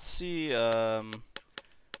 Let's see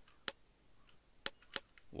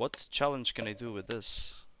what challenge can I do with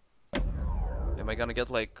this? Am I gonna get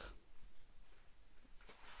like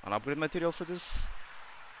an upgrade material for this?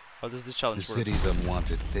 How does this challenge work? The city's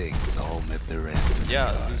unwanted things all met their end.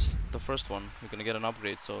 Yeah, this is the first one. We're gonna get an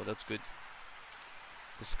upgrade, so that's good.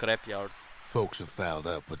 The scrapyard. Folks who fouled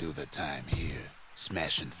up will do their time here,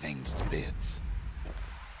 smashing things to bits.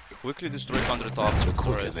 Quickly destroy 100 objects. The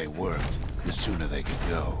quicker they worked, the sooner they could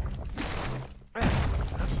go.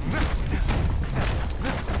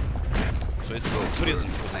 So it's a prison.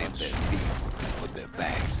 Plant their feet, put their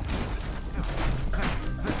backs into it.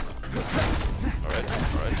 Alright.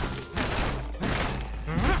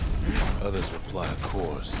 Others will plot a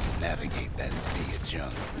course to navigate that sea of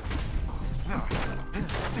junk.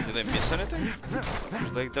 Did I miss anything?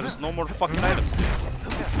 Like, there's no more fucking items, dude.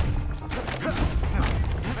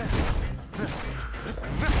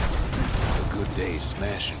 A good day's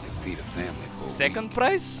smashing can feed a family for Second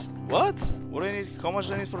prize? What? What do I need? How much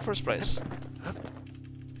do I need for first prize?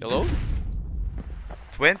 Hello?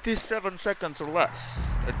 27 seconds or less.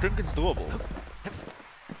 I think it's doable.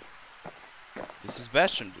 This is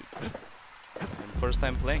Bastion, dude. First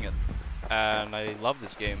time playing it. And I love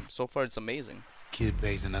this game. So far it's amazing. Kid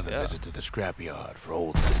pays another visit to the scrapyard for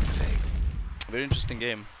old time's sake. Very interesting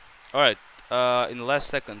game. Alright, in the last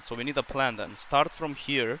second, so we need a plan then. Start from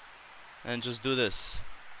here and just do this.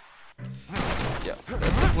 Yeah,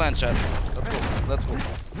 that's the plan, chat. Let's go.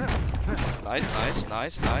 Nice.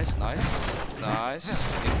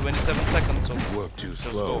 In 27 seconds, so you worked too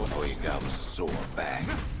slow, all you got was a sore back.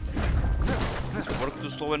 So work too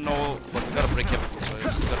slow and no, but we gotta break everything, so you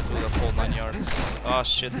just gotta do the whole 9 yards. Ah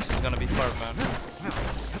shit, this is gonna be hard, man.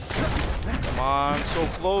 Come on, so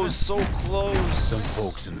close. Some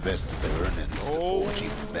folks invested their earnings to forge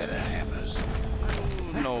even better hammers.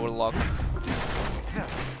 No luck.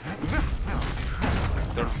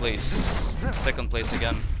 Third place. Second place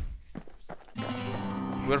again.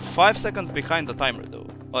 We're 5 seconds behind the timer though.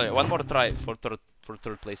 Oh yeah, one more try for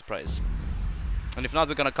third place prize. And if not,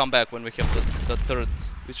 we're gonna come back when we have the third,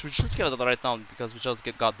 which we should have that right now because we just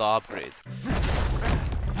got the upgrade.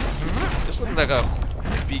 This looks like a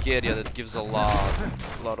big area that gives a lot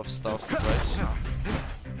of stuff, right?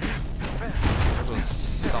 There was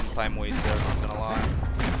some time waste there, not gonna lie.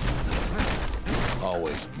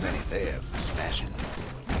 Always plenty there for smashing.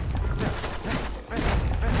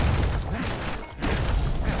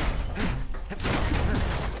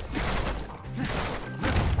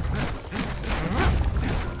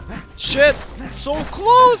 Shit! So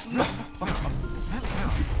close! No!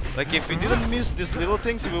 Like, if we didn't miss these little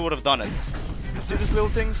things, we would have done it. You see these little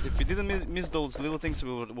things? If we didn't miss those little things,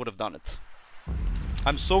 we would have done it.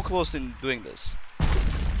 I'm so close in doing this.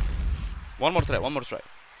 One more try, one more try.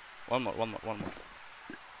 One more.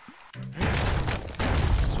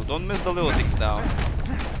 So don't miss the little things now.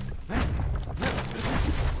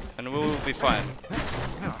 And we will be fine.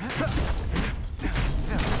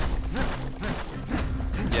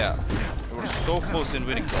 Yeah, we were so close in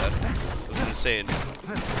winning that. It was insane.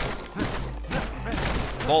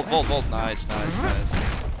 Vault. Nice.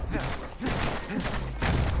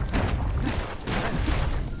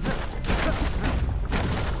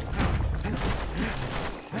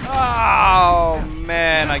 Oh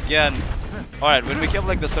man, again. Alright, when we have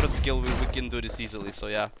like the third skill, we can do this easily, so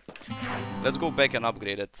yeah. Let's go back and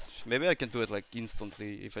upgrade it. Maybe I can do it like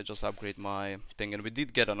instantly if I just upgrade my thing, and we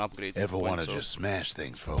did get an upgrade. Ever want to just smash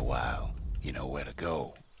things for a while? You know where to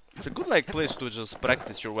go. It's a good like place to just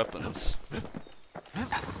practice your weapons.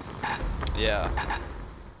 Yeah.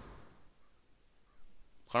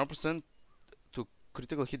 100% to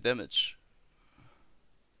critical hit damage.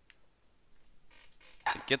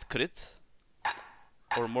 Get crit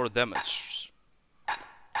or more damage.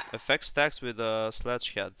 Effect stacks with a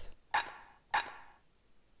sledge head.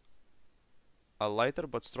 A lighter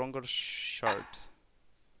but stronger shard.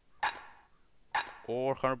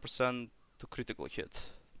 Or 100% to critical hit.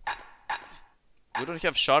 We don't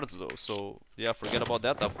have shards though, so yeah, forget about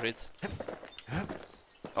that upgrade.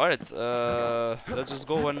 Alright, let's just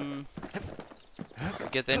go and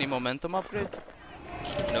get any momentum upgrade.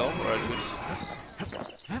 No? Alright, good.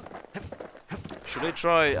 Should I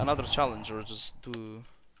try another challenge or just do...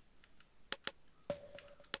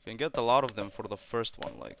 Can get a lot of them for the first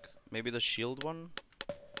one, like maybe the shield one?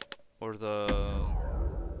 Or the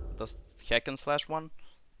hack and slash one?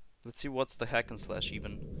 Let's see what's the hack and slash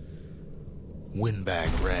even. Windbag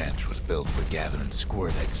Ranch was built for gathering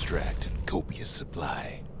squirt extract in copious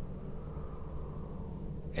supply.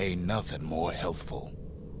 Ain't nothing more healthful.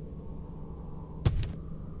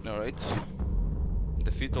 Alright.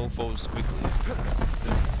 Defeat all foes quickly.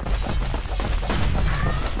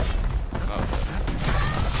 Okay.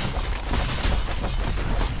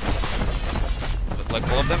 But like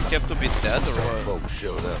all of them have to be dead or what? Folks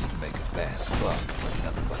showed up to make a fast buck,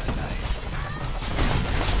 nothing but a knife.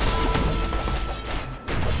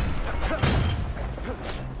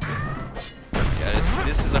 Yeah,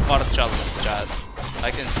 this is a hard challenge, Chad. I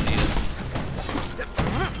can see it.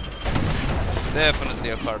 Definitely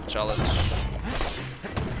a hard challenge.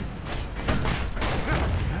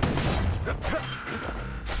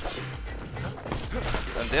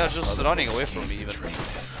 And they are just running away from me even.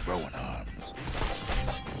 Throwing arms.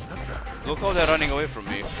 Look how they're running away from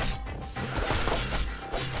me.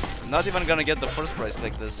 I'm not even gonna get the first prize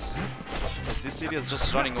like this. Because this city is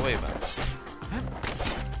just running away, man.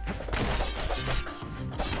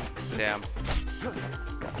 Damn.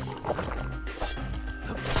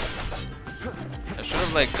 I should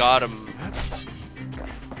have like got them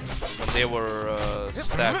when they were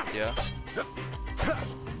stacked, yeah?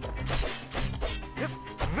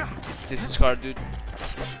 This is hard, dude.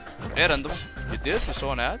 Hey, random. You did? You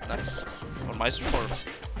saw an ad? Nice. On my stream or...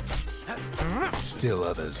 Still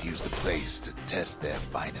others use the place to test their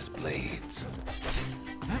finest blades.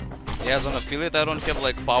 Yeah, as an affiliate, I don't have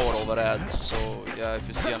like power over ads, so yeah, if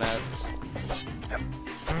you see an ad,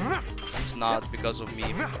 it's not because of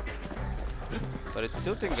me. But I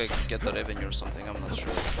still think I could get the revenue or something, I'm not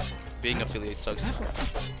sure. Being affiliate sucks.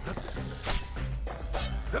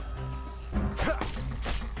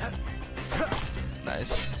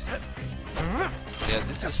 Nice. Yeah,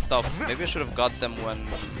 this is tough. Maybe I should have got them when...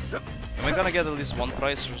 Am I gonna get at least one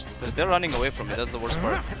prize? Because they're running away from me, that's the worst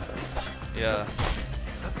part. Yeah.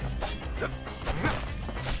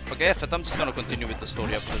 Okay, F it, I'm just gonna continue with the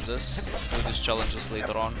story after this. Do these challenges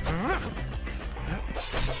later on.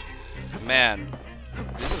 Man,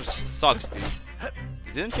 this sucks, dude.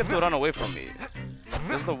 They didn't have to run away from me.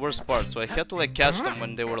 That's the worst part, so I had to like catch them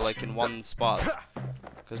when they were like in one spot.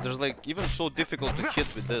 Because there's like even so difficult to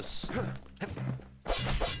hit with this.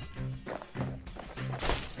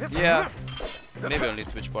 Yeah, Maybe only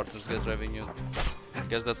Twitch partners get revenue. I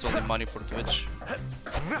guess that's only money for Twitch.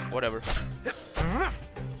 Whatever.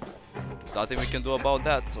 There's nothing we can do about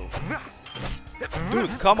that, so... Dude,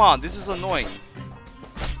 come on, this is annoying.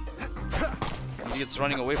 Idiot's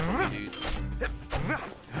running away from me, dude.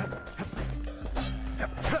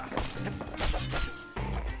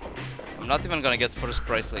 I'm not even gonna get first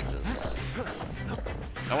prize like this.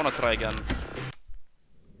 I wanna try again.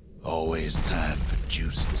 Always time for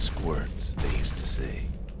juice and squirts, they used to say.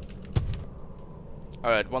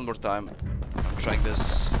 Alright, one more time. I'm trying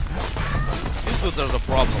this. These dudes are the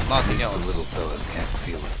problem, nothing else. The little fellas can't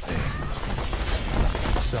feel a thing.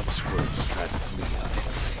 Some squirts try to flee on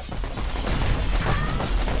instinct.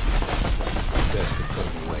 Best to put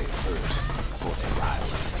them away first before they rile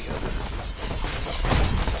up the others.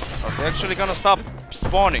 Are they actually gonna stop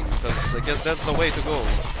spawning? Because I guess that's the way to go.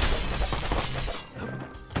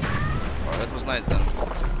 Oh, that was nice then.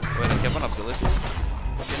 Wait, I have an ability?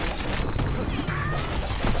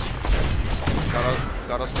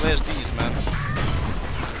 Gotta slash these, man.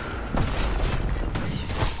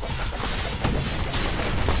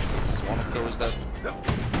 It's one of those that...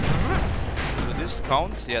 Do this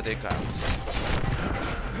count? Yeah, they count.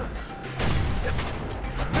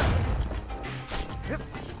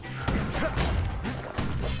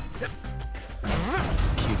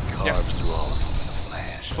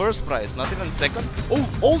 Yes! First prize, not even second. Oh,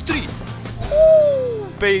 all three! Ooh,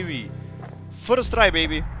 baby! First try,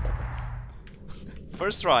 baby!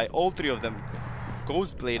 First try, all three of them.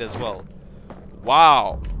 Ghost Blade as well.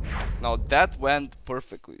 Wow! Now that went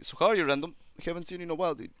perfectly. So how are you, Random? Haven't seen you in a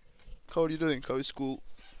while, dude. How are you doing? How is school?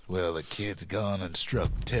 Well, the kid's gone and struck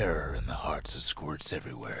terror in the hearts of squirts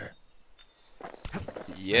everywhere.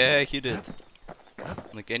 Yeah, he did.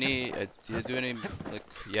 Like any... did you do any... Like,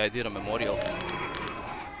 yeah, I did a memorial.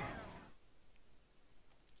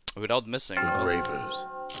 Without missing. The Gravers.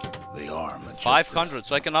 The arm of 500,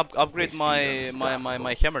 so I can upgrade my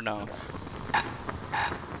hammer now.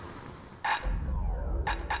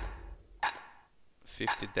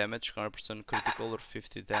 $50 damage, 100% critical, or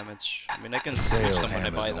 50 damage. I mean, I can switch them when I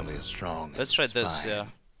buy them. Let's try this, yeah.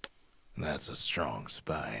 That's a strong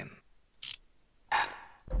spine.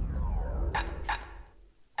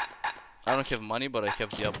 I don't have money, but I have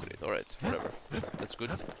the upgrade. Alright, whatever. That's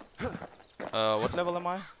good. What level am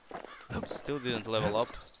I? Still didn't level up.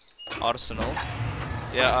 Arsenal.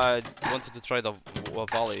 Yeah, I wanted to try the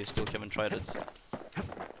volley, still haven't tried it.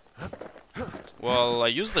 Well, I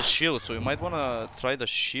used the shield, so you might wanna try the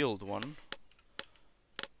shield one.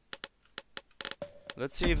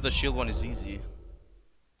 Let's see if the shield one is easy.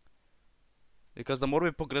 Because the more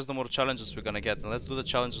we progress, the more challenges we're gonna get. And let's do the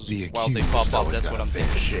challenges while they pop up, that's what I'm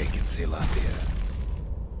thinking. Shake in Zealandia.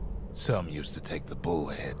 Some used to take the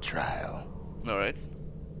bullhead trial. Alright.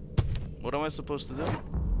 What am I supposed to do?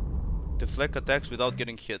 Deflect attacks without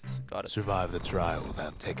getting hit. Got it. Survive the trial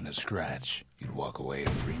without taking a scratch. You'd walk away a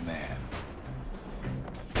free man.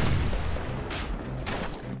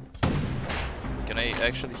 Can I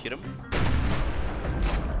actually hit him?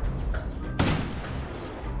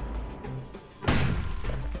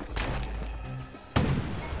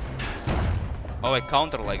 Oh, I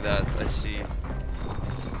counter like that, I see.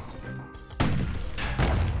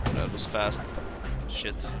 That was fast.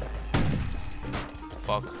 Shit.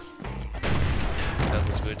 Fuck. That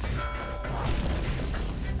was good.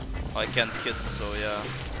 I can't hit, so yeah.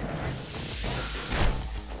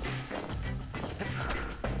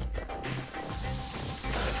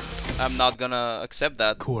 I'm not gonna accept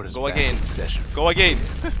that. Go again. Go again.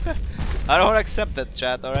 I don't accept that,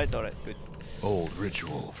 chat. Alright, alright, good. Old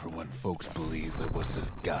ritual for when folks believed there was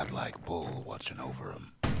this godlike bull watching over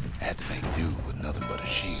them. Had to make do with nothing but a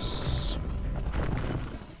shield.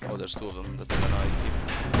 Oh, there's two of them. That's gonna keep.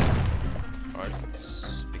 Alright,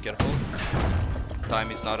 let's be careful.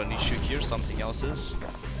 Time is not an issue here, something else is.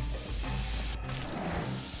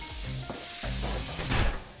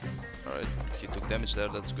 Alright, he took damage there,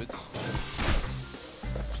 that's good.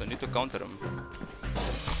 So I need to counter him.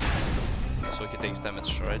 So he takes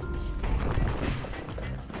damage, right?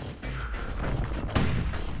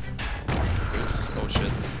 Good. Oh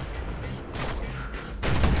shit.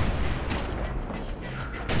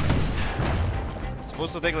 It's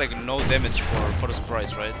supposed to take like no damage for first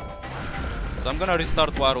prize, right? So I'm gonna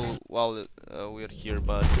restart while we're here,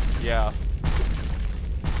 but yeah.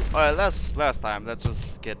 Alright, last time. Let's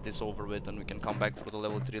just get this over with and we can come back for the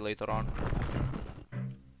level 3 later on.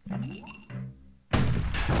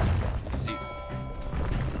 See.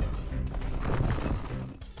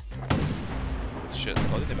 Shit,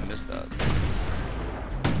 how did I miss that?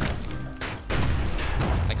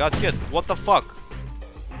 I got hit, what the fuck?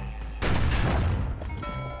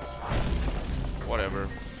 Whatever.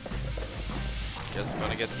 Guess I'm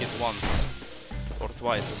gonna get hit once. Or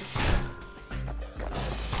twice.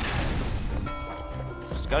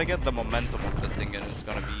 Just gotta get the momentum of the thing and it's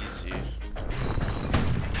gonna be easy.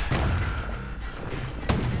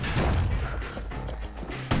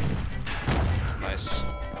 Nice.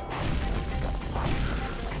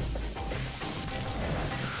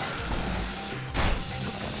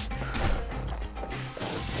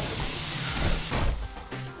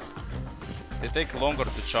 They take longer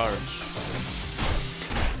to charge.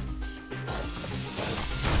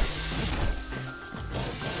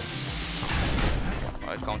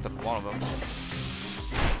 I countered one of them.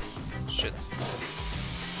 Shit.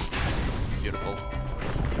 Beautiful.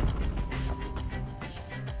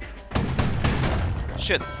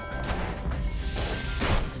 Shit.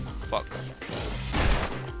 Fuck.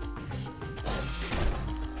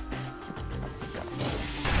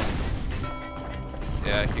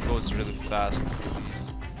 Yeah, he goes really fast. Please.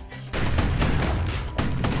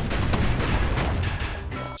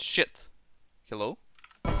 Shit. Hello?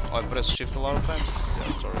 Oh, I pressed shift a lot of times?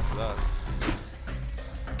 Yeah, sorry for that.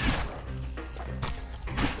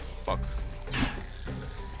 Fuck.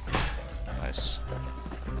 Nice.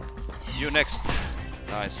 You next.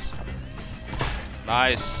 Nice.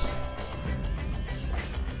 Nice.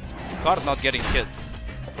 It's hard not getting hit.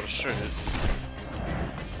 For sure.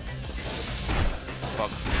 Fuck.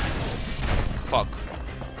 Fuck.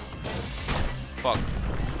 Fuck.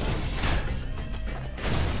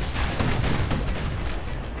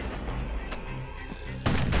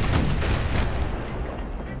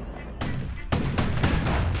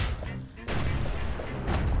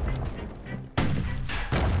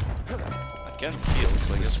 I can't heal,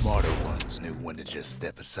 so I The guess. smarter ones knew when to just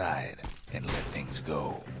step aside and let things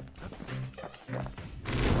go.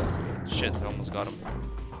 Shit, I almost got him.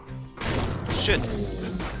 Shit!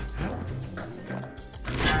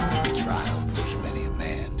 The trial pushed many a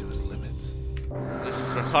man to his limits. This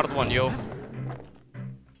is a hard one, yo.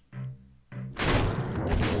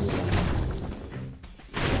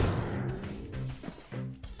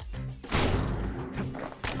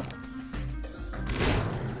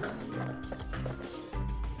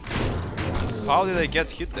 How did I get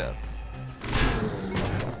hit there?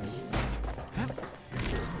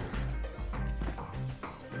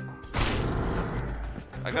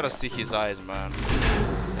 I gotta see his eyes, man.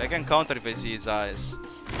 I can counter if I see his eyes.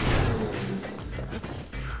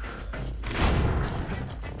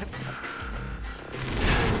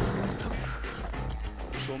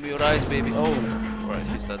 Show me your eyes, baby. Oh, right,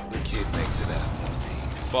 he's that good. Kid makes it out in one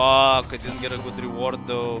piece. Fuck, I didn't get a good reward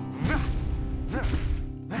though.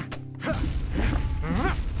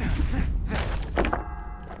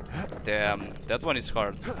 Damn, that one is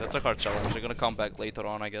hard. That's a hard challenge. We're gonna come back later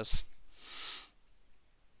on, I guess.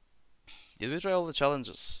 Did we try all the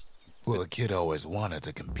challenges? Well, the kid always wanted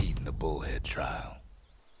to compete in the bullhead trial.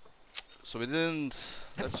 So we didn't...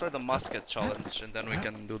 Let's try the musket challenge and then we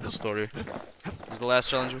can do the story. It's the last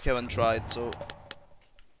challenge we haven't tried, so...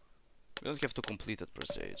 We don't have to complete it per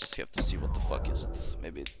se, just have to see what the fuck is it.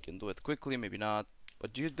 Maybe it can do it quickly, maybe not.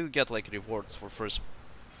 But you do get like rewards for first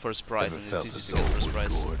prize, and it's easy to get first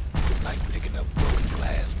prize. Like picking up broken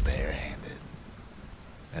glass barehanded.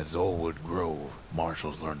 At Zolwood Grove,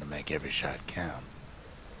 marshals learned to make every shot count.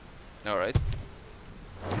 Alright.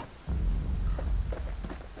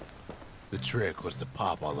 The trick was to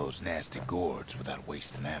pop all those nasty gourds without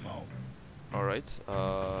wasting ammo. Alright,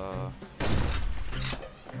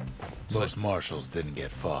 Most marshals didn't get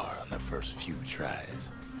far on their first few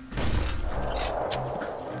tries.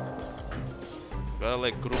 gotta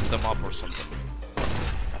like group them up or something.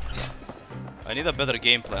 I need a better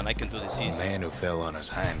game plan, I can do this A easy. man who fell on his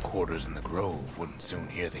hindquarters in the grove wouldn't soon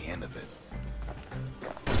hear the end of it.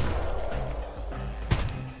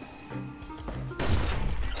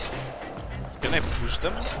 Can I push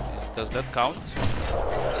them? Does that count?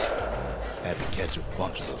 Had to catch a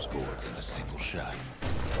bunch of those gourds in a single shot.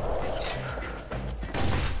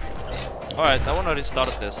 Alright, I wanna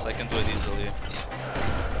restart this, I can do it easily.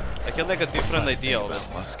 I had like a different idea of it.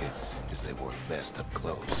 About muskets is they work best up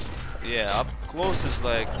close. Yeah, up close is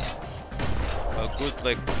like a good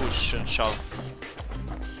like push and shove.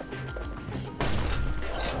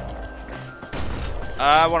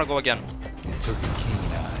 I wanna go again. It took a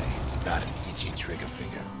keen eye, got an itchy trigger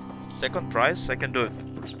finger. Second prize? I can do it.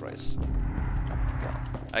 First prize.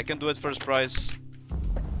 I can do it first prize.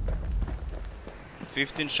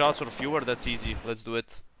 15 shots or fewer, that's easy. Let's do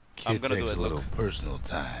it. I'm Kid gonna do takes it. a little Look. personal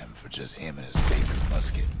time for just him and his favorite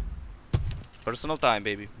musket. Personal time,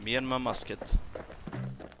 baby. Me and my musket.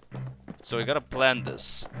 So we gotta plan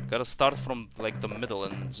this. Gotta start from like the middle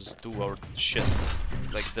and just do our shit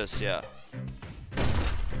like this, yeah.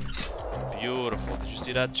 Beautiful. Did you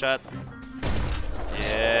see that, chat?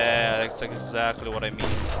 Yeah, that's exactly what I mean.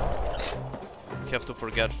 You have to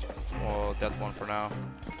forget that one for now.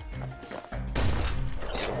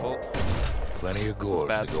 Beautiful. Plenty of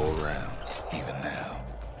gourds to go around, even now.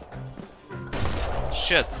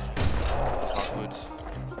 Shit. It's not good.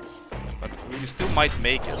 But we still might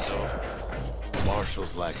make it, though.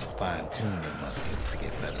 Marshals like to fine-tune their muskets to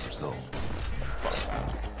get better results. Fuck,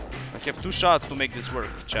 man. I have 2 shots to make this work,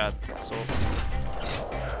 chat. So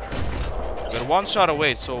we're 1 shot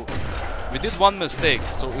away, so we did 1 mistake.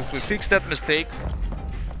 So if we fix that mistake,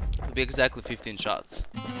 it'll be exactly 15 shots.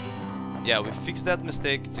 Yeah, we fixed that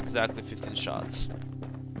mistake, it's exactly 15 shots.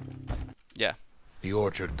 Yeah. The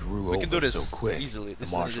orchard grew We can do over this so quick. easily.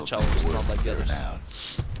 This the is a challenge, it's not like the others. Out.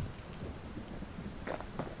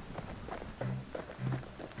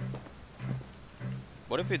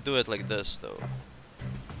 What if we do it like this, though?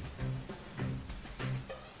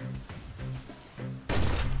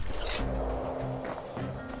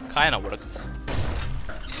 Kinda worked.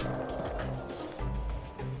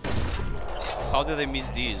 How did I miss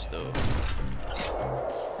these, though?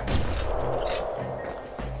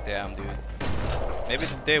 Damn, dude. Maybe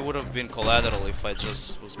they would have been collateral if I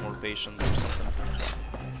just was more patient or something.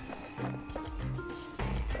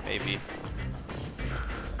 Maybe.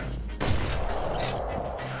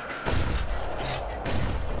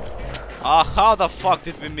 Ah, how the fuck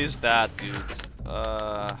did we miss that, dude?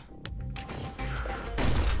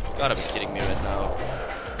 Gotta be kidding me right now.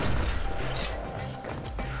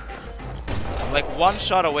 I'm like 1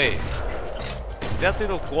 shot away. If that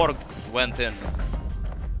little quark went in.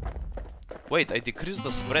 Wait, I decreased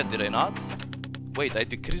the spread, did I not? Wait, I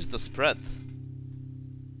decreased the spread.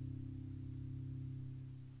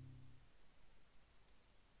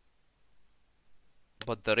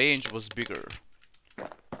 But the range was bigger.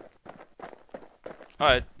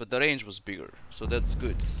 Alright, but the range was bigger, so that's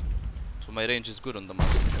good. So my range is good on the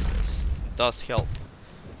musket, I guess. It does help.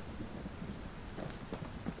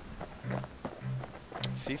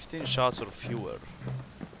 15 shots or fewer.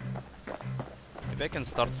 Maybe I can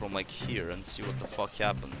start from like here and see what the fuck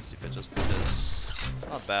happens if I just do this. It's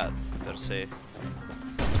not bad, per se.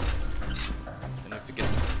 And if we can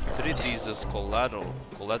treat these as collateral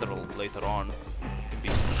later on, it can be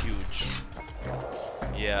huge.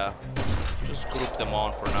 Yeah. Just group them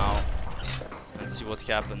on for now and see what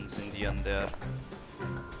happens in the end there.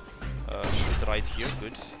 Shoot right here,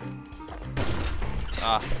 good.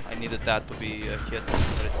 Ah, I needed that to be a hit,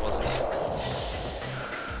 but it wasn't.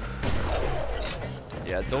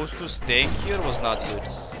 Yeah, those 2 staying here was not good.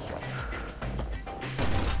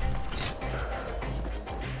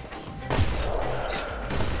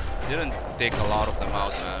 Didn't take a lot of them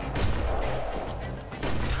out, man.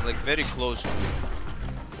 Like very close to it.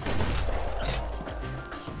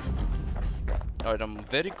 Alright, I'm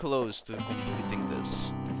very close to completing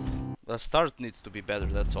this. The start needs to be better,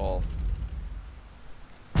 that's all.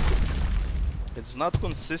 It's not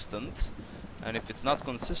consistent, and if it's not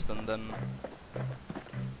consistent, then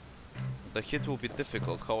the hit will be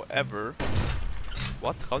difficult. However,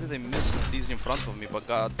 what? How did I miss these in front of me but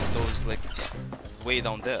got those like way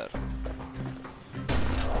down there?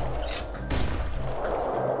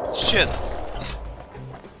 Shit!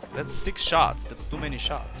 That's 6 shots, that's too many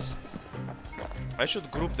shots. I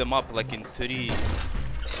should group them up like in 3.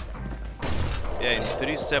 Yeah, in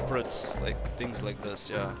 3 separate like things like this,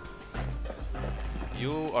 yeah.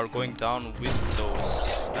 You are going down with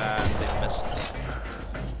those and they missed.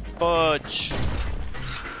 Fudge!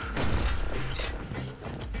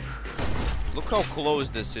 Look how close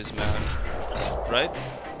this is, man. Right?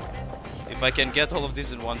 If I can get all of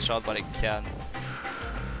these in 1 shot, but I can't.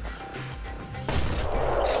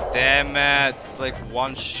 Damn it, it's like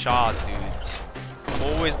 1 shot, dude.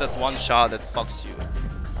 Always that 1 shot that fucks you.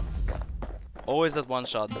 Always that 1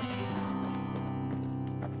 shot.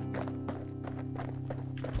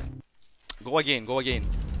 Go again, go again.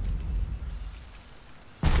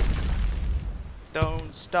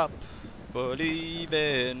 Don't stop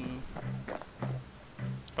believing.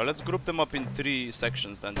 Alright, let's group them up in 3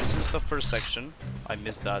 sections then. This is the first section. I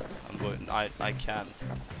missed that. I can't.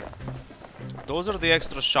 Those are the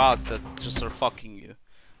extra shots that just are fucking you.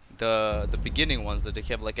 The beginning ones that they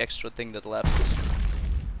have like extra thing that left.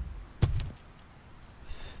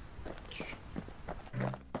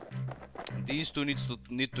 These 2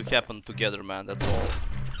 need to happen together, man. That's all.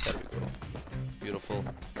 There we go. Beautiful.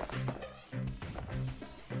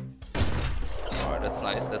 Alright, that's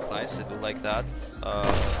nice. That's nice. I do like that.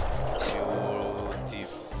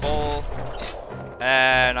 Beautiful.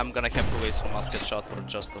 I'm gonna have to waste a musket shot for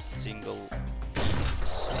just a single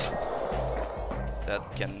piece. That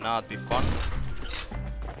cannot be fun.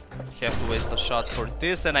 Have to waste a shot for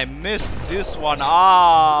this, and I missed this one.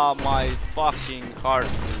 Ah, my fucking heart,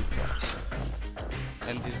 dude.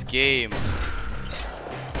 And this game.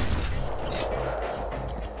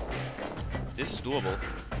 This is doable.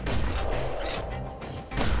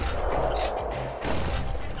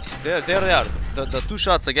 There they are. The two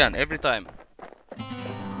shots again, every time.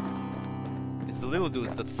 It's the little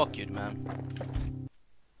dudes that fuck you, man.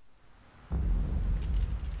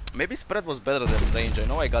 Maybe spread was better than range. I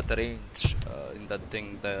know I got the range in that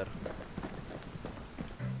thing there.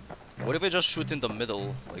 What if I just shoot in the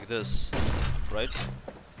middle, like this, right?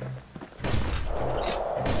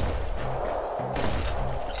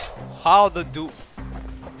 How does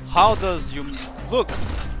you look?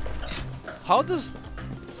 How does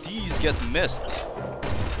these get missed?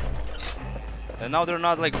 And now they're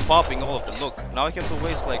not like popping all of them. Look, now I have to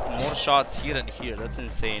waste like more shots here and here. That's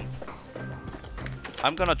insane.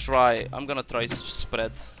 I'm gonna try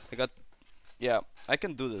spread. Yeah, I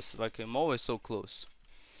can do this. Like, I'm always so close.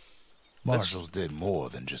 Marshals did more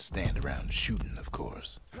than just stand around shooting, of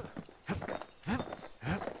course.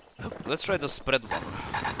 Let's try the spread one.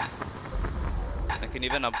 I can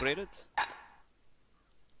even upgrade it.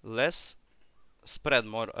 Less spread,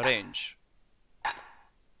 more range.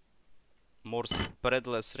 More spread,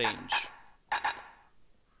 less range.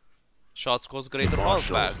 Shots cause greater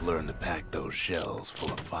knockback. Learn to pack those shells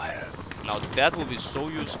full of fire. Now that will be so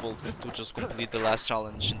useful to just complete the last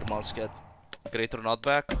challenge in the musket. Greater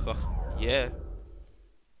knockback? Yeah.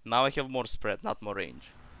 Now I have more spread, not more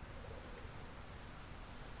range.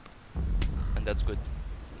 And that's good.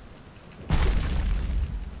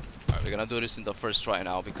 Alright, we're gonna do this in the first try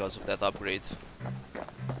now because of that upgrade.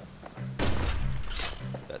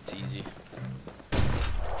 That's easy.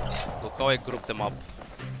 Look how I grouped them up.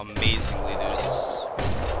 Amazingly, dudes.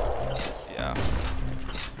 Yeah.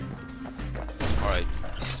 Alright,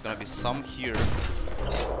 there's gonna be some here.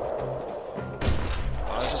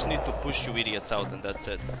 I just need to push you idiots out and that's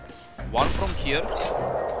it. One from here.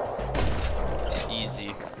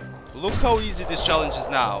 Easy. Look how easy this challenge is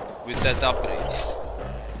now with that upgrades.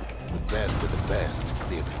 The best of the best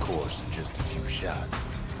cleared the course in just a few shots.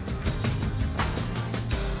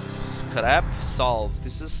 Scrap solve.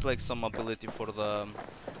 This is like some ability for the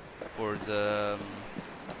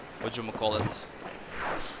whatchamacallit.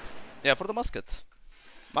 Yeah, for the musket.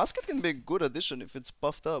 Musket can be a good addition if it's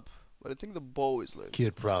puffed up, but I think the bow is like...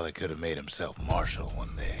 Kid probably could have made himself marshal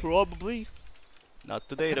one day. Probably. Not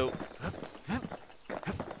today though.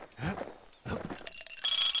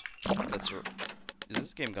 That's your... Is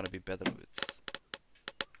this game gonna be better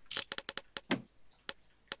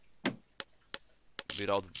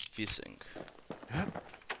without phishing?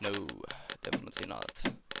 No, definitely not.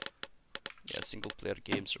 Yeah, single player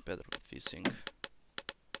games are better with phishing.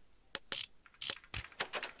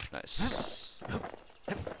 Nice.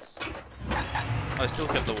 I still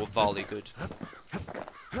have the volley, good.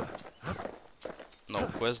 No,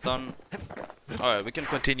 quest done. Alright, we can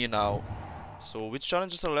continue now. So, which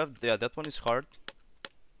challenges are left? Yeah, that one is hard.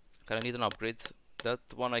 Kinda need an upgrade. That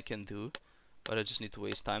one I can do, but I just need to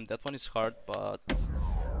waste time. That one is hard, but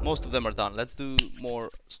most of them are done. Let's do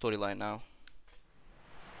more storyline now.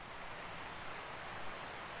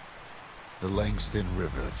 The Langston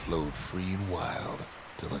River flowed free and wild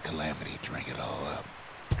till the calamity drank it all up.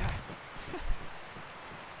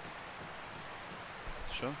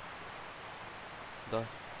 Sure. Duh.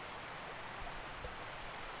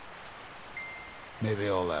 Maybe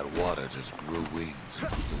all that water just grew wings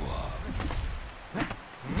and flew off.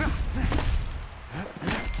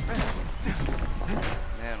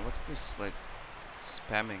 Man, what's this, like,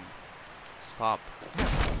 spamming? Stop.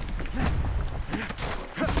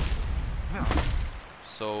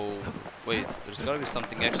 So, wait, there's gotta be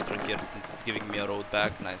something extra here since it's giving me a road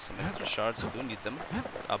back. Nice, some extra shards, I do need them.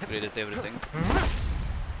 Upgraded everything.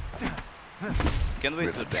 Can't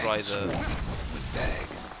wait to try the... with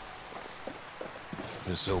bags.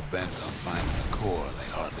 They're so bent on finding the core, they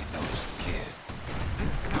hardly notice the kid.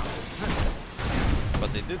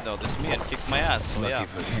 But they did notice me and kicked my ass, so Lucky yeah.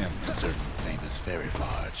 for him, a certain famous ferry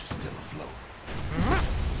barge is still afloat.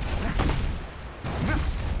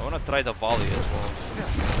 I wanna try the volley as well.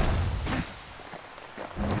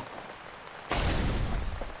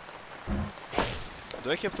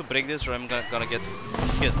 Do I have to break this or I'm gonna get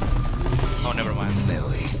hit? Oh, never mind.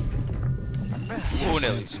 Nelly. Oh, Nelly.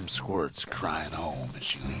 Send some squirts crying home as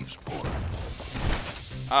she leaves port.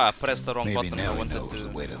 Ah, I pressed the wrong Maybe button. Nelly I wanted knows to... the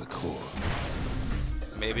way to the core.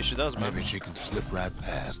 Maybe she does, man. Maybe she can slip right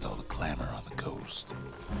past all the clamor on the coast.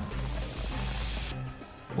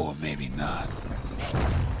 Or maybe not.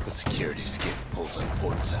 The security skiff pulls up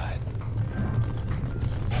portside.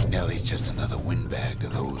 Nellie's just another windbag to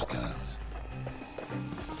those guns.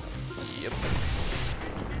 Yep.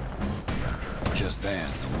 Just then,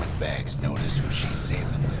 the windbags notice who she's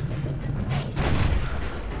sailing with.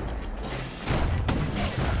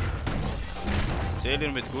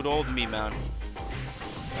 Sailing with good old me, man.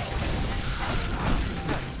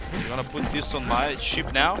 You gonna put this on my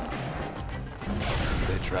ship now?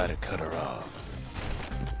 They try to cut her off.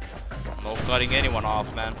 No cutting anyone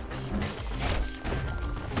off, man.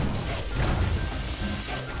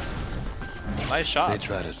 Nice shot. They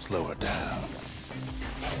try to slow her down.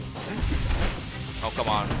 Oh, come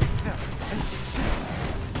on.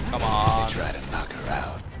 Come on. They try to knock her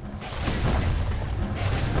out.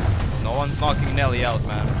 No one's knocking Nelly out,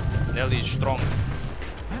 man. Nelly is strong.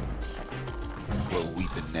 Well,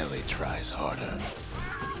 weeping Nellie tries harder.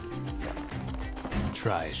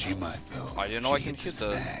 Try as she might, though. I didn't know I can hit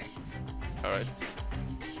the... Alright.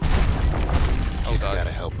 Oh, Kid's God.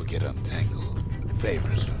 gotta help her get untangled.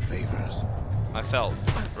 Favors for favors. I fell,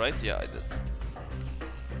 right? Yeah, I did.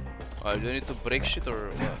 Do I need to break shit or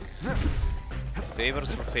what?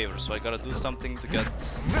 Favors for favors, so I gotta do something to get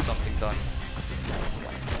something done.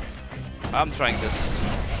 I'm trying this.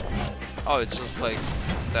 Oh, it's just like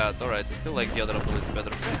that. Alright, I still like the other ability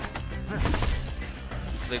better.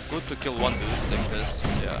 It's like good to kill one dude like this,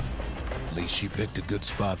 yeah. At least she picked a good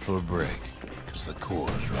spot for a break, because the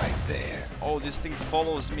core's right there. Oh, this thing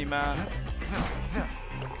follows me, man.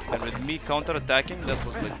 And with me counter-attacking, that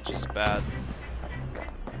was like just bad.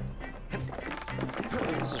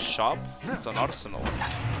 Is this a shop? It's an arsenal.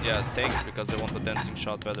 Yeah, thanks, because I want the dancing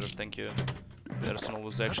shot better, thank you. The arsenal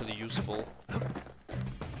was actually useful.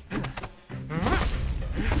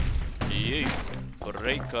 Yay!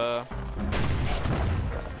 Breaker!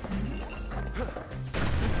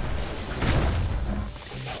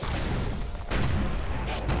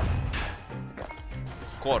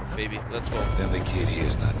 Core, baby, let's go. Then the kid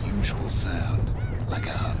hears an unusual sound, like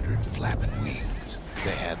 100 flapping wings.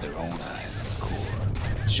 They had their own eyes on the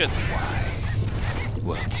core. Shit. Why?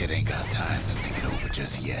 Well, kid ain't got time to think it over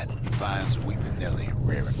just yet. He finds Weeping Nellie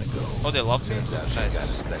raring to go. Oh, they love Turns out she's nice. got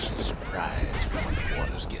a special surprise for when the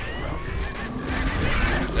waters get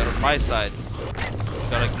rough. They're on my side. Just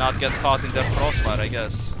gotta not get caught in their crossfire, I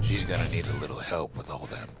guess. She's gonna need a little help with all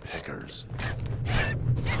them peckers.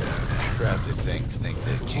 Crafty things think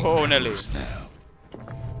they're king Whoa, Nelly. now.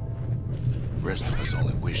 Rest of us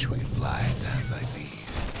only wish we could fly in times like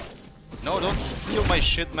these. No, don't kill my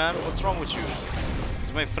shit, man. What's wrong with you?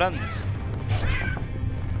 It's my friends.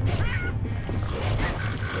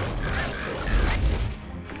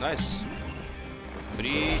 Nice. 3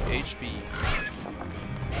 HP.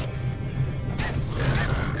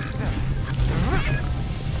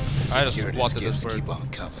 I just Security squatted this skiffs bird. keep on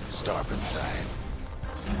coming, starboard side.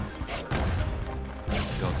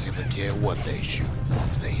 Don't seem to care what they shoot, as long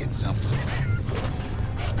as they hit something.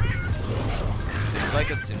 Seems like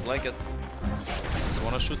it, seems like it. Just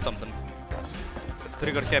wanna shoot something.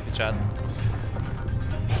 Trigger happy, chat.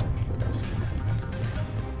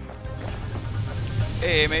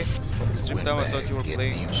 Hey, mate. Stream time, I thought you were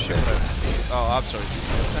playing Shipwreck. Oh, I'm sorry.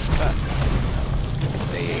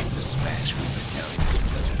 They aim to smash Weeping Nellie to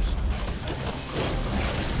splinters.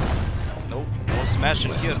 Nope, no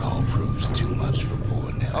smashing Well, here. it all proves too much for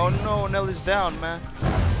poor Nellie. Oh no, Nelly's down, man.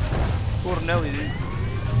 Poor Nelly, dude.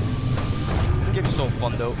 This game's so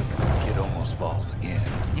fun, though. Kid almost falls again.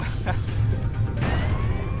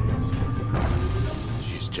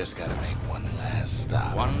 She's just gotta make one last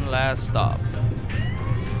stop. One last stop.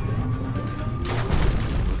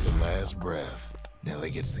 With her last breath,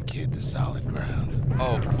 Nellie gets the kid to solid ground.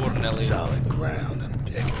 Oh, poor Nelly. Solid ground in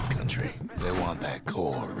Pecker country. They want that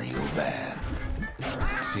core real bad.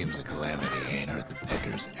 Seems the calamity ain't hurt the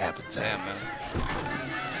Peckers' appetites.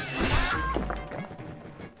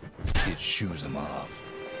 Kid shoos him off,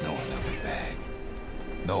 knowing they'll be back.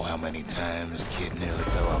 Know how many times Kid nearly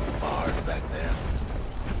fell off the barge back there?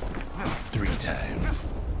 3 times.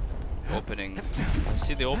 Opening. I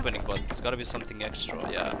see the opening, but it's gotta be something extra.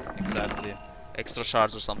 Yeah, exactly. Extra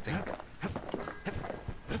shards or something.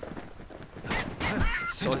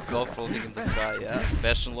 Solid gold floating in the sky, yeah.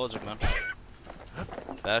 Bastion logic, man.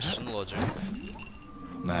 Bastion logic.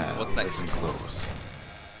 Now, What's next? listen close.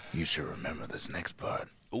 You should remember this next part.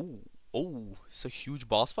 Oh, oh, it's a huge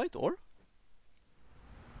boss fight, or?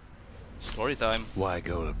 Story time. Why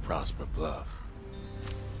go to Prosper Bluff?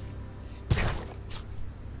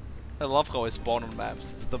 I love how I spawn on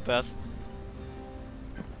maps. It's the best.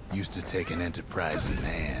 Used to take an enterprising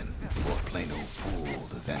man or plain old fool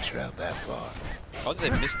to venture out that far. How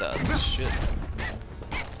did I miss that? Shit.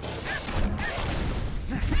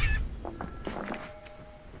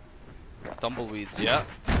 Tumbleweeds, yeah.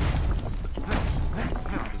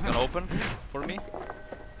 Is this gonna open for me?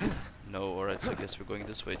 No, alright, so I guess we're going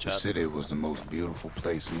this way, chat. The city was the most beautiful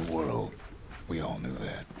place in the world. We all knew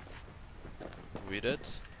that. We did.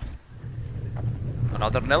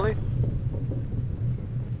 Another Nelly?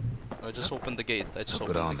 I just opened the gate. I just opened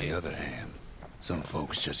the gate. But on the other hand, some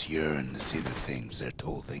folks just yearn to see the things they're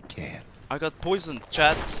told they can't. I got poisoned,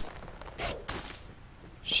 chat.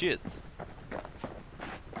 Shit.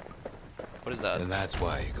 What is that? And that's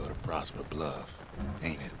why you go to Prosper Bluff,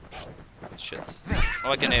 ain't it? Shit.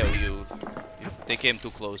 Oh, I can AO you. They came too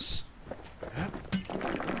close.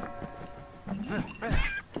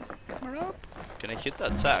 Can I hit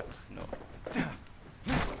that sack? No.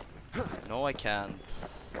 No, I can't.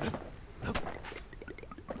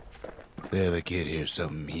 The other kid hears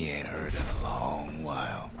something he ain't heard in a long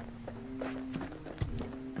while.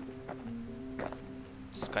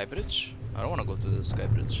 Sky Bridge? I don't want to go to the Sky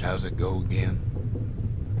Bridge. How's it go again?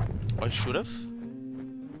 I should have.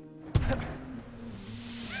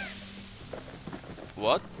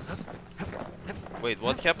 What? Wait,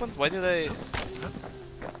 what happened? Why did I...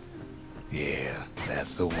 Yeah,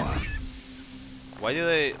 that's the one. Why did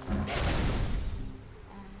I...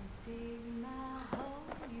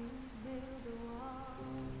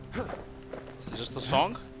 Is it just a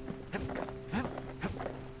song?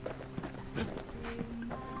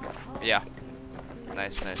 Yeah.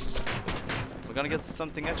 Nice, nice. We're gonna get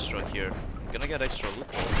something extra here. We're gonna get extra loot.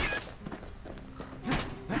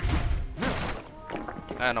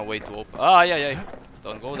 And a way to open. Ah, yeah, yeah.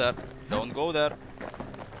 Don't go there. Don't go there.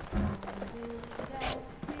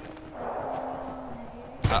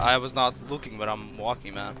 I was not looking where I'm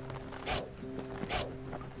walking, man.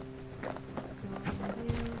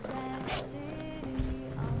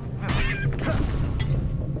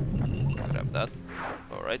 Grab that.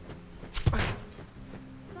 Alright.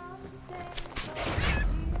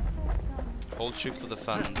 Hold shift to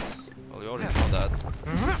defend. Well, you already know that.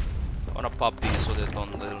 I wanna pop these so they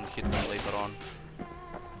don't hit them later on.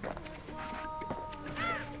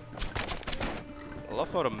 I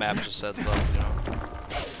love how the map just sets up, you know.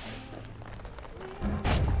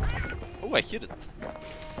 Oh, I hit it.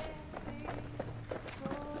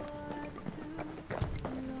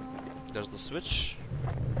 There's the switch.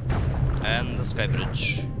 And the sky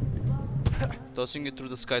bridge. Tossing it through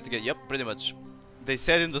the sky to get... Yep, pretty much. They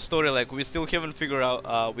said in the story, like, we still haven't figured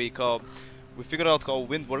out... we figured out how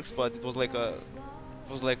wind works, but it was like a...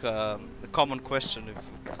 It was like a common question if...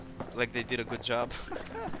 Like, they did a good job.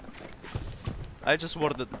 I just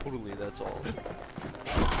worded poorly, that's all.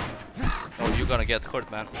 Oh, you're gonna get hurt,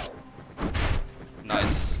 man.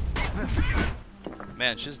 Nice.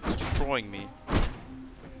 Man, she's destroying me.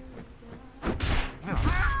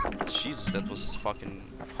 Jesus, that was fucking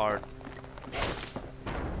hard.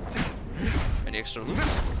 Any extra loot?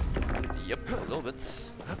 Yep, a little bit.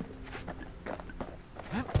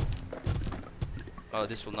 Oh,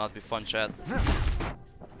 this will not be fun, chat.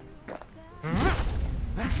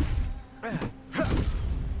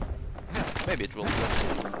 Maybe it will. Let's see.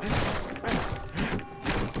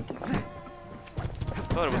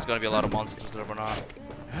 Thought it was gonna be a lot of monsters there, but not.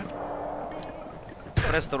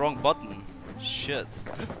 Press the wrong button. Shit.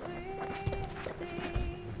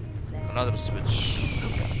 Another switch.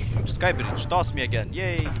 Sky bridge, toss me again.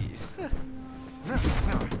 Yay!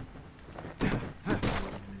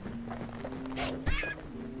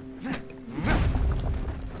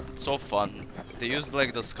 It's so fun. They use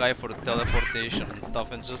like the sky for teleportation and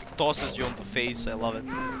stuff and just tosses you on the face. I love it.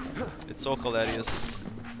 It's so hilarious.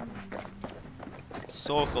 It's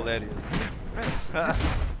so hilarious.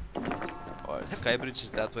 Oh, sky bridge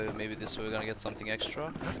is that way. Maybe this way we're gonna get something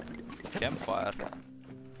extra. Campfire.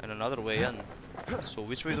 And another way in. So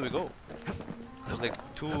which way do we go? There's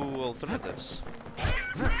like two alternatives.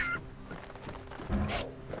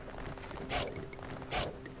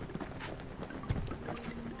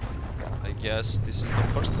 I guess this is the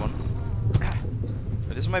first one.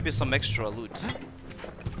 This might be some extra loot.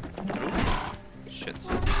 Shit.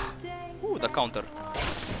 Ooh, the counter.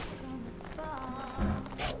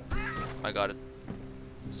 I got it.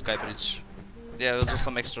 Sky bridge. Yeah, there's just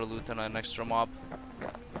some extra loot and an extra mob.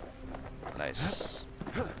 Nice.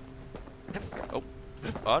 Oh.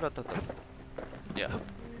 Oh, yeah.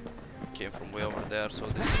 Came from way over there, so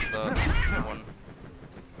this is the one.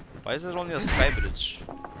 Why is there only a sky bridge?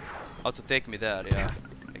 How to take me there, yeah.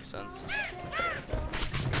 Makes sense.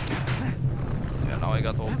 Yeah, now I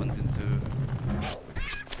got opened into...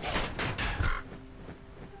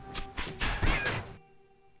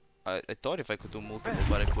 I thought if I could do multiple,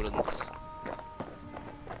 but I couldn't.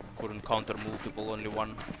 Couldn't counter multiple, only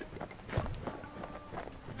one.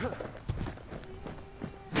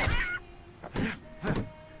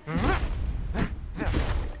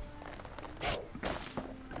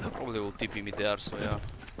 Probably will TP me there, so yeah.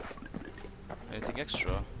 Anything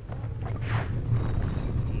extra?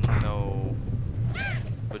 No.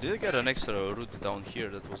 But did I get an extra route down here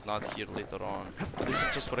that was not here later on? This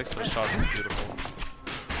is just for extra shards, beautiful.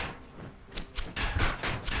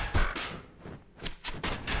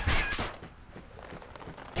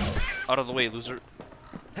 Out of the way, loser.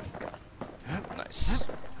 Nice.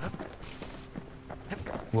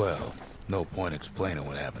 Well, no point explaining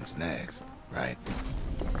what happens next, right?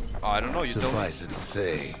 Oh, I don't know, you don't. Suffice it to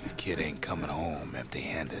say, the kid ain't coming home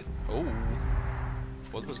empty-handed. Oh.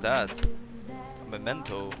 What was that? A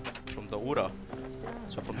memento from the Ura.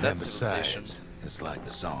 So from that And civilization. besides, it's like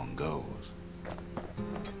the song goes.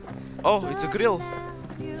 Oh, it's a grill.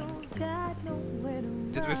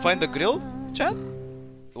 Did we find the grill, chat?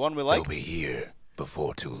 The one we like? They'll be here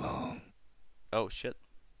before too long. Oh shit.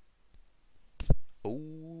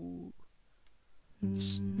 Oh.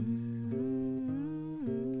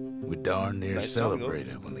 We darn near Nice song, though.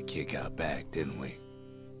 celebrated when the kid got back, didn't we?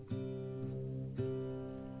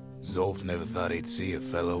 Zolf never thought he'd see a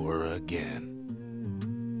fellow Ura again.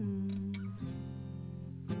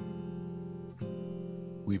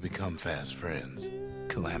 We become fast friends.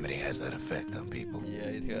 Calamity has that effect on people. Yeah,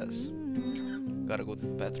 it has. Gotta go to the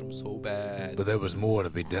bathroom so bad. But there was more to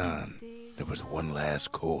be done. There was one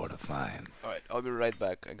last core to find. Alright, I'll be right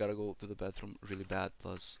back. I gotta go to the bathroom really bad,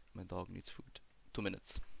 plus my dog needs food. 2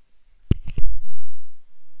 minutes.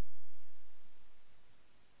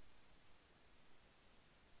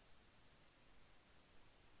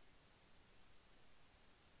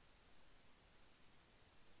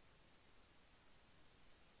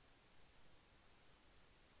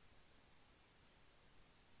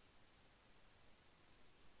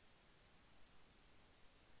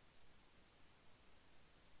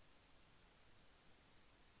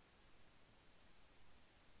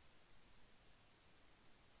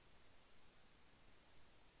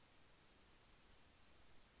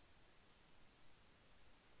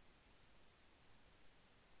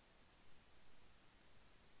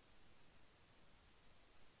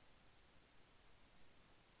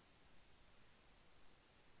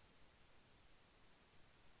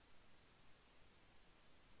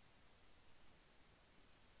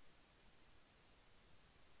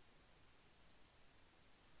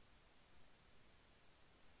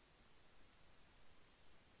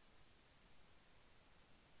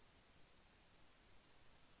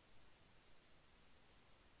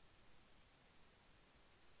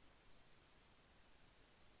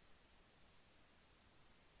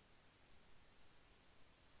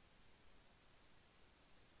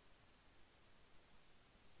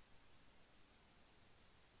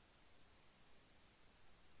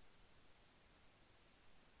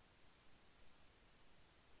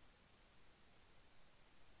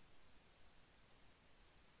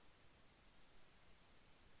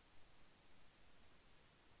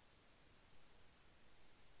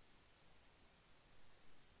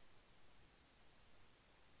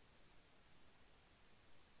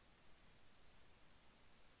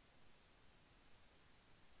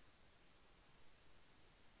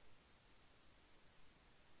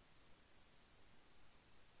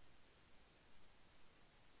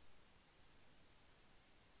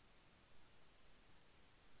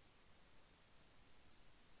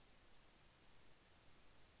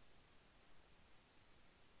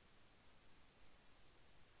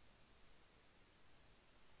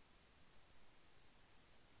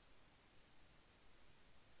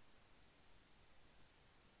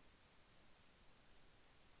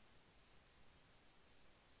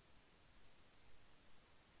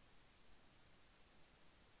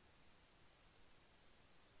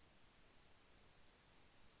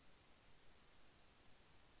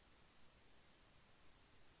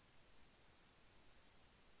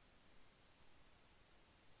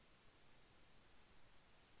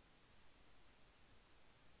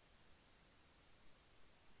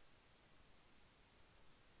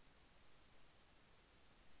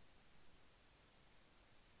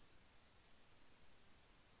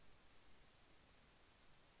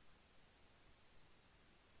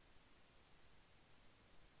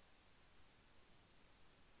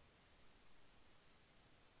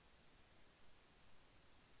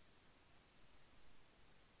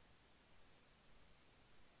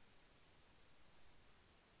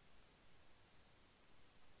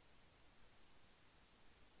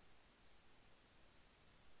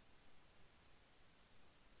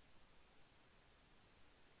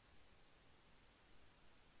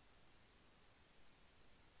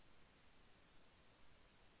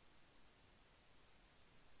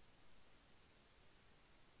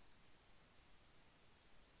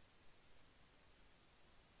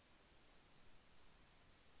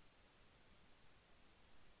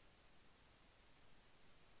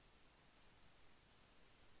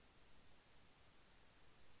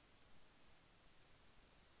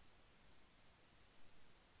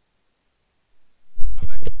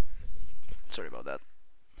 Sorry about that.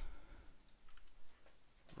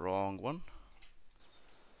 Wrong one.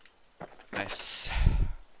 Nice.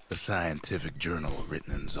 A scientific journal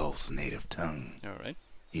written in Zolf's native tongue. Alright.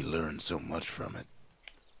 He learned so much from it.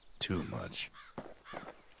 Too much.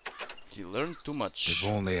 He learned too much. If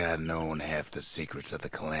only I'd known half the secrets of the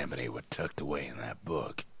Calamity were tucked away in that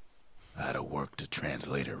book, I'd have worked to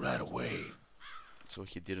translate it right away. So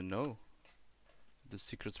he didn't know. The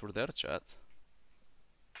secrets were there, chat.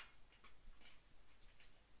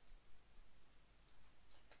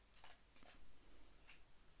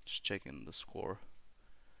 Just checking the score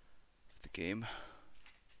of the game.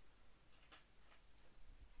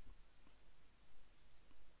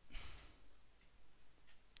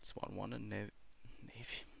 It's 1-1 and Navy.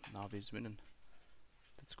 Navi's winning.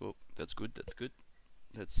 Let's go. That's good. That's good.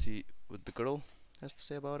 Let's see what the girl has to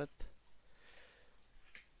say about it.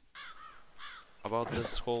 About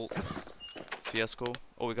this whole fiasco.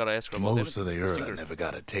 Oh, we gotta ask her about Most of the Earth secret. never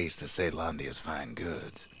got a taste of Caelondia's fine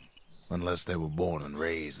goods, unless they were born and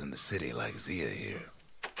raised in the city like Zia here.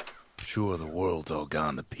 Sure, the world's all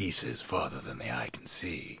gone to pieces farther than the eye can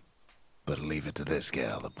see, but leave it to this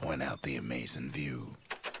gal to point out the amazing view.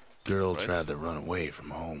 Girl tried to run away from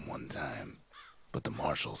home one time, but the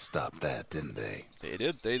marshals stopped that, didn't they? They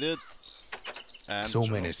did, they did. And so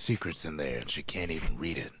many secrets in there, and she can't even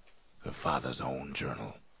read it. Her father's own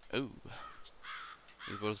journal. Oh.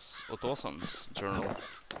 It was Otosan's journal.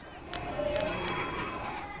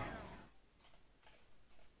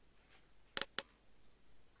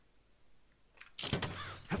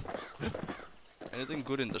 Anything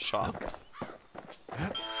good in the shop?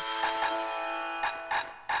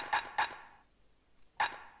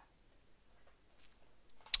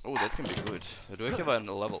 Oh, that can be good. Do I have a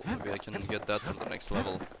level? Maybe I can get that to the next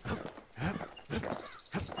level.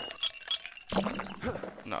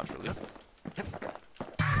 Not really.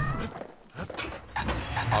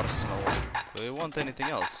 Arsenal. Do you want anything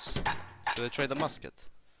else? Should I try the musket?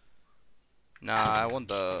 Nah, I want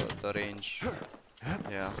the range.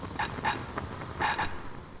 Yeah.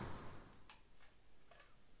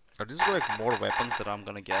 Are these like more weapons that I'm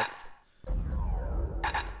gonna get?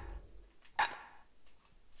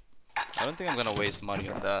 I don't think I'm gonna waste money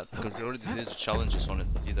on that, because we already did challenges on it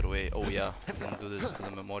either way. Oh yeah, didn't do this to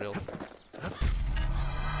the memorial.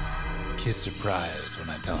 Kid's surprised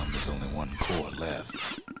when I tell him there's only one core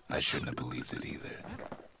left. I shouldn't have believed it either.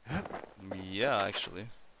 Yeah, actually.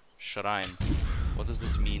 Shrine. What does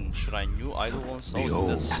this mean? Shrine. New idol once.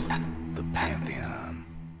 Behold, This. the Pantheon.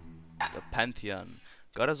 The Pantheon.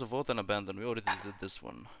 Goddess of vote and abandon. We already did this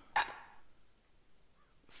one.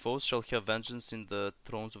 Foes shall have vengeance in the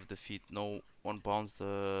thrones of defeat. No one bounds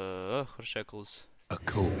the her shackles. A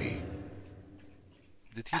Kobe.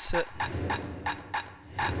 Did he say?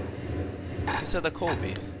 He said a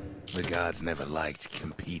Kobe. The gods never liked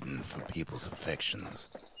competing for people's affections.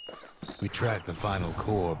 We tracked the final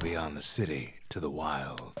core beyond the city to the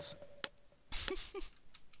wilds.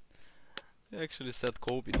 He actually said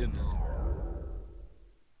Kobe, didn't he?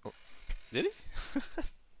 Oh. Did he?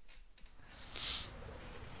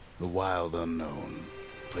 The wild unknown.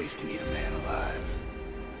 Place can eat a man alive.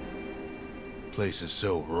 Place is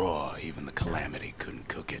so raw, even the Calamity couldn't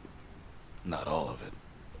cook it. Not all of it.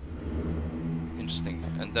 Interesting.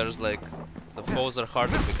 And there's like the foes are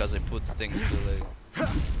harder because I put things to like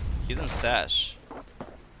hidden stash.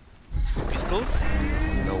 Pistols?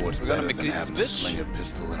 You know what's We're gonna better make than this having to bitch? sling a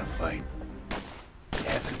pistol in a fight?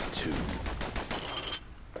 Having two.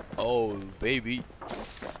 Oh baby.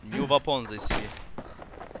 New weapons I see.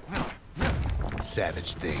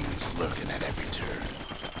 Savage things lurking at every turn.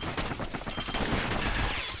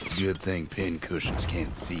 Good thing pin cushions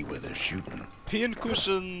can't see where they're shooting. Pin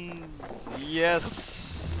cushions,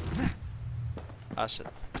 yes. Ah shit.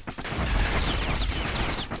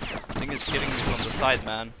 Thing is hitting me from the side,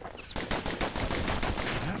 man.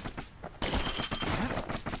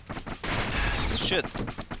 Shit.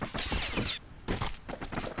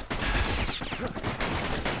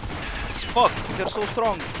 Fuck, they're so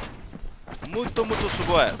strong. Muito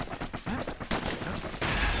sugoi.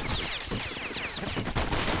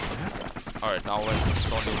 Alright, now when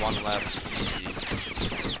there's only one left, it's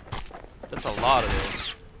easy. That's a lot of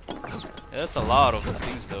it. Yeah, that's a lot of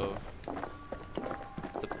things though.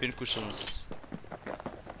 The pin cushions.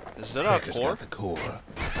 Is there a Packers core? got the core,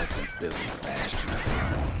 like they built a Bastion of their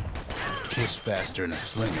own. Kids faster than a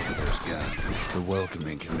slinger with those guns. The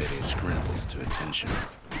welcoming committee scrambles to attention.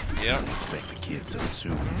 Yeah. Didn't expect the kid so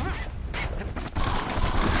soon.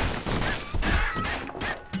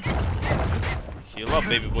 Heal up,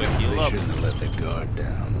 baby boy, heal They up. shouldn't have let their guard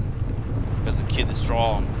down. Because the kid is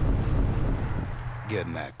strong.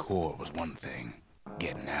 Getting that core was one thing.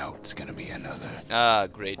 Getting out's gonna be another. Ah,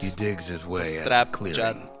 great. He digs his way out of the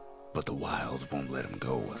clearing, but the wilds won't let him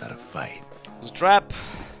go without a fight. Strap.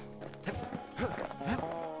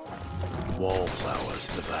 Wallflowers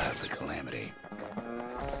survived the calamity.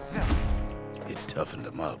 It toughened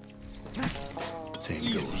him up. Same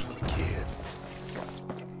goes for the kid.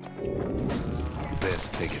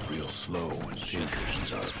 Best take it real slow when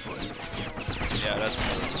pincushions are afoot. Yeah, that's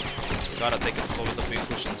true. Gotta take it slow with the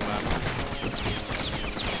pincushions, man.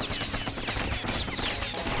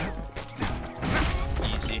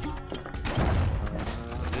 Easy.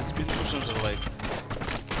 These pincushions are like...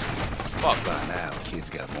 Fuck. By now,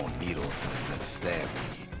 kids got more needles in them than a stab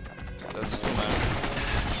weed. That's true, man.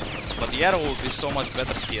 But the arrow will be so much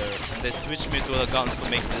better here. And they switched me to the guns to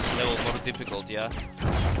make this level more difficult, yeah?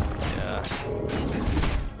 Yeah.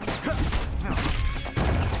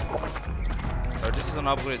 This is an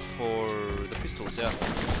upgrade for the pistols, yeah.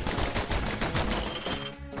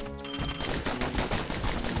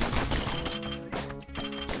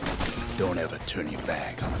 Don't ever turn your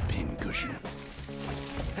back on a pincushion.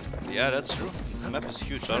 Yeah, that's true. This map is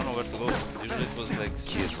huge. I don't know where to go. Usually it was like...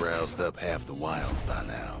 Kids roused up half the wilds by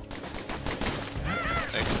now.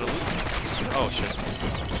 Extra loot? Oh shit.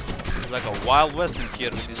 It's like a Wild West in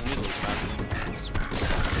here with these needles, man.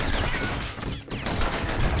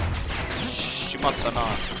 Shimatana.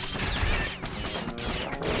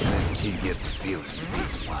 That kid gets the feeling he's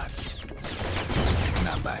being watched.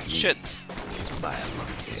 Not by me. Shit. By a little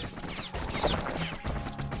kid.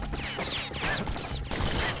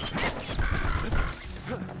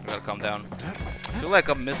 Gotta calm down. I feel like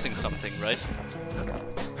I'm missing something, right?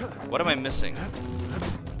 What am I missing?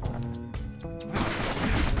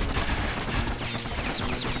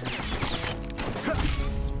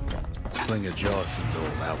 Slinger Johnson's old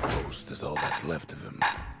outpost is all that's left of him.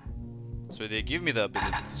 So they give me the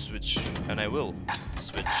ability to switch, and I will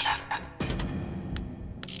switch.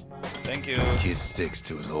 Thank you. Kid sticks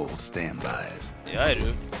to his old standbys. Yeah, I do.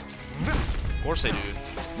 Of course I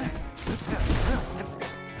do.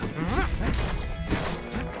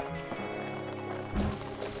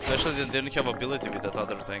 Especially they didn't have ability with that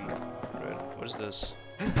other thing. Right. What is this?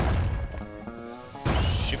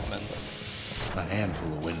 Shipment. A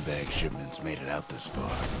handful of windbag shipments made it out this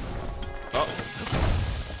far. Oh.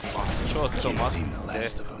 Sure, so Kid's much. seen the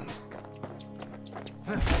last of them.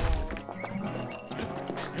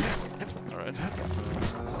 Alright.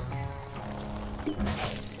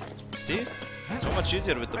 See? So much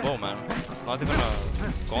easier with the bow, man. It's not even a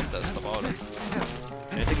contest about it.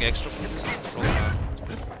 Anything extra from this thing, man.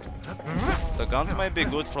 The guns might be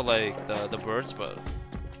good for like the birds, but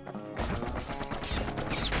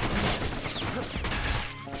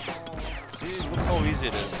see, look how easy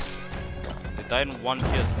it is. They die in one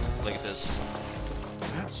hit like this.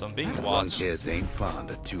 So I'm being Young watched. kids ain't fond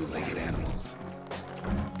of two-legged animals.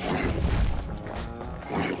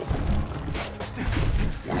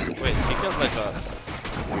 Wait, he killed like a...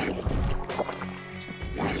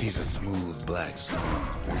 Sees a smooth black stone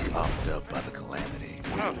puffed up by the calamity.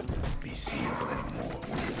 Be seeing plenty more.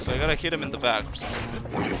 So I gotta hit him in the back or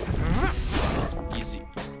something. Easy.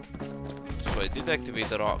 So I did activate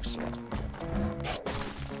the rocks.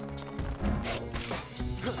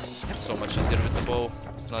 So much easier with the bow.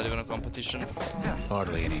 It's not even a competition.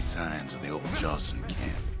 Hardly any signs of the old Jocelyn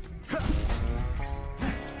camp.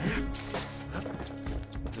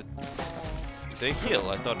 Did they heal?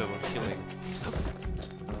 I thought they were healing.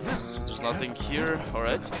 So there's nothing here.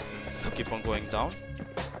 Alright, let's keep on going down.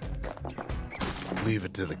 Leave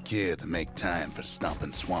it to the kid to make time for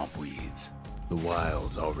stomping swamp weeds. The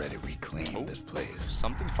wild's already reclaimed this place.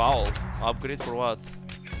 Something foul. Upgrade for what?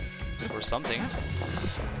 For something.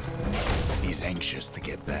 He's anxious to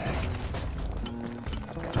get back.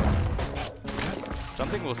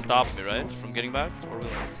 Something will stop me, right? From getting back? Or will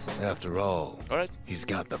it? After all, Alright. he's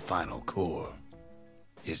got the final core.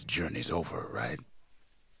 His journey's over, right?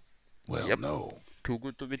 Well, Yep. no. Too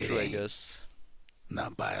good to be It true, I ain't. guess.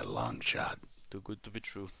 Not by a long shot. Too good to be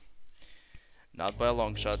true. Not by a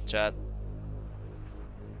long shot, chat.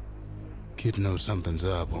 Kid knows something's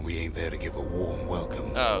up when we ain't there to give a warm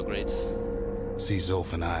welcome. Oh, great. See,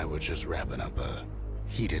 Zolf and I were just wrapping up a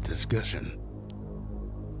heated discussion.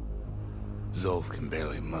 Zolf can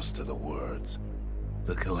barely muster the words.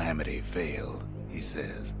 The calamity failed, he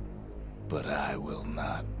says. But I will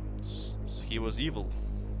not. He was evil.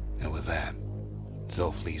 And with that,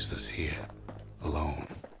 Zolf leaves us here, alone.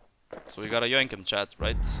 So we gotta yoink him, chat,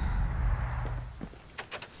 right?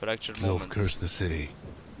 Fractured Zolf moment. cursed the city,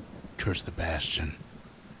 cursed the Bastion,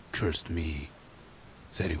 cursed me,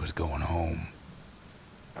 said he was going home.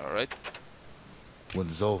 Alright. When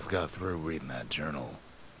Zolf got through reading that journal,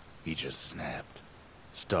 he just snapped.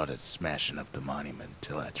 Started smashing up the monument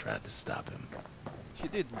till I tried to stop him. He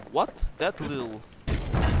did what? That little...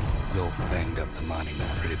 Zolf banged up the monument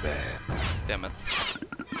pretty bad. Damn it.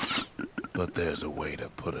 But there's a way to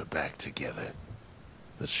put it back together.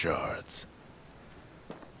 The shards.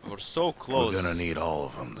 We're so close. We're gonna need all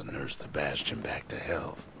of them to nurse the Bastion back to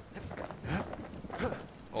health.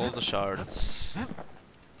 All the shards.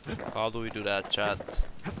 How do we do that, chat?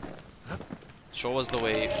 Show us the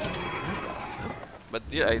way. But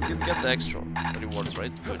yeah, I did get the extra rewards,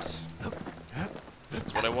 right? Good.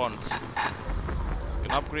 That's what I want. You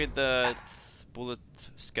can upgrade that bullet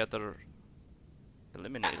scatter.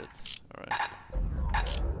 Eliminated. Alright.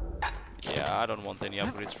 Yeah, I don't want any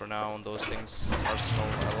upgrades for now on those things. Arsenal,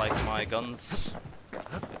 I like my guns. I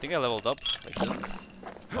think I leveled up. I didn't.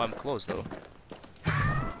 Oh, I'm close though.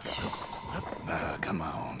 Come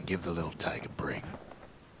on, give the little tyke a break.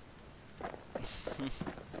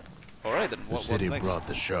 Alright then, The city what's next? brought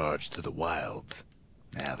the shards to the wilds.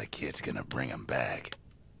 Now the kid's gonna bring them back.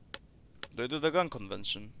 Do I do the gun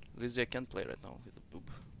convention? Lizzie, I can't play right now with the boob.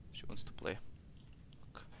 She wants to play.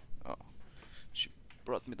 Look. Oh. She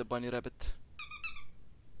brought me the bunny rabbit.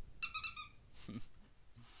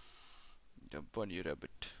 The bunny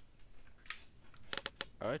rabbit.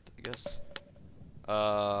 Alright, I guess.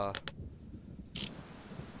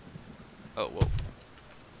 Oh, whoa.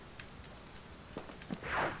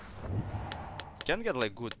 Can get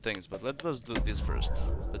like good things, but let's just do this first.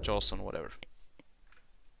 The Johnson, whatever.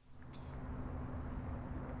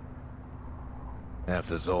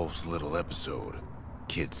 After Zolf's little episode,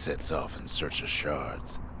 kid sets off in search of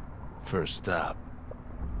shards. First stop,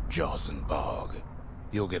 Jawson Bog.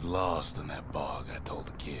 You'll get lost in that bog, I told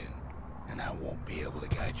the kid, and I won't be able to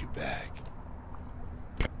guide you back.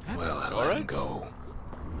 Well, I let him go.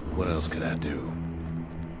 What else could I do?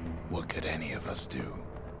 What could any of us do?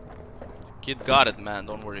 Kid got it, man,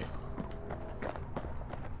 don't worry.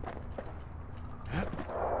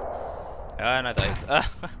 And I died.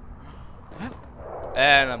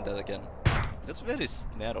 And I'm dead again. That's very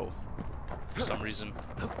narrow for some reason.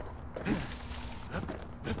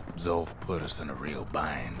 Zolf put us in a real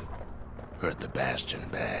bind. Hurt the Bastion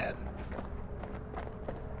bad.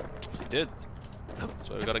 He did.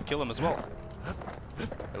 So we gotta kill him as well.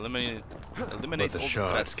 Eliminate But the all the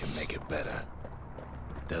shards threats. can make it better.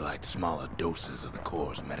 They're like smaller doses of the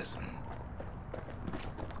core's medicine.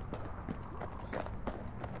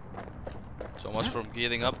 So much for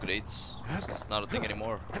getting upgrades. It's not a thing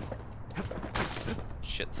anymore.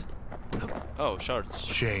 Shit. Oh, shards.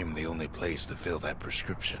 Shame the only place to fill that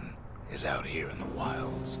prescription is out here in the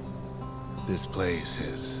wilds. This place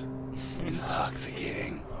is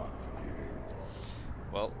intoxicating.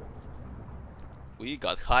 Well, we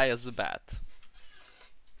got high as a bat.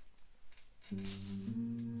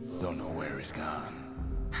 Don't know where he's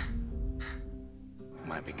gone.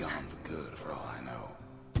 Might be gone for good for all I know.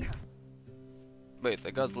 Wait,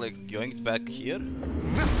 I got like yoinked back here?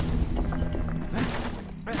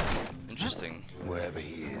 Interesting. Wherever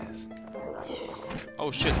he is.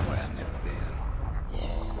 Oh shit. Somewhere I've never been.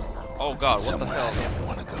 Oh god, what the Somewhere I hell? never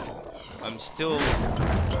want to go. I'm still...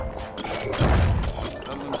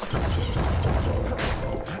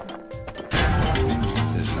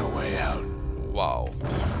 There's no way out. Wow.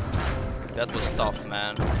 That was tough,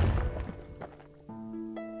 man.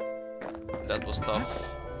 That was tough.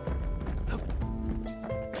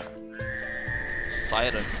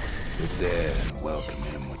 Siren. The dead welcome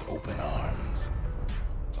him with open arms.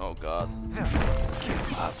 Oh god. Kid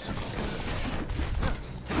pops him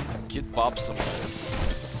good. Kid pops him.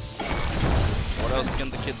 What else can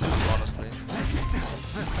the kid do, honestly?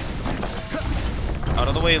 Out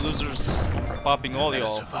of the way, losers. Popping all That a y'all.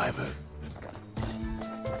 survivor?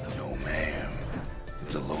 No, ma'am.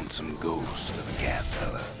 It's a lonesome ghost of a gas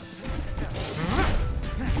fella.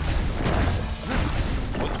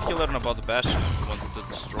 What did he learn about the Bastion? He wanted to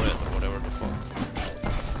destroy it or whatever the fuck.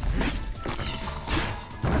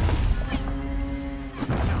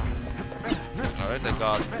 Alright, I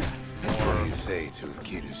got What more. do you say to a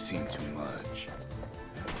kid who's seen too much?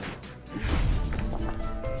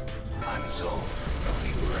 I'm Zolf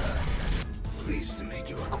of Ura. Pleased to make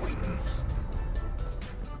your acquaintance.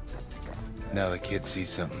 Now the kid sees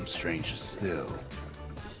something stranger still.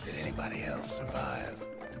 Did anybody else survive?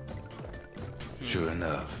 Sure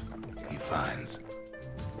enough, he finds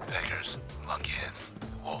beggars, lunkheads,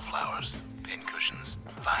 wallflowers, pincushions,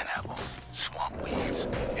 vine apples, swamp weeds,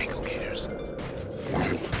 ankle gators.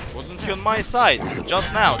 Wasn't he on my side?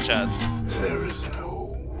 Just now, Chad. There is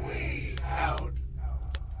no way out.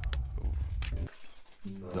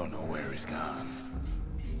 Don't know where he's gone.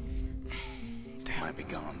 Might be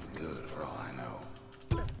gone for good, for all I know.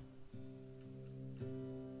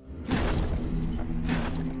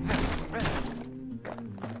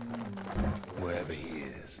 Wherever he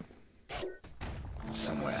is,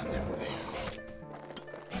 somewhere I've never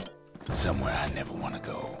been. Somewhere I never want to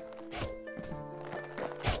go.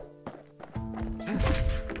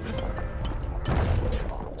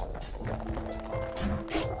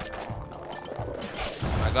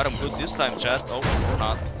 I got him good this time, chat. Oh, or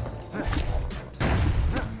not.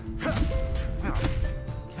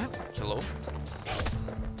 Hello?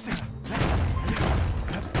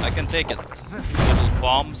 I can take it. Little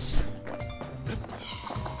bombs.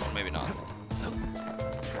 Or maybe not.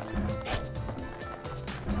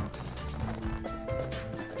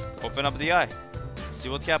 Open up the eye. See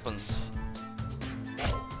what happens.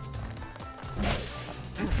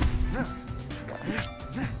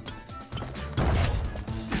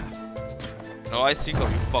 No, I see how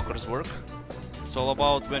you fuckers work. It's all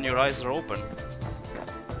about when your eyes are open.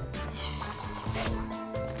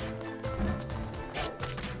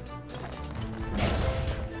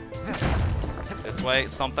 That's why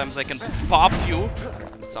sometimes I can pop you,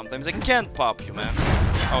 and sometimes I can't pop you, man.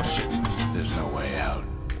 Oh shit. There's no way out.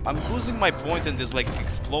 I'm losing my point in these like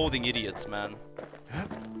exploding idiots, man.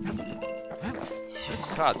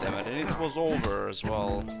 God damn it, and it was over as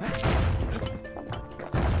well.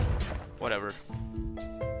 Whatever.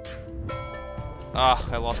 Ah,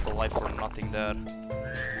 I lost a life for nothing there.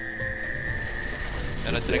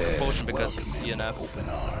 And I drank a potion because it's ENF. Open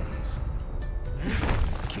arms.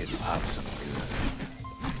 Kid pops him good.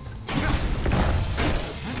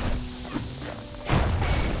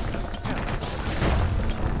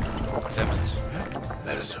 Damn it.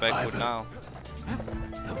 Better survive Backward now.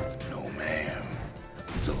 No, ma'am.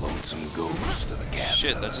 It's a lonesome ghost of a cat.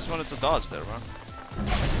 Shit, I just wanted to dodge there, man.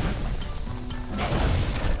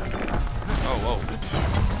 Oh, whoa.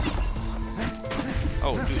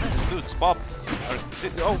 Oh, dude, these dudes pop.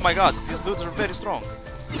 Oh my god, these dudes are very strong.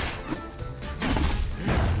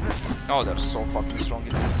 Oh, they're so fucking strong,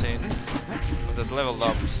 it's insane. But that leveled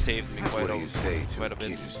up saved me quite What do you say to quite a a bit.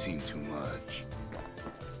 kid who's seen too much?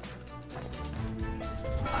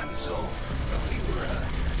 I'm Zolf of Libra.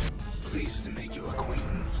 Pleased to make your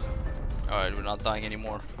acquaintance. Alright, we're not dying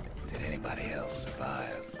anymore. Did anybody else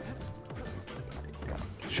survive?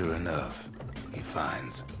 Sure enough, he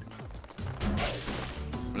finds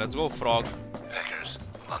Let's go, frog. peckers,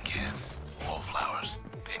 lunkheads, wallflowers,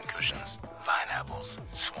 pincushions, vine apples,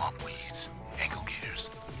 swamp weeds, ankle gators.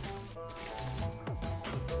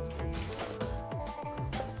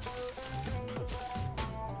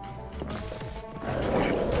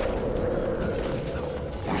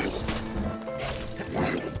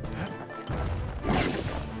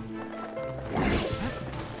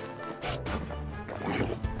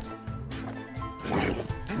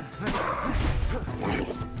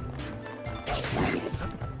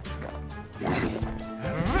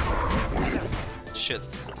 Shit.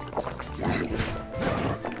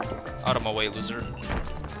 Out of my way, loser.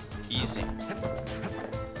 Easy.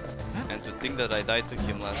 And to think that I died to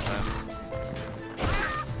him last time.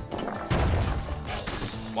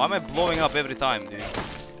 Why am I blowing up every time, dude?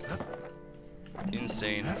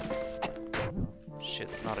 Insane. Shit,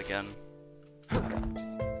 not again.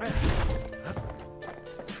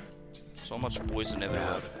 So much poison Now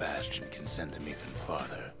everywhere. the Bastion can send them even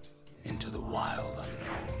farther into the wild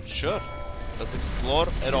unknown. Sure. Let's explore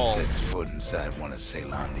it all. Sets foot inside one of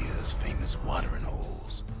Ceylondia's famous watering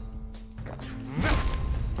holes.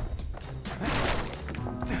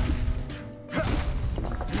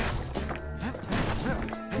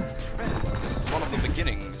 This is one of the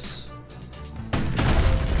beginnings.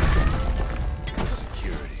 The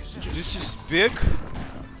security's just This is big?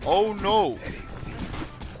 Oh no! petty thief.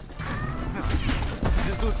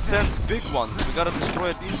 This dude sends big ones. We gotta destroy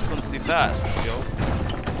it instantly fast, yo.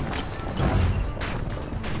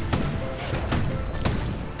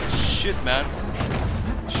 Shit, man.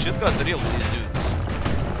 Shit got real with these dudes.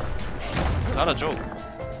 It's not a joke.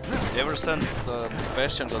 Ever since the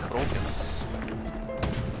Bastion got broken.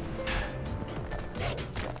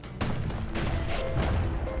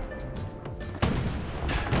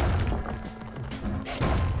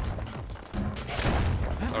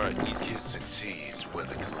 Alright, easy. It succeeds where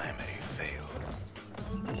the calamity failed.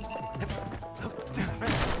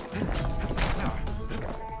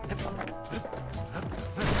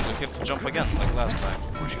 We have to jump again, like last time.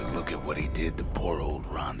 Would you look at what he did to poor old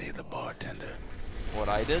Ronnie the bartender? What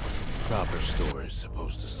I did? Proper story is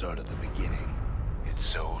supposed to start at the beginning. It's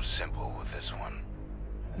so simple with this one.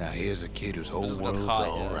 Now here's a kid whose whole Just got world's high,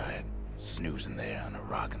 all yeah. right. snoozing there on a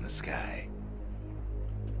rock in the sky.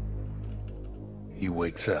 He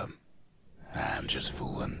wakes up. I'm just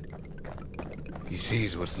fooling. He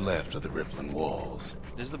sees what's left of the rippling walls.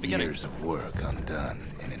 This is the beginning. Years of work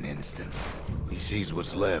undone in an instant. He sees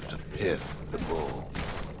what's left of Pith, the bull.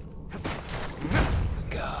 The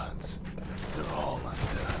gods, they're all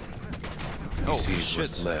undone. He sees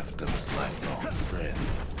what's left of his lifelong friend.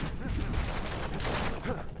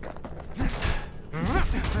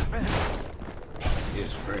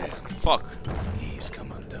 His friend. Fuck. He's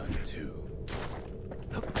come undone too.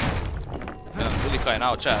 Yeah, I'm really high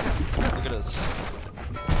now, chat. Look at this.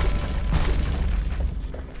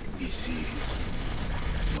 He sees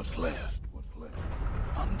what's left.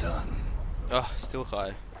 Undone. Ah, still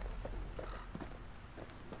high.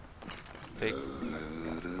 Take.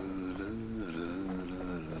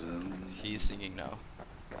 He's singing now.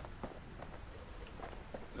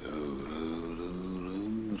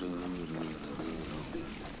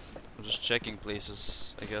 I'm just checking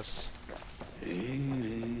places, I guess.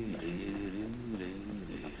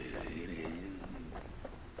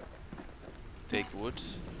 Take wood.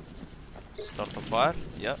 Start a fire.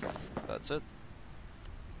 Yeah, that's it.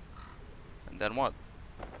 And then what?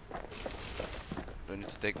 Do I need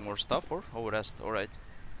to take more stuff or? Oh, rest. Alright.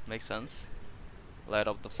 Makes sense. Light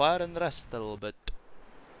up the fire and rest a little bit.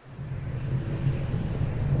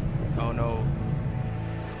 Oh no.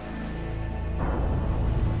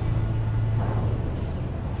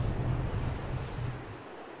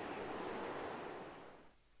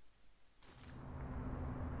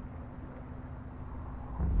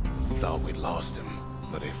 Thought we'd lost him,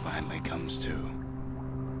 but he finally comes to.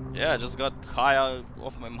 Yeah, I just got high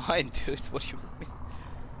off my mind, dude. What do you mean?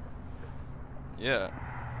 Yeah.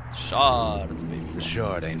 Shards, baby. The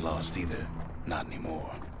shard ain't lost either. Not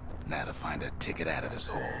anymore. Now to find a ticket out of this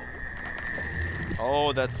hole.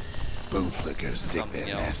 Oh, that's... Bootlickers dig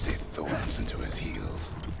their nasty thorns into his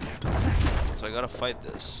heels. So I gotta fight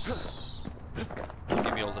this.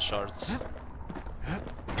 Give me all the shards.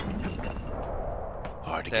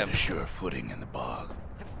 Hard to Damn. get a sure footing in the bog.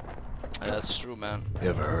 Yeah, that's true, man.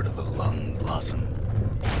 Ever heard of the lung blossom?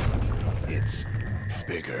 It's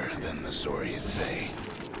bigger than the stories say.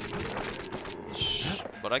 Shh.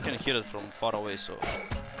 But I can hear it from far away, so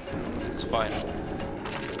it's fine.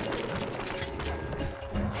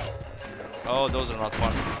 Oh, those are not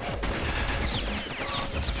fun.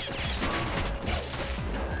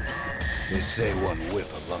 They say one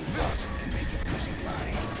whiff of lung blossom can make you lose your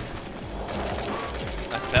mind.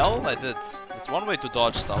 I fell? I did. It's one way to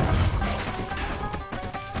dodge stuff.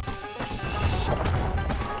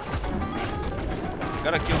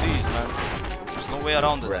 Gotta kill these, man. There's no way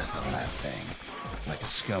around it. Breath on that thing. Like a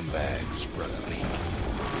scumbag sprung a leak.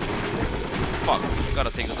 Fuck, I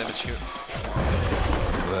gotta take the damage here.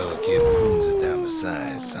 Well, the kid prunes it down to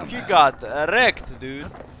size somehow. He got wrecked, dude.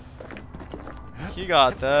 He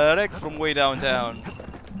got wrecked from way downtown.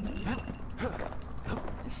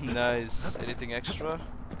 Nice. Anything extra?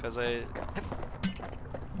 Because an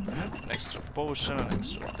extra potion, an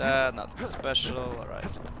extra that, nothing special.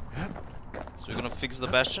 Alright. So we're gonna fix the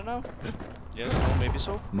Bastion now? Yes, no, maybe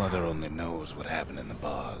so? Mother only knows what happened in the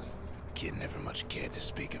bog. Kid never much cared to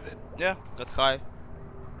speak of it. Yeah, got high.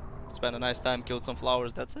 Spent a nice time, killed some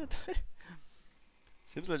flowers, that's it.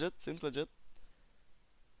 Seems legit, seems legit.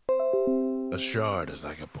 A shard is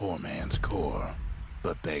like a poor man's core,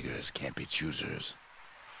 but beggars can't be choosers.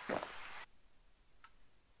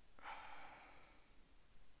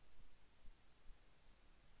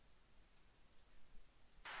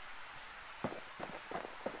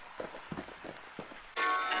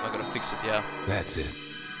 I'm gonna fix it, yeah. That's it.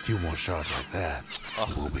 A few more shards like that,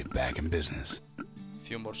 we'll be back in business.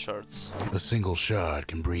 Few more shards. A single shard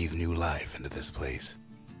can breathe new life into this place.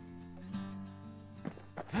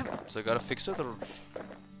 So I gotta fix it, or...?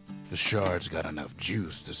 The shard's got enough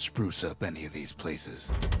juice to spruce up any of these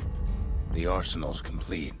places. The arsenal's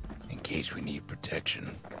complete, in case we need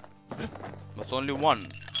protection. But only one.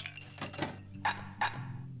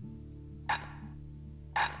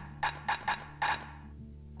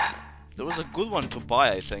 There was a good one to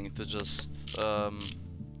buy, I think, to just, There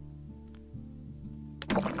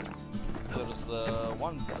was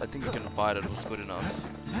one, I think you can buy that was good enough.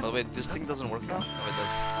 But wait, this thing doesn't work now? Oh, it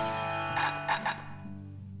does.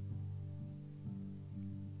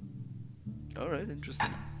 Alright,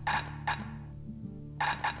 interesting.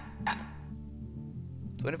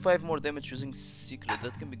 25 more damage using secret,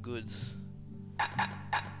 that can be good.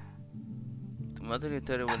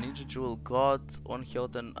 Military will need jewel god on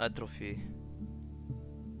health and atrophy.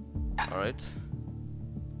 Alright.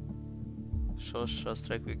 Shosh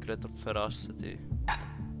strike with greater ferocity.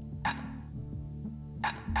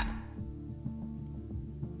 I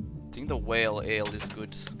think the whale ale is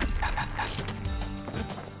good.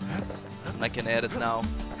 And I can add it now.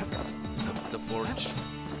 The forge.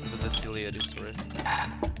 The distillery, sorry.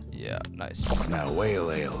 Yeah, nice. Now,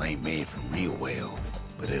 whale ale ain't made from real whale,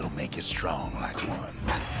 but it'll make you strong like one.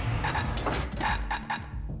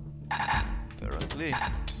 Apparently.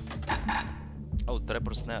 Oh,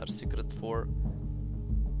 Trapper Snare, secret 4.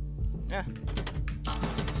 Yeah.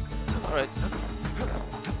 Alright.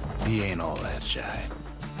 He ain't all that shy.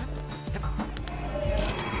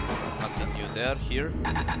 Nothing new there, here.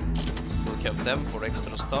 Still have them for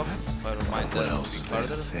extra stuff. I don't mind What that else is there to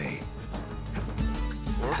further. say?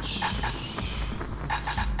 Forge.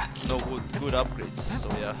 No good upgrades, so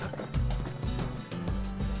yeah.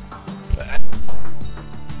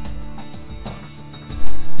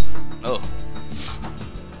 Oh.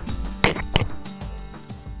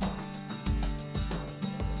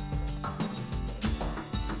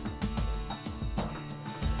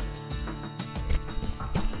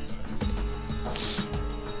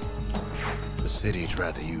 The city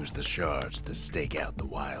tried to use the shards to stake out the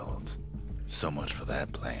wilds. So much for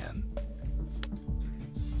that plan.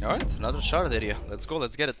 Alright, another shard area. Let's go,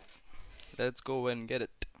 let's get it. Let's go and get it.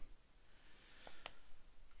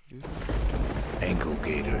 Ankle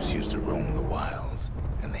gators used to roam the wilds,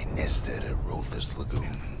 and they nested at Rothus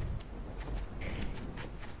Lagoon.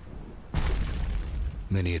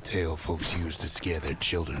 Many a tale folks used to scare their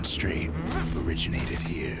children straight originated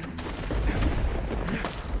here.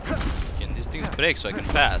 Can these things break so I can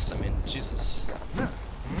pass? I mean, Jesus.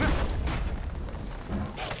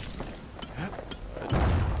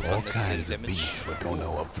 All kinds of beasts we don't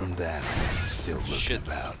know up from down, still looking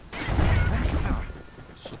about.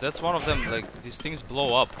 So that's one of them, like, these things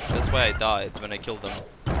blow up. That's why I died when I killed them.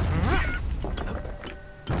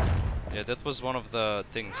 Yeah, that was one of the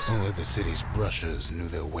things. Only the city's brushers knew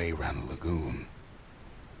their way around the lagoon.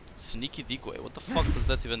 Sneaky decoy, what the fuck does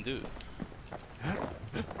that even do?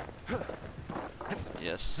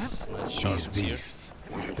 Yes, nice shots. These beasts,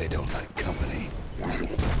 they don't like company.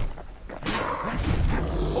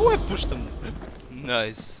 Oh, I pushed them.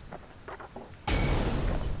 Nice.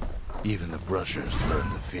 Even the brushers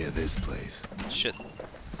learned to fear this place. Shit.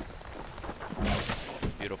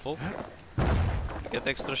 Beautiful. Get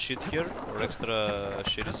extra shit here, or extra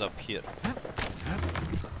shit is up here.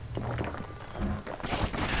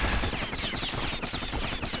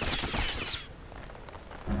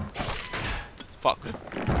 Fuck.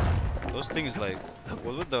 Those things like,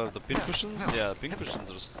 what were the pincushions? Yeah, pincushions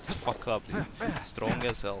are fucked up, dude. Strong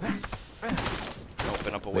as hell.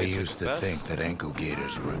 Open up a way They so used to pass. think that ankle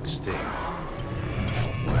gators were extinct.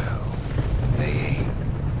 Well, they ain't.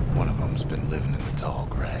 One of them's been living in the tall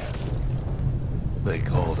grass. They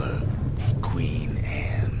called her Queen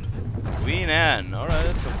Anne. Queen Anne, alright,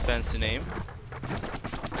 that's a fancy name.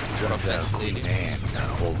 Turns out Queen Anne got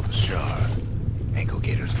a hold of a shard. Ankle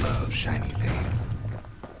gators love shiny things.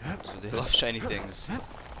 So they love shiny things.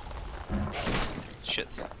 Shit.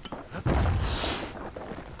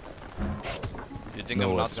 You think Know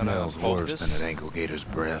I'm what not gonna smells poke worse this? than an ankle gator's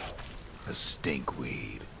breath? A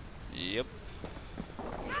stinkweed. Yep.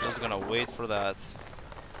 I'm just gonna wait for that.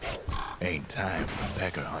 Ain't time for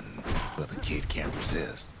pecker hunting, but the kid can't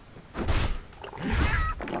resist.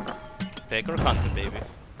 Pecker hunting, baby.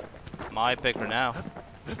 My pecker now.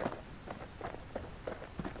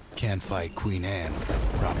 Can't fight Queen Anne without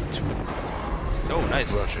the proper tools. Oh,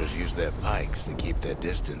 nice. Brushers use their pikes to keep their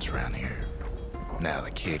distance around here. Now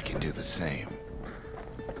the kid can do the same.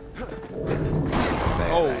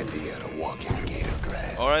 Bad idea to walk in gator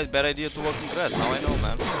grass. Alright, bad idea to walk in grass. Now I know,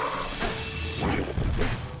 man.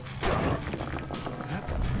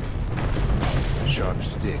 Sharp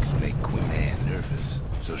sticks make Queen Anne nervous,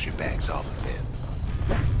 so she backs off a bit.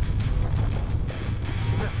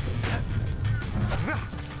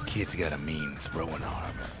 Kid's got a mean throwing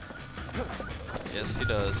arm. Yes, he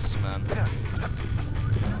does, man.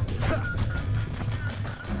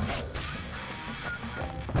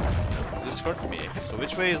 This hurt me. So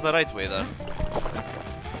which way is the right way then?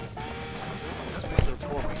 This way is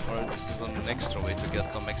reforming. Or this is an extra way to get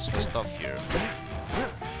some extra stuff here.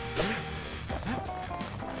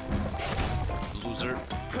 Loser.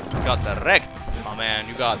 Got the wrecked, my man.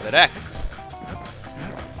 You got the wrecked.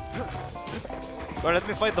 But let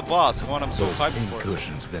me fight the boss. Come on, I'm so hyped for it.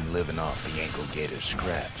 Pincushions been living off the ankle gator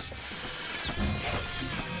scraps.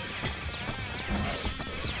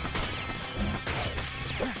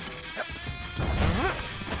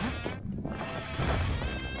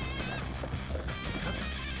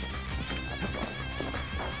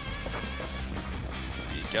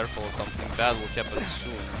 Be careful, something bad will happen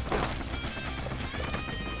soon.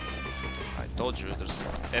 Told you, there's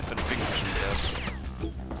F and picture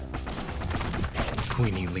there.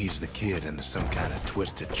 Queenie leads the kid into some kind of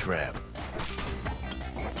twisted trap.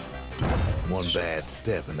 One bad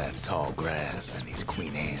step in that tall grass and he's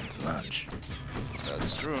Queen Anne's lunch.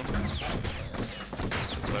 That's true.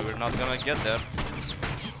 That's why we're not gonna get there.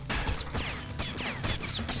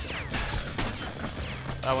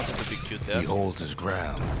 I wanted to be cute there. He holds his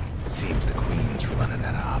ground. Seems the Queen's running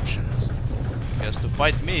out of options. He has to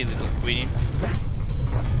fight me, little Queenie.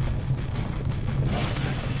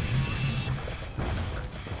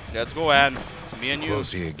 Let's go, Anne. It's me and The you.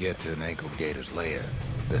 closer you get to an ankle gator's lair,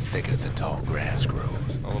 the thicker the tall grass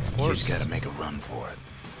grows. Oh, of course. Kid's gotta make a run for it.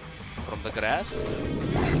 From the grass?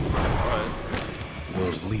 Alright.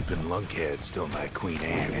 Those leaping lunkheads don't like Queen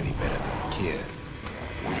Anne any better than the kid.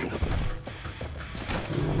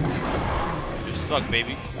 You suck,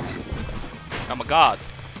 baby. I'm a god.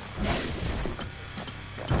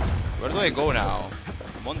 Where do I go now?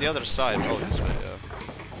 I'm on the other side. Oh, this way, yeah.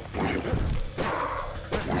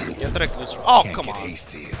 Get wrecked, loser. Oh, Can't come get on.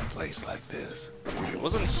 hasty in a place like this. It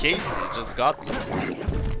wasn't hasty, it just got me.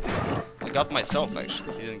 I got myself,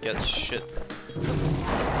 actually. He didn't get shit.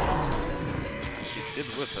 He did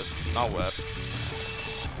with it. Now where?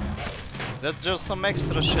 Is that just some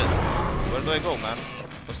extra shit? Where do I go, man?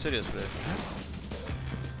 Oh, seriously.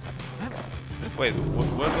 Wait,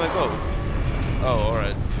 where do I go? Oh,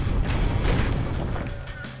 alright.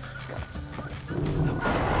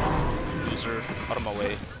 Loser, out of my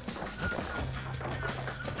way.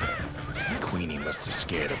 Queenie must have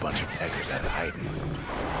scared a bunch of peggers out of hiding.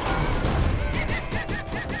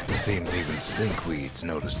 Seems even stinkweeds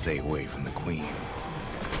know to stay away from the Queen.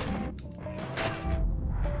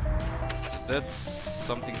 That's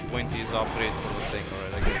something pointy is upgrade for the thing,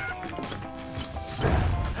 alright, I get it.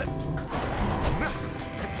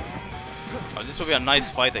 Oh, this will be a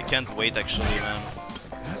nice fight, I can't wait actually, man.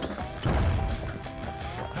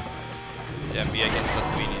 Yeah, me against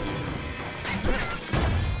that Queenie, dude.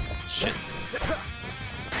 Shit.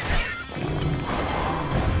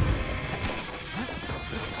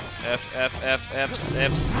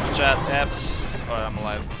 F's, chat, F's. Alright, I'm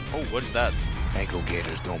alive. Oh, what is that? Ankle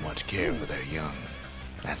gators don't much care for their young.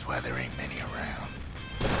 That's why there ain't many around.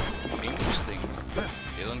 Interesting.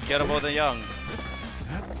 They don't care about the young.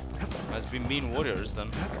 Must be mean warriors then.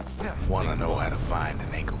 Wanna know how to find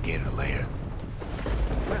an ankle gator lair?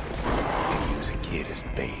 They use a kid as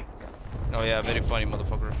bait. Oh yeah, very funny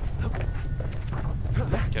motherfucker.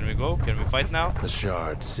 Can we go? Can we fight now? The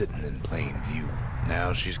shard's sitting in plain view.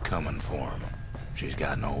 Now she's coming for him. She's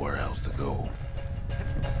got nowhere else to go.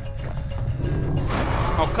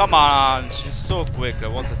 Oh come on, she's so quick. I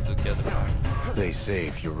wanted to get her. They say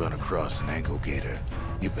if you run across an ankle gator,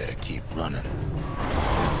 you better keep running.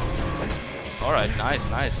 Alright, nice,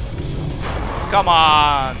 nice. Come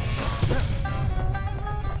on!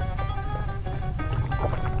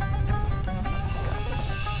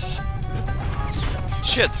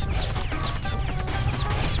 Shit!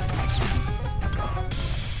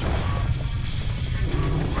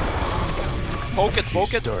 Poke it, poke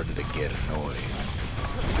She's it. starting to get annoyed.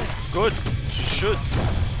 Good, she should.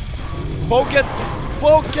 Poke it!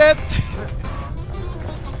 Poke it!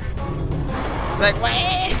 It's like,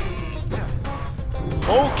 wait!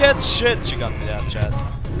 Poke it! Shit, she got me that, chat.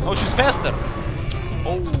 Oh, she's faster!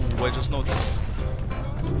 Oh, I just noticed.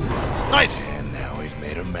 Nice! And now he's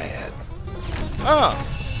made her mad.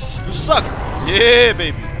 You suck! Yeah,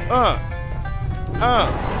 baby!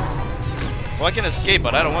 Well, I can escape,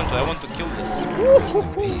 but I don't want to. I want to kill this. Rest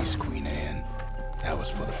in peace, Queen Anne. That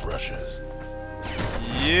was for the brushes.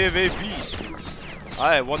 Yeah, baby!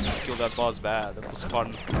 I wanted to kill that boss bad. That was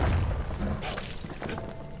fun.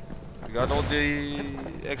 We got all the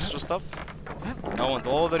extra stuff. I want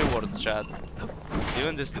all the rewards, chat.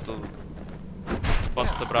 Even this little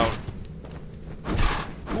Buster Brown.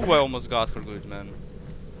 Ooh, I almost got her good, man.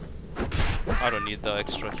 I don't need the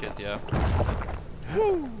extra hit, yeah.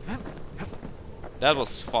 Woo. That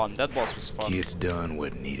was fun. That boss was fun. Kid's done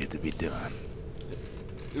what needed to be done.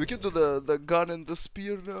 We can do the gun and the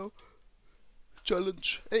spear now.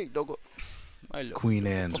 Challenge. Hey, doggo. I love Queen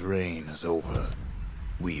Anne's reign is over.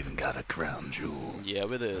 We even got a crown jewel. Yeah,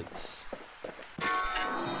 we did.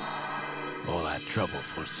 All that trouble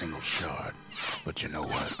for a single shard. But you know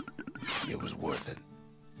what? It was worth it.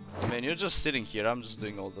 Man, you're just sitting here. I'm just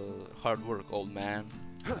doing all the hard work, old man.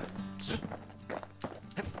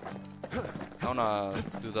 I wanna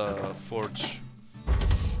do the forge.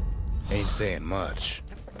 Ain't saying much,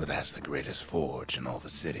 but that's the greatest forge in all the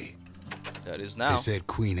city. That is now. They said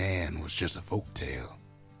Queen Anne was just a folktale.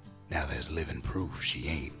 Now there's living proof she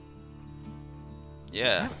ain't.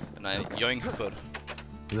 Yeah, and I yoinked her.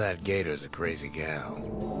 That gator's a crazy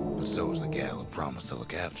gal, but so is the gal who promised to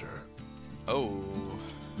look after her. Oh,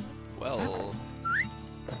 well,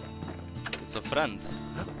 it's a friend.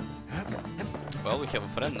 Well, we have a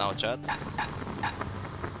friend now, chat.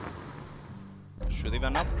 Should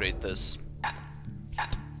even upgrade this.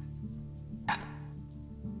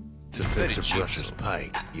 To fix a brusher's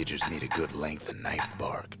pike, you just need a good length of knife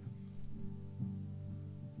bark.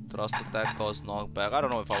 Thrust attack cause knockback. I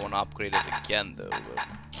don't know if I want to upgrade it again though,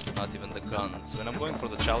 but not even the guns. When I'm going for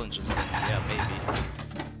the challenges, then yeah, maybe.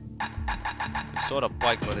 It's sort of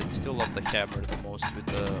pike, but I still love the hammer the most with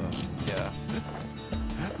the... yeah.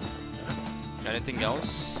 Anything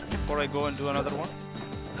else before I go and do another one?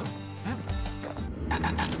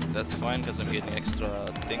 That's fine, because I'm getting extra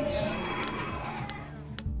things.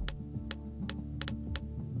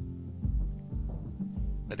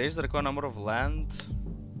 Raise the required number of land.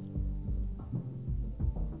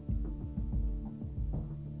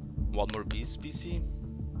 One more beast PC.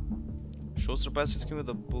 Show surpass his skin with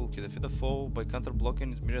a bulk. You defeat the foe by counter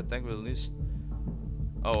blocking its mirror attack with at least.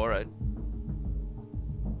 Oh, alright.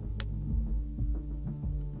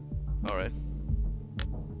 Alright.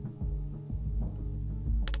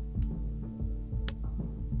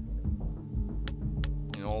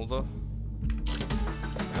 In all the.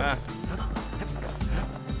 Ah.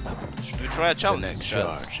 Should we try a challenge? The next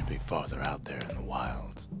shard should be farther out there in the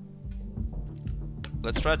wilds.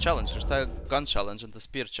 Let's try a challenge. Let's try a gun challenge and the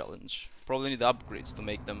spear challenge. Probably need upgrades to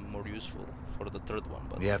make them more useful for the third one.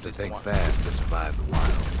 But you have to think fast to survive the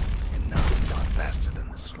wilds, and none not faster than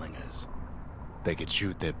the slingers. They could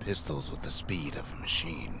shoot their pistols with the speed of a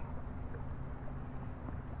machine.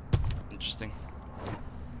 Interesting.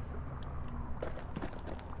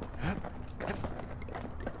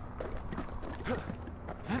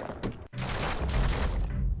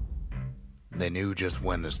 They knew just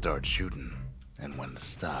when to start shooting and when to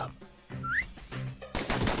stop.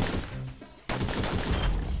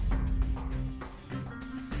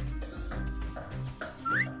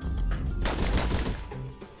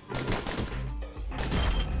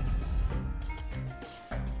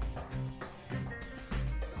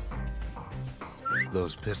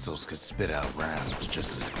 Those pistols could spit out rounds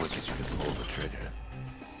just as quick as you could pull the trigger.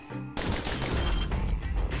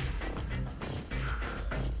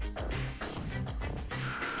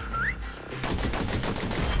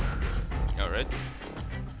 Alright.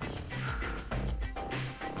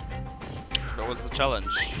 What was the challenge?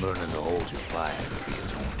 Learning to hold your fire could be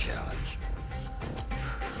its own challenge.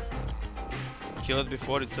 Kill it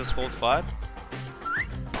before it says hold fire?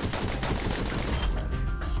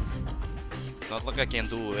 Not like I can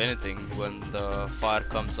do anything when the fire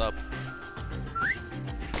comes up.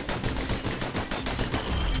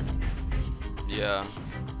 Yeah.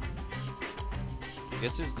 I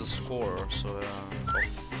guess it's the score, so how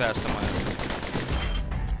fast am I?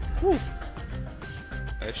 Woo!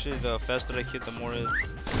 Actually, the faster I hit, the more it...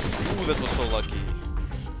 Ooh, that was so lucky.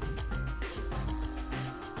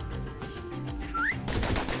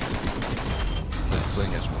 The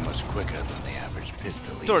slingers were much quicker than the average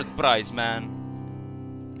pistol. Third prize, man.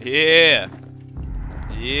 Yeah.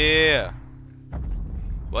 Yeah.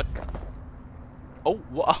 What? Oh,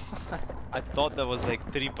 wow. I thought there was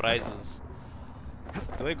like 3 prizes.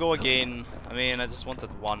 Do I go again? I mean, I just wanted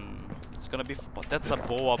one. It's gonna be... But that's a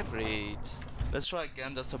bow upgrade. Let's try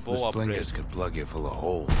again. That's a bow upgrade. The slingers could plug you full of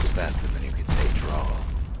holes faster than you could say draw.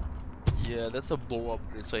 Yeah, that's a bow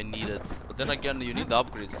upgrade, so I need it. But then again, you need the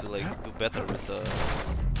upgrades to like do better with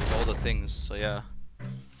all the things. So yeah.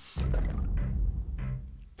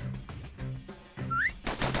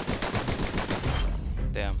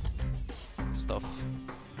 Damn. Stuff.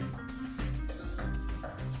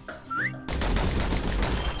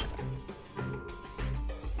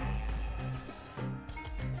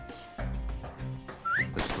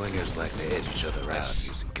 The slingers like to edge each other out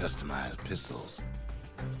using customized pistols.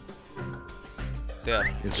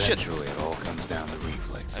 There. Eventually, it all comes down to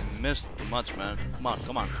reflexes. I missed too much, man. Come on,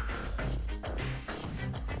 come on.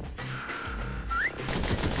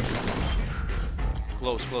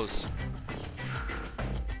 Close, close.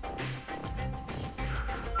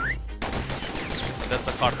 That's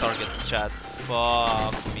a hard target, chat.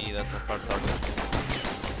 Fuck me, that's a hard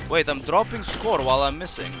target. Wait, I'm dropping score while I'm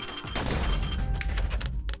missing.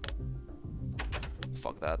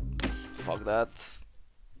 Fuck that. Fuck that.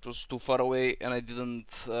 It was too far away and I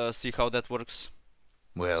didn't see how that works.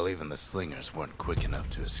 Well, even the slingers weren't quick enough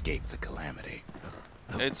to escape the calamity.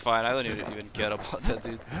 It's fine, I don't even care about that,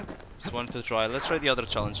 dude. Just wanted to try. Let's try the other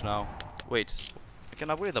challenge now. Wait, I can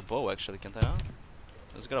upgrade the bow actually, can't I?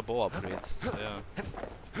 Let's get a bow upgrade, so yeah.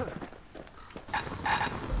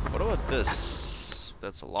 Or this?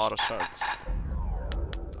 That's a lot of shards.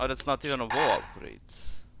 Oh, that's not even a bow upgrade.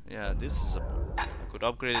 Yeah, this is a bow. I could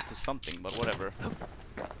upgrade it to something, but whatever.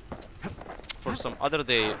 For some other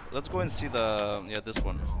day, let's go and see the... yeah, this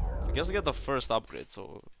one. I guess I get the first upgrade,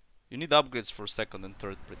 so... you need upgrades for second and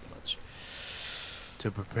third, pretty much.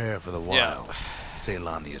 To prepare for the wilds,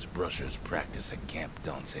 Ceylonia's brushers practice at Camp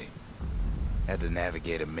Donce. Had to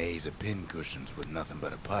navigate a maze of pincushions with nothing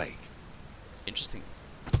but a pike. Interesting.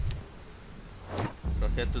 So I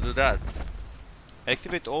had to do that.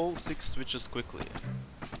 Activate all 6 switches quickly.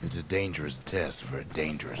 It's a dangerous test for a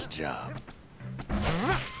dangerous job.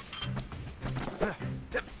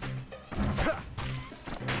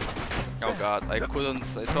 Oh god, I couldn't.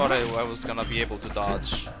 I thought I was gonna be able to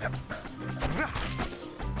dodge.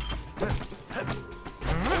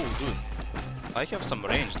 Oh, dude. I have some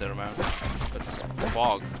range there, man. That's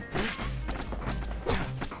fog.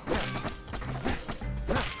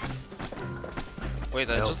 Wait,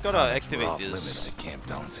 I just gotta activate this. Limits at Camp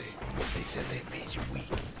Donce. They said they made you weak.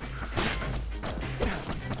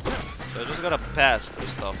 So I just gotta pass through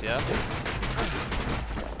stuff, yeah?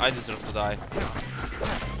 I deserve to die.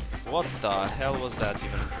 What the hell was that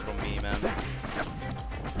even from me, man?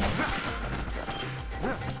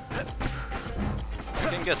 I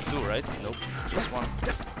can get 2, right? Nope, just 1.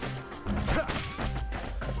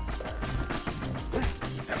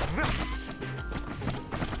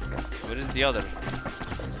 Where is the other?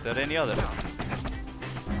 Is there any other?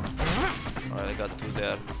 Alright, I got 2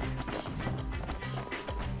 there.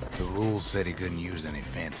 The rules said he couldn't use any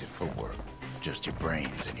fancy footwork, just your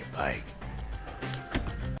brains and your pike.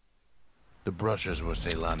 The brushers were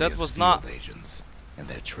Ceylonia's field agents, and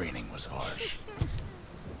their training was harsh.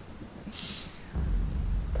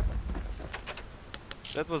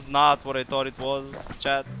 That was not what I thought it was,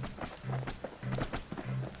 chat.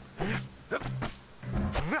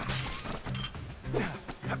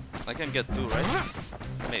 I can get 2, right?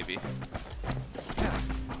 Maybe.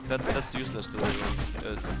 That's useless to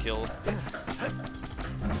kill.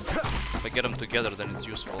 If I get them together, then it's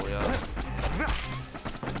useful, yeah.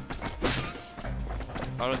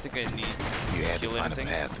 I don't think I need you had to kill find anything. a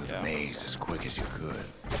path through the maze as quick as you could.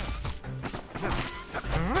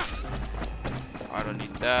 I don't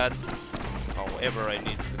need that. However, I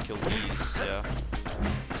need to kill these, yeah.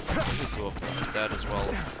 Maybe 2 of them, and that as well.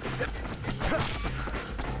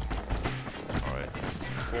 Alright,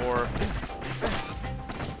 4.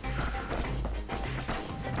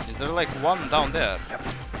 Is there like 1 down there?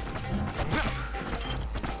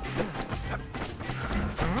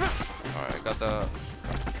 Alright, I got the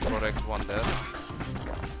correct 1 there.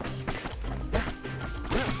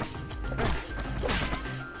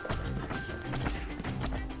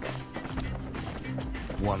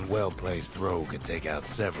 One well-placed throw could take out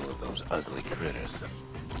several of those ugly critters.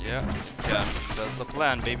 Yeah, it can. That's the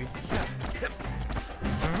plan, baby.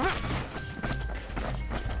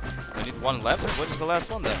 I need 1 left. What is the last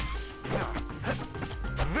one then?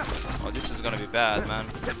 Oh, this is gonna be bad, man.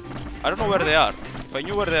 I don't know where they are. If I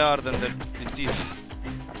knew where they are, then it's easy.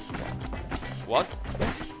 What?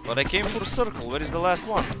 But I came full circle. Where is the last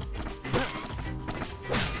one?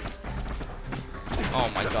 Oh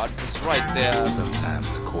my god, it's right there. Sometimes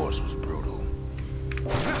the course was brutal.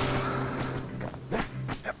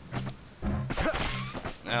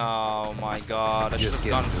 Oh my god, I should have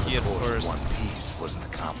gone here first. One piece was an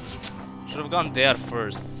accomplishment. Should have gone there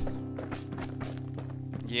first.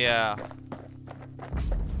 Yeah.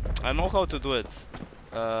 I know how to do it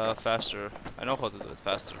faster. I know how to do it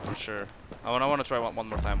faster for sure. I wanna try one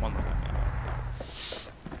more time. Yeah.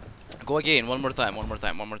 Go again, one more time.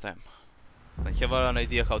 I have an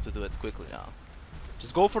idea how to do it quickly now.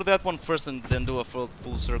 Just go for that one first and then do a full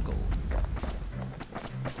circle.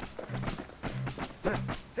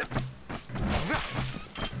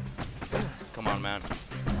 Come on, man.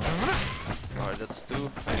 Alright, that's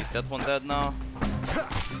 2. I need that one dead now.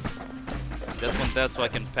 That one dead so I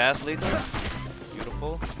can pass later.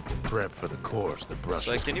 Beautiful. Prep for the course, the brush.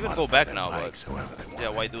 So I can even go back now, but yeah,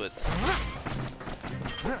 why do it?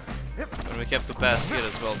 And we have to pass here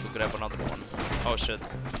as well to grab another one. Oh shit.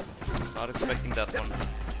 Not expecting that one.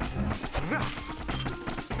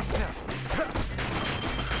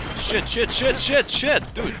 Shit!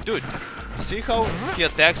 Dude. See how he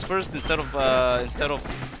attacks first instead of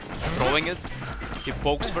throwing it? He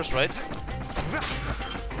pokes first, right?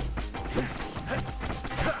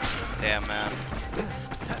 Damn, man.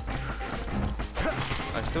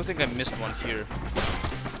 I still think I missed one here.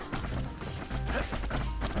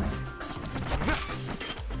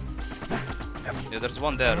 Yeah, there's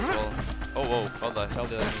one there as well. Oh, whoa, how the hell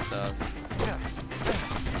did I miss that?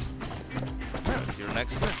 Here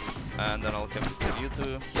next. And then I'll come to you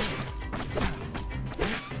two.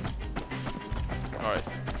 Alright.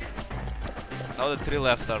 Now the 3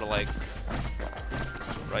 left are like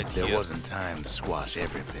right here. There wasn't time to squash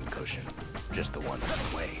every pincushion, just the ones in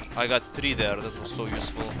the way. I got 3 there, that was so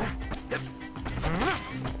useful.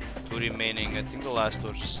 2 remaining, I think the last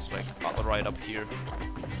was just like right up here.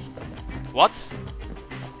 What?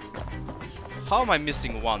 How am I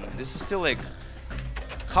missing 1? This is still like...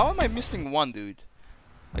 How am I missing 1, dude?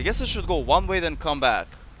 I guess I should go one way then come back.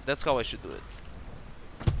 That's how I should do it.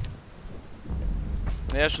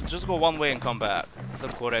 Yeah, I should just go one way and come back. It's the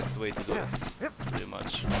correct way to do it. Pretty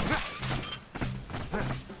much.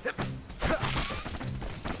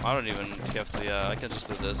 I don't even have to, yeah, I can just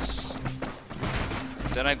do this.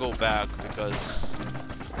 Then I go back because...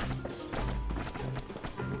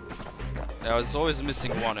 I was always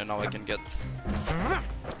missing 1 and now I can get...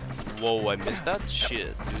 Whoa, I missed that?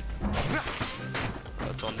 Shit, dude.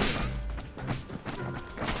 That's on me.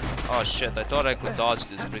 Oh shit, I thought I could dodge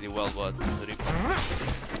this pretty well, but...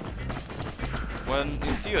 When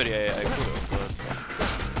in theory I could have, but...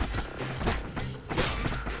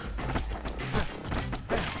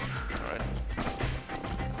 Alright.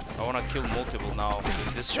 I wanna kill multiple now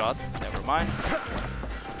with this shot. Never mind.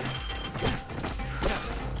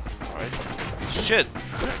 Alright. Shit!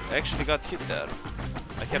 I actually got hit there.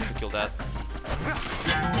 I have to kill that.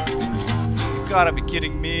 You gotta be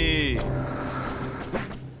kidding me!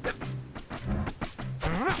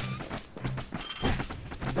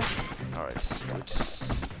 Alright, good.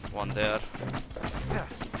 1 there.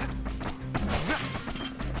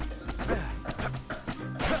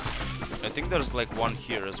 I think there's like 1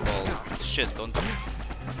 here as well. Shit, don't...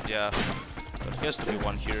 Yeah. There has to be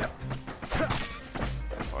 1 here.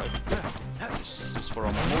 Alright. This is for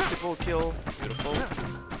a multiple kill. Beautiful.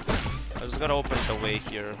 I just gotta open the way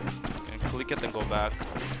here. And click it and go back.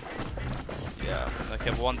 Yeah. I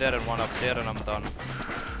have 1 there and 1 up there and I'm done.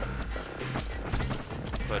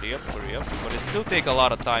 Hurry up, hurry up. But it still take a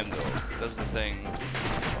lot of time though. That's the thing.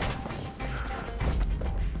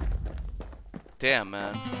 Damn,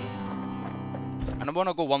 man. And I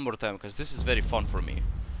wanna go 1 more time because this is very fun for me.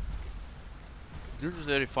 This is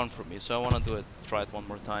very fun for me, so I wanna do it. Try it 1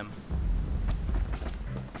 more time.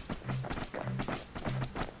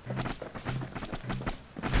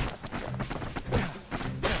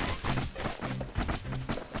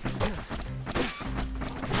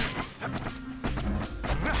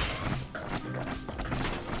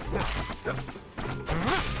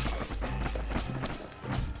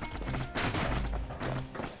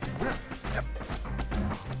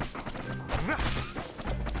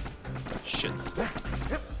 Shit.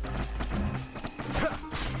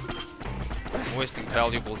 I'm wasting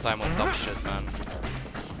valuable time on dumb shit, man.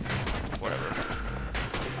 Whatever.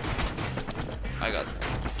 I got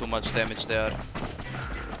too much damage there.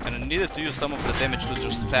 And I needed to use some of the damage to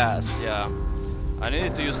just pass, yeah. I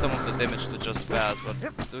needed to use some of the damage to just pass, but I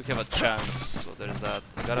do have a chance, so there's that.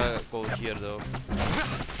 I gotta go here though.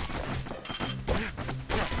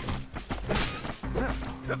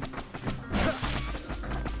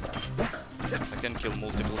 I can kill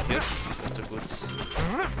multiple here, that's a good...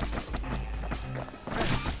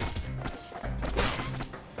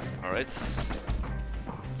 Alright.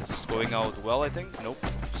 This is going out well, I think. Nope,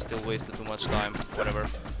 still wasted too much time, whatever.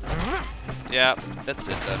 Yeah, that's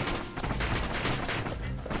it then.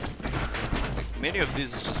 Like, many of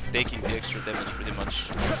these is just taking the extra damage pretty much.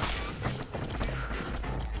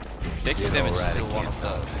 Taking damage is still one of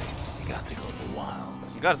the... You got to go to the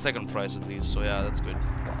wilds. You got a 2nd prize at least, so yeah, that's good.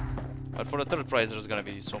 But for the 3rd prize there's gonna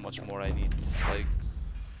be so much more I need. Like,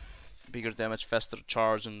 bigger damage, faster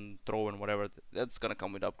charge and throw and whatever. That's gonna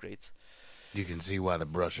come with upgrades. You can see why the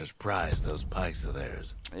brushers prize those pikes of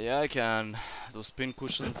theirs. Yeah, I can. Those pin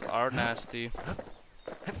cushions are nasty.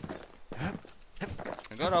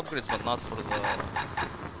 I got upgrades, but not for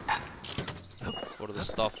the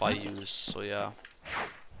stuff I use. So yeah.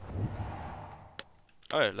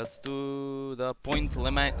 Alright, let's do the Point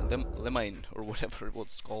Lemine or whatever it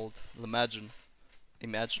was called. Imagine.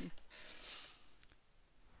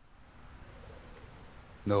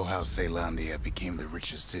 Know how Caelondia became the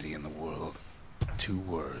richest city in the world? 2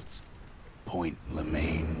 words. Point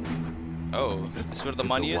Lemane. Oh, this is where the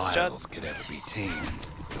money is, chat? If the wilds could ever be tamed,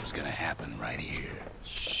 it was gonna happen right here.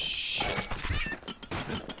 Shit.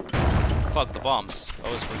 Fuck the bombs. I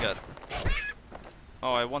always forget.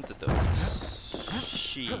 Oh, I wanted those.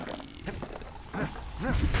 Shit.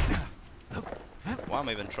 Why am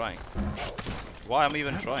I even trying? Why am I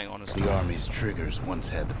even trying, honestly? The army's triggers once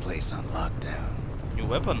had the place on lockdown. New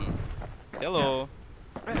weapon. Hello.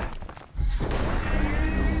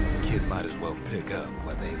 Kid Might as well pick up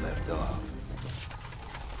where they left off.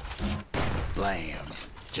 Blam!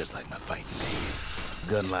 Just like my fighting days.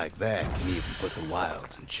 Gun like that can even put the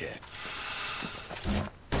wilds in check.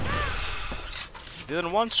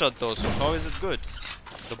 Didn't one-shot though, so how is it good?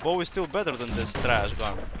 The bow is still better than this trash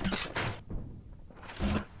gun.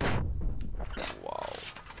 Wow.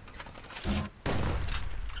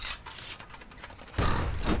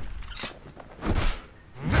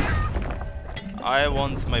 I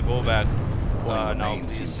want my bow back. Now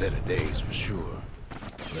please. Better days for sure,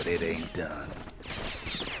 but it ain't done.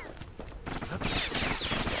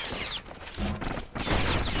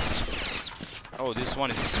 Oh, this one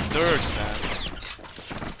is dirt, man.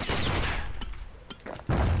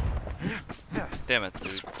 Damn it,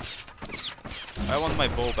 dude. I want my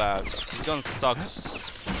bow back. This gun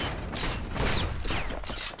sucks.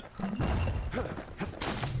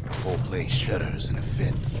 Whole place shudders in a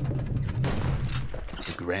fit.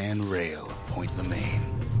 The grand rail of Point Lemaine.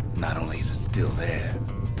 Not only is it still there,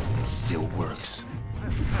 it still works.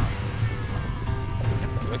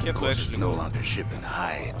 Of course, it's no longer shipping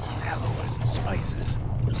hides and alloys and spices,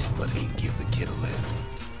 but it can give the kid a lift.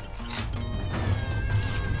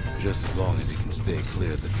 Just as long as he can stay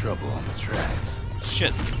clear of the trouble on the tracks.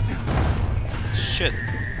 Shit. Shit.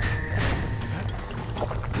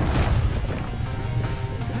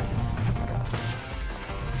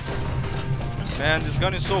 Man, this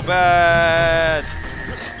gun is so bad.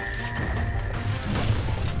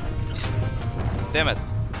 Damn it.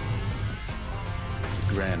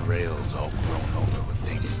 The grand rail's all grown over with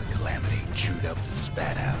things the Calamity chewed up and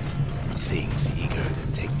spat out. Things eager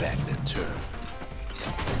to take back their turf.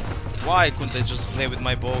 Why couldn't I just play with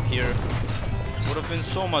my bow here? Would have been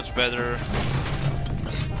so much better.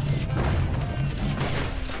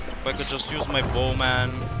 If I could just use my bow,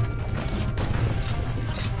 man.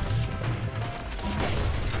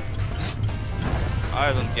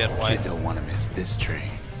 I don't get why. Kid don't want to miss this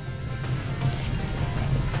train.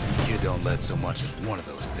 Kid don't let so much as one of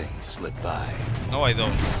those things slip by. No, I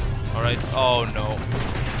don't. Alright. Oh no.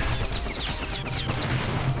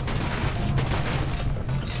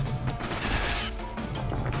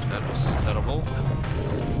 That was terrible.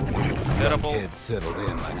 Terrible. Kids settled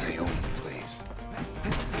in like they owned the place.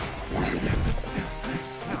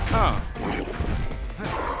 Huh.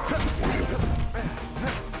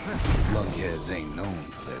 Lunkheads ain't known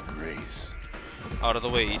for their grace. Out of the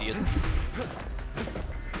way, idiot.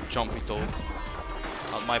 Jumpy toad.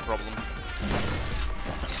 Not my problem.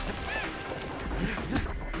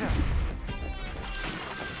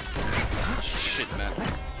 Shit, man.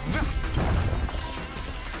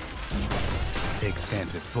 Takes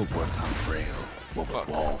fancy footwork on the rail. What with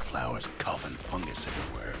wallflowers, coughing fungus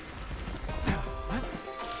everywhere.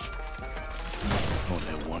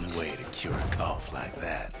 Only one way to cure a cough like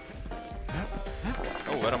that.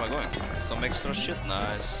 Oh, where am I going? Some extra shit,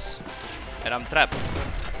 nice. And I'm trapped.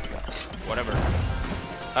 Whatever.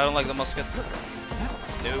 I don't like the musket.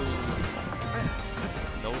 No.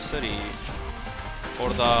 No city. Or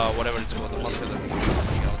the whatever it's called, the musket, I think it's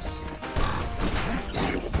something else.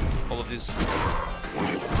 All of these.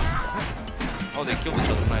 Oh, they killed each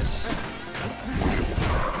other, nice.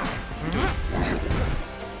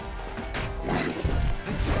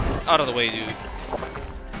 Out of the way, dude.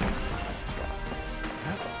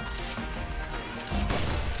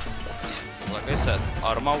 Like I said,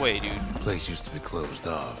 out of my way, dude. The place used to be closed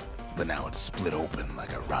off, but now it's split open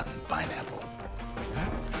like a rotten pineapple.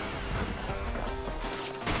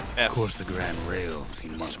 F. Of course, the Grand Rail's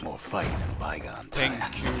seen much more fighting in bygone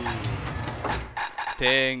times.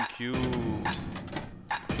 Thank you. Thank you.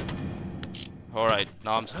 Alright,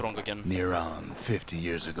 now I'm strong again. Near on 50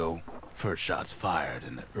 years ago, first shots fired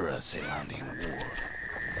in the Ura-Celandian War.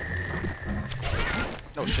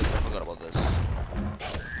 Oh shit, I forgot about this.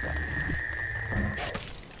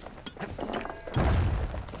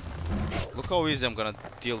 Look how easy I'm gonna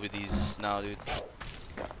deal with these now, dude.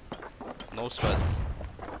 No sweat.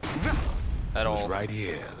 At all. It was right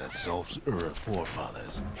here that Zulf's Ura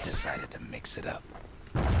forefathers decided to mix it up.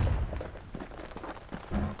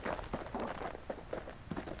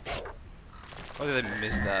 How did I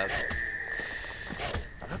miss that?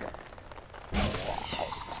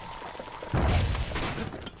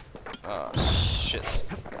 Ah, shit.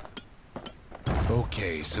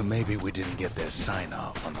 Okay, so maybe we didn't get their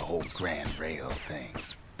sign-off on the whole Grand Rail thing.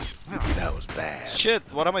 That was bad. Shit,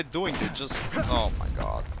 what am I doing, dude? Just... Oh my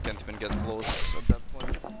god, can't even get close at that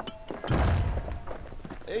point.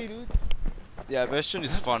 Hey, dude. Yeah, Bastion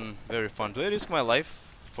is fun, very fun. Do I risk my life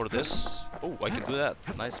for this? Oh, I can do that.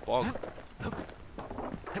 Nice bog.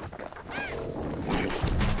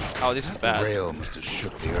 Oh, this is bad. The rail must have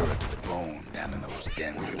shook the Ura to the down in those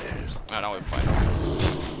dens of theirs. Ah, now we find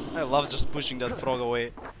him. I love just pushing that frog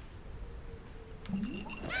away.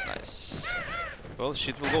 Nice. Well,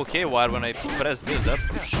 shit will go haywire when I press this, that's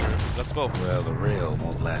for sure. Let's go. Well, the rail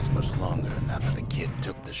won't last much longer now that the kid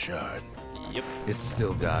took the shard. Yep. It's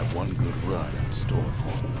still got one good run in store for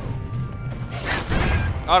him,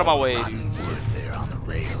 though. Out of my way, Rotten dudes. wood there on the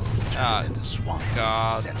rails, turned into Swamp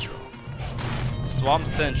God. Central. Swamp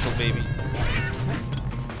Central, baby.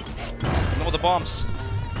 No, the bombs.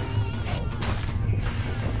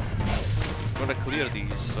 I'm gonna clear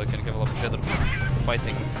these so I can have a lot better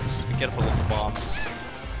fighting. Just be careful of the bombs.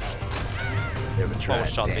 Ever tried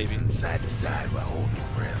shot, dancing baby. side to side while holding your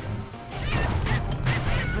breath?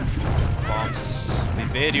 Bombs. The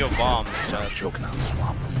video bombs, chat. Choking on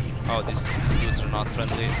swamp weed Oh, these dudes are not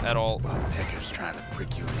friendly at all. while Pecker's trying to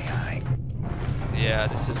prick you in the eye. Yeah,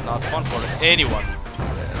 this is not fun for anyone.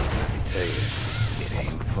 Well, let me tell you, it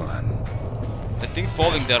ain't fun. I think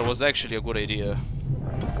falling there was actually a good idea.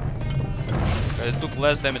 It took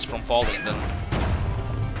less damage from falling than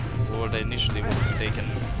what I initially would have taken.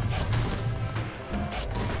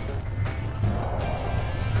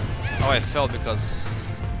 Oh, I fell because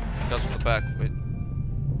of the back. Wait.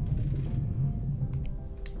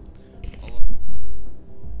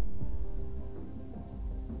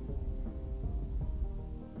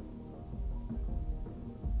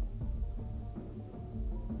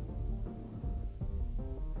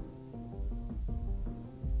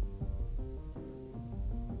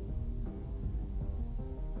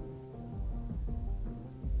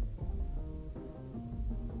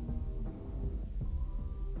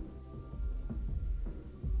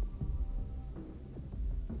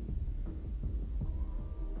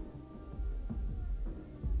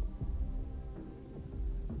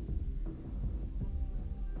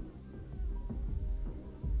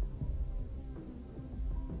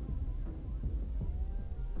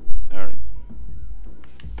 Alright.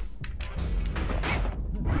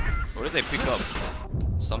 What did they pick up?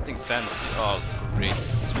 Something fancy. Oh, great.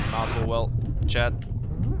 This will not go well. Chat.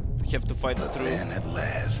 We have to fight it But through. then at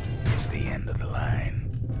last, it's the end of the line.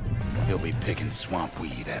 He'll be picking swamp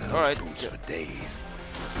weed out of those Alright, boots yeah. for days.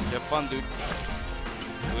 Have fun, dude.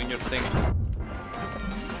 Doing your thing.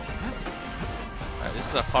 Alright, this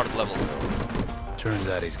is a hard level though. Turns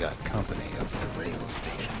out he's got company up at the rail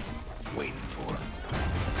station, waiting for him.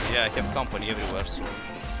 Yeah, I have company everywhere, so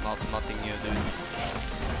it's nothing new, dude.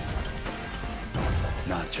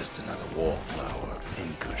 Not just another wallflower or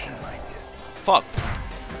pincushion like it. Fuck!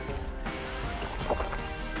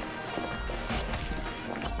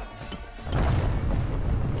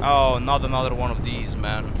 Oh, not another one of these,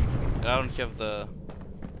 man. I don't have the...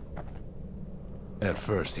 At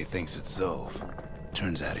first he thinks it's Zulf.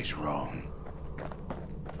 Turns out he's wrong.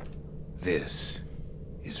 This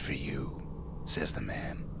is for you, says the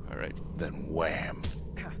man. Alright. Then wham.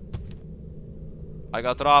 I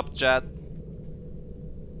got robbed, chat.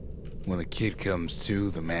 When the kid comes to,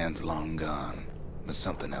 the man's long gone. But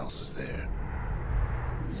something else is there.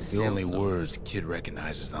 The only words kid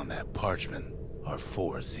recognizes on that parchment are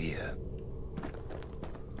for Zia.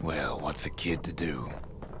 Well, what's a kid to do?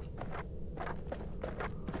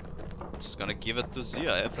 Just gonna give it to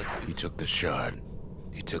Zia, if it... He took the shard,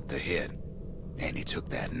 he took the hit, and he took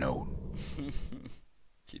that note.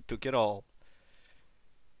 He took it all.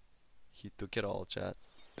 He took it all, chat.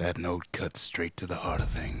 That note cuts straight to the heart of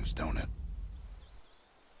things, don't it?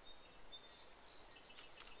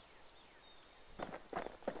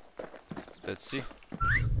 Let's see.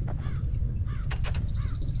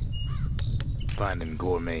 Finding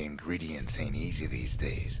gourmet ingredients ain't easy these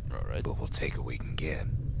days, Alright. but we'll take what we can get.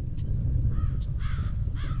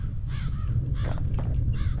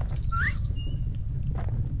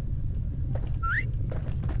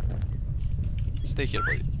 Stay here,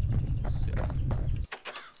 buddy. Yeah.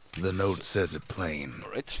 The note says it plain.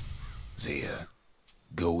 Alright. Zia,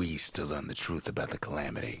 go east to learn the truth about the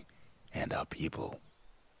calamity and our people.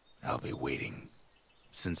 I'll be waiting.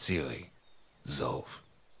 Sincerely, Zulf.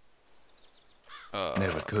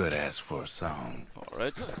 Never could ask for a song.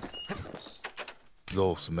 Alright.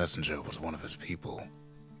 Zulf's messenger was one of his people.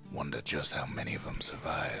 Wonder just how many of them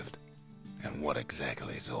survived. And what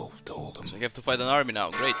exactly Zulf told him. So you have to fight an army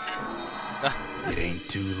now. Great. It ain't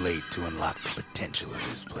too late to unlock the potential of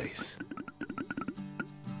this place.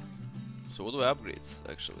 So what do I upgrade,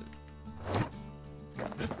 actually?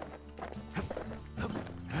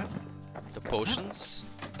 The potions?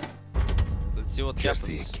 Let's see what Just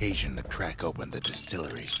happens. the occasion to crack open the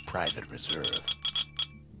distillery's private reserve.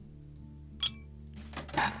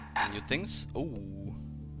 New things? Oh.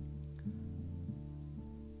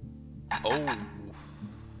 Oh.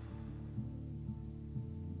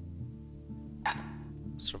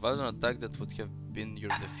 Survives an attack that would have been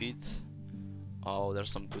your defeat. Oh,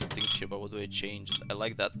 there's some good things here, but what do I change? I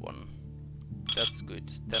like that one. That's good.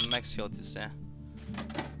 10 max health is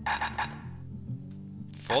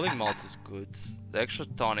Falling malt is good. The extra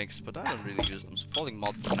tonics, but I don't really use them, so falling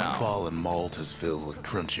malt for now. Fallen malt is filled with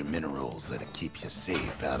crunchy minerals that'll keep you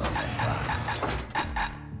safe out on them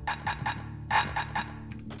rocks.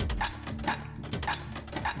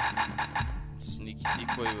 Sneaky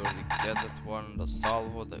decoy, we already get that one. The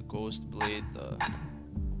salvo, the ghost blade, the...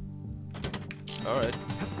 Alright.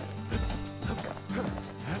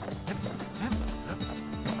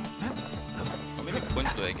 How many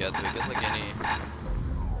points do I get? Do I get like any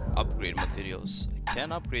upgrade materials? I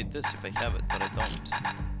can upgrade this if I have it, but I don't.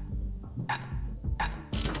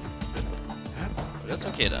 But that's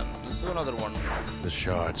okay then. Let's do another one. The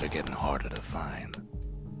shards are getting harder to find.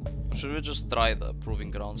 Or should we just try the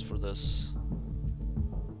proving grounds for this?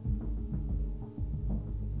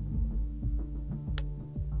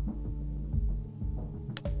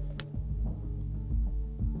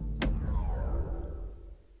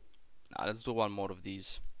 Let's do one more of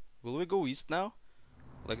these. Will we go east now?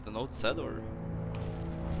 Like the note said, or?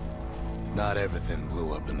 Not everything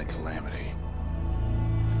blew up in the calamity.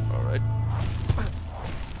 Alright.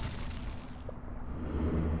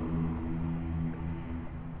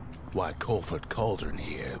 Why, Colford Cauldron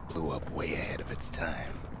here blew up way ahead of its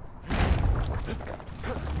time.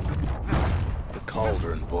 The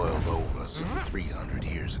cauldron boiled over some 300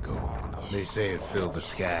 years ago. They say it filled the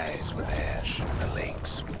skies with ash and the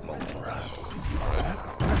lakes with molten rock.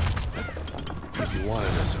 If you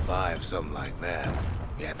wanted to survive something like that,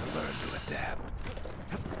 you had to learn to adapt.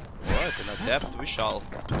 Alright, and adapt we shall.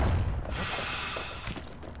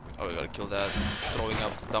 Oh, we gotta kill that. Throwing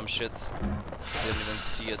up dumb shit. Didn't even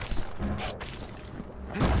see it.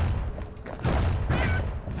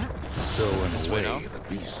 So in This a way way, now? the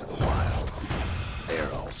beasts of the wilds,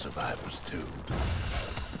 they're all survivors too.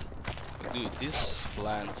 Dude, these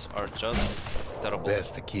plants are just terrible.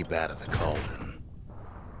 Best to keep out of the cauldron.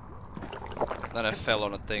 Then I fell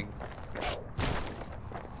on a thing.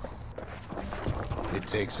 It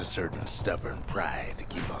takes a certain stubborn pride to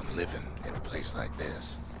keep on living in a place like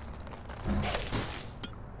this.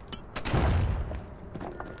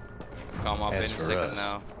 Come up As any for second us,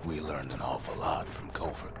 now. we learned an awful lot from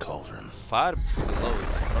Colford Cauldron. Fire below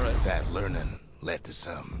is alright. That learning led to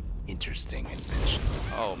some interesting inventions.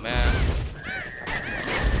 Oh man.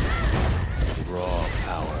 The raw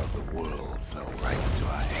power of the world fell right into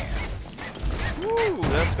our hands. Woo,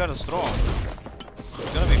 that's kinda strong.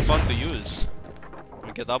 It's gonna be fun to use.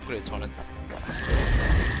 We get upgrades on it.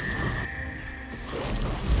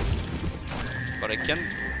 But I can't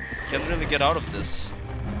really get out of this.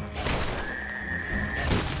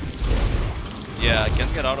 Yeah, I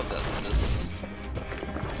can't get out of this.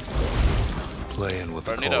 Playing with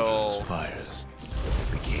the cauldron's fires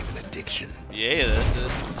became an addiction. Yeah, that did.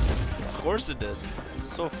 Of course it did. This is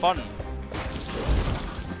so fun.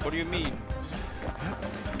 What do you mean?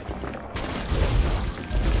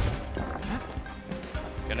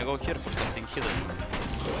 Can I go here for something hidden?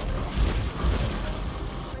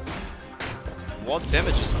 What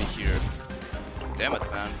damages me here? Damn it,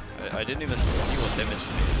 man. I didn't even see what damaged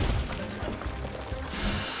me.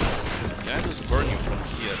 Can I just burn you from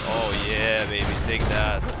here? Oh yeah, baby, take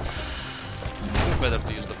that. It's better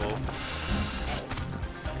to use the bow.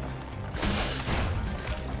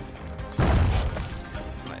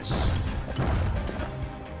 Nice.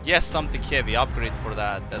 Yes, something heavy. Upgrade for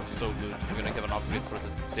that. That's so good. We're gonna have an upgrade for the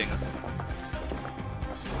thing.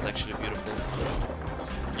 It's actually beautiful.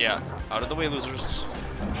 Yeah, out of the way, losers.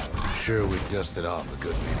 Sure, we dusted off a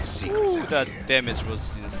good many secrets out That here. damage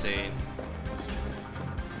was insane.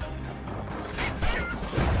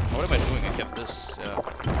 What am I doing? I kept this. Yeah.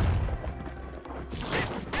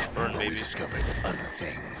 Burn, But baby. we discovered that other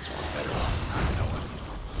things were better off not knowing.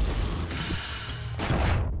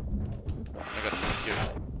 I gotta move here.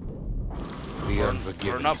 The Burn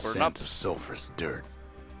unforgiving up, burn scent up. of sulfurous dirt.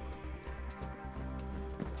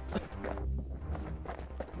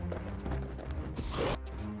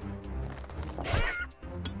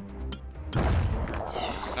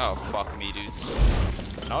 Oh, fuck me, dudes.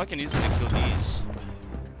 Now I can easily kill these.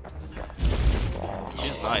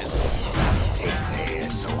 She's nice. Taste the air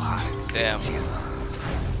so hot it Damn. sticks to your lungs.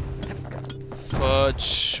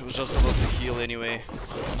 Fudge. Was just about to heal anyway.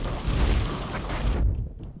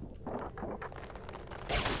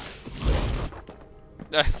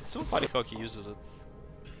 It's so funny how he uses it.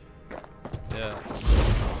 Yeah.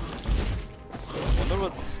 Wonder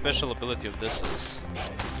what the special ability of this is.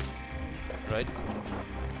 Right?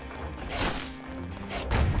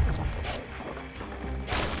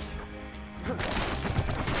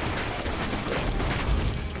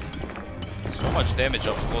 much damage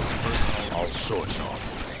up close and personal. All sorts of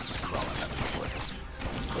awful things crawling underfoot.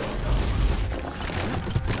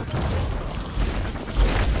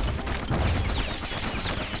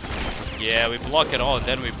 Yeah, we block it all and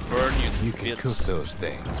then we burn you to You can bits. cook those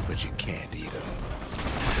things, but you can't eat them.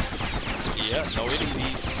 Yeah, no eating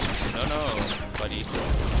these. No, no, buddy.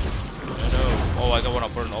 No, no. Oh, I don't want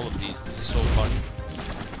to burn all of these. This is so fun.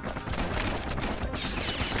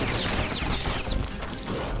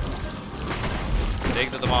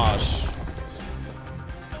 Take the damage.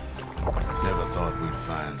 Never thought we'd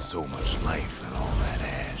find so much life in all that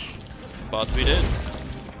ash. But we did.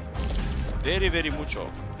 Very, very mucho.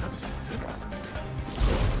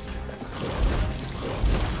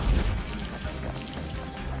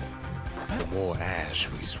 The more ash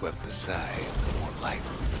we swept aside, the more life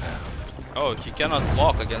we found. Oh, he cannot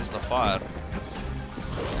block against the fire.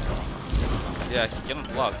 Yeah, he cannot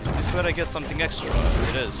block. Is this where I get something extra?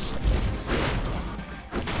 It is.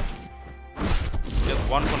 Get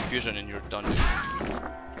one confusion and you're done.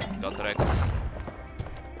 Got wrecked.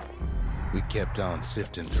 We kept on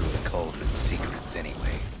sifting through the cauldron's secrets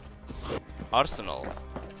anyway. Arsenal.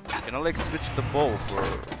 Can I like switch the bow for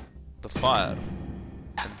the fire?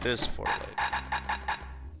 And this for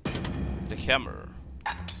like the hammer.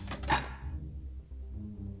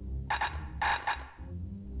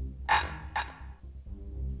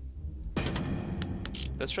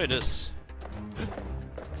 Let's try this.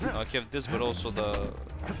 I have this, but also the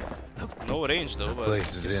no range though. But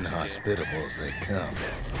Place is inhospitable as they come.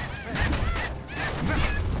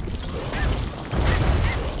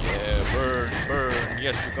 Yeah, burn, burn.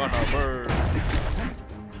 Yes, you're gonna burn.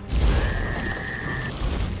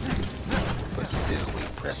 But still, we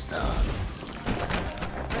pressed on.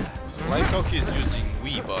 I like how he's using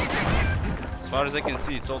Wii, but as far as I can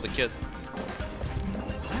see, it's all the kid.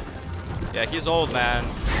 Yeah, he's old, man.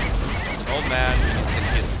 He's an old man. He needs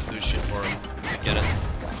the kid to do shit for him. I get it.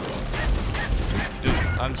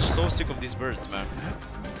 Dude, I'm so sick of these birds, man.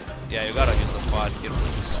 Yeah, you gotta use the fire here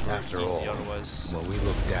for this. After easy, all, otherwise. when we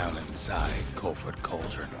look down inside Colford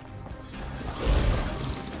Cauldron,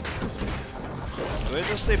 Do I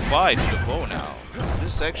just say bye to the bow now? Is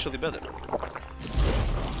this actually better?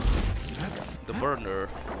 The burner.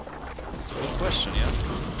 It's a good question, yeah?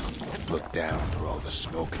 look down through all the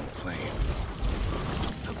smoke and flames.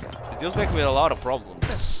 It deals like with a lot of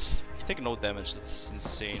problems. Take no damage, that's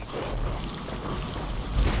insane.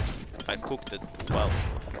 I cooked it well.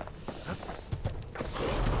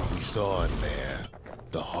 We saw in there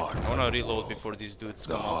the heart. I wanna reload before these dudes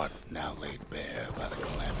The come up. heart now laid bare by the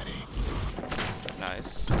calamity.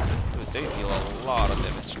 Nice. Dude, they deal a lot of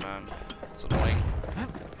damage, man. It's annoying.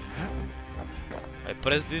 I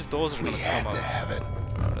press these doors and We gonna had come to up. have it.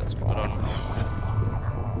 Alright, let's put it on.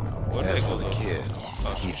 Where did I As go for the though? kid,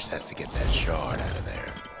 Oh, he just has to get that shard out of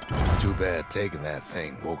there. Too bad taking that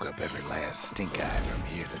thing woke up every last stink eye from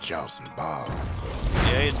here to Charleston Bog.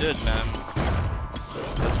 Yeah, it did, man.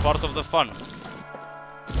 That's part of the fun.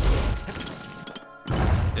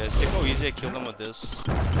 Yeah, see how easy I kill them with this?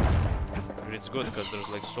 But it's good because there's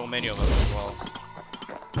like so many of them as well.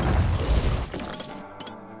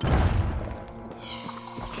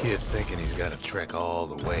 Kid's thinking he's got to trek all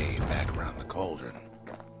the way back around the cauldron.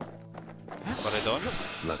 But I don't.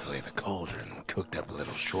 Luckily, the cauldron cooked up a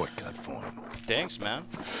little shortcut for him. Thanks, man.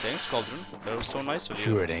 Thanks, Cauldron. That was so nice of you.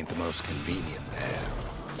 Sure, it ain't the most convenient path.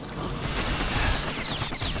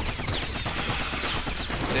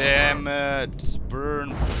 Damn it.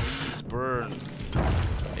 Burn, please burn.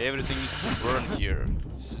 Everything needs to burn here.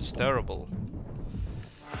 This is terrible.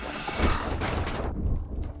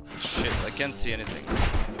 Shit, I can't see anything.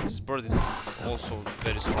 This bird is also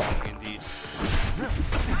very strong indeed.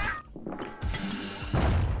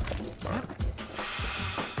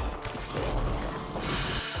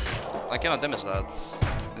 I cannot damage that.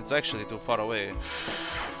 It's actually too far away.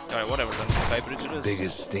 Alright, whatever, then Sky Bridge it is.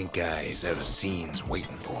 Biggest stink eye he's ever seen's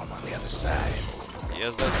waiting for him on the other side.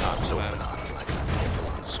 Yes, that's Pops true, open man. on him like a pimple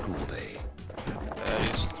on a school day. That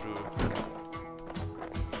is true.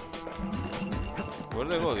 Where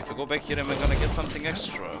do I go? If I go back here, am I gonna get something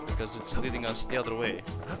extra? Because it's leading us the other way.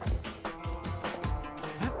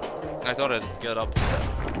 I thought I'd get up.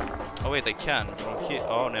 Oh wait, I can from here.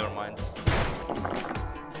 Oh, never mind.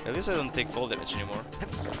 At least I don't take fall damage anymore.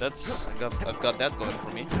 So that's I've got that going for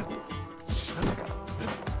me.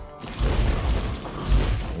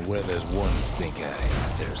 Where there's one stink eye,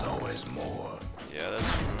 there's always more. Yeah,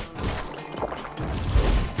 that's true.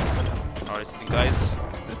 Alright, stink guys.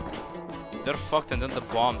 They're fucked, and then the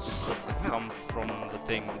bombs that come from the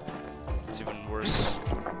thing. It's even worse.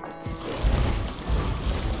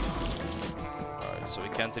 Alright, so we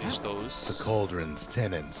can't reach those. The cauldron's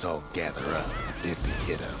tenants all gather up to bid the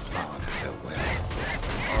kid a fond farewell.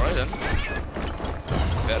 Alright then.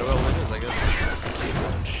 Farewell it is, I guess. The kid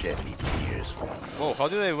won't shed any tears for me. Whoa, how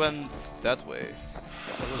did they went that way?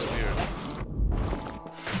 That was weird.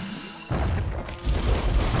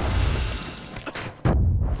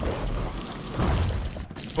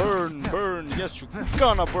 Burn, burn, yes you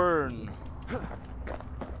gonna burn!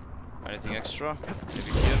 Anything extra?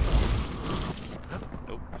 Maybe here?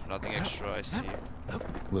 Nope, nothing extra, I see.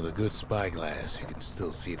 With a good spyglass, you can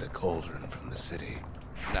still see the cauldron from the city.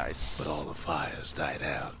 Nice. But all the fires died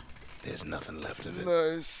out. There's nothing left of it.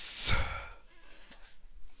 Nice.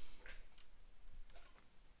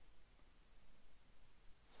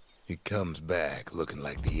 He comes back looking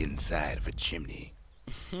like the inside of a chimney.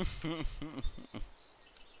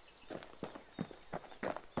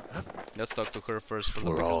 Let's talk to her first for the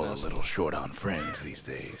We're all a nest. little short on friends these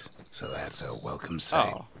days, so that's a welcome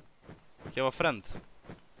sight. Oh. You have a friend.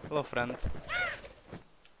 Hello, friend.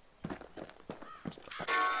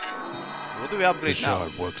 What do we The upgrade now?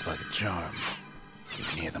 shard works like a charm. You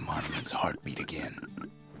can hear the monument's heartbeat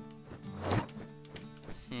again.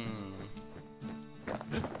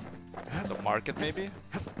 The market, maybe?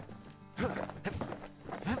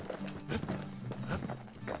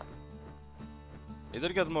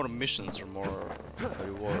 Either get more missions or more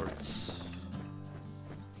rewards.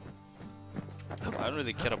 I don't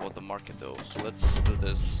really care about the market though, so let's do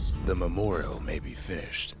this. The memorial may be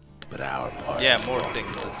finished, but our part. Yeah, more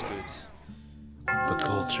things, that's good. The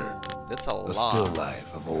culture. That's a The lot. still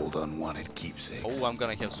life of old unwanted keepsakes. Oh, I'm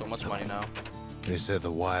gonna have so much money now. They said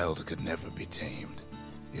the wild could never be tamed.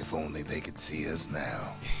 If only they could see us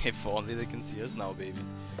now. If only they can see us now, baby.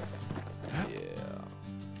 Yeah.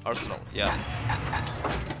 Arsenal, yeah.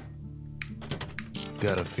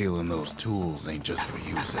 Got a feeling those tools ain't just for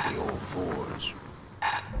use at the old forge.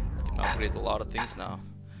 Can upgrade a lot of things now.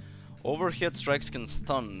 Overhead strikes can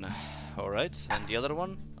stun. Alright, and the other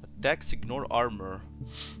one? Attacks ignore armor.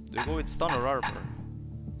 Do you go with stun or armor?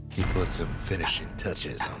 He put some finishing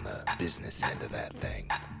touches on the business end of that thing.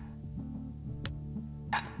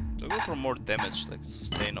 Do you go for more damage, like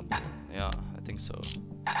sustainable? Yeah, I think so.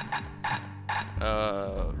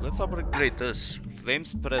 Let's upgrade this. Flame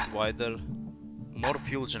spread wider. More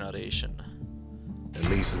fuel generation. At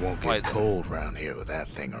least it won't get Wider. cold round here with that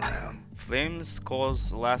thing around. Flames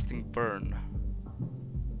cause lasting burn.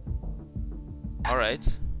 Alright.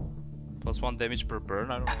 +1 damage per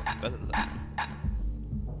burn, I don't know what's better than that.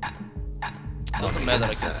 Doesn't On the matter, I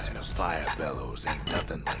guess. inside, a fire bellows ain't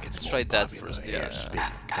nothing like its Let's more try that popular first, yeah.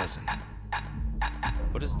 air-spitting cousin.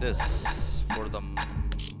 What is this? For them.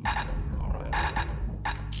 Alright.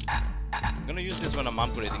 I'm gonna use this when I'm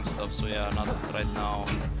upgrading stuff, so yeah, not right now.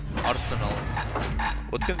 Arsenal.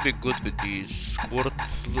 What can be good with the squirt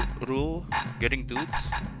rule? Getting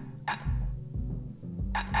dudes?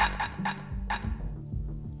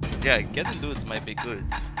 Yeah, getting dudes might be good.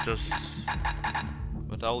 Just.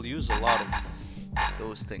 But I'll use a lot of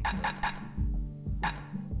those things then.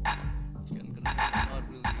 Not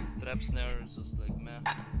really trap snares, just like meh.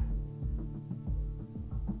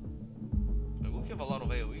 I will have a lot of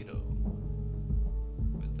AoE though.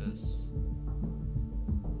 With this.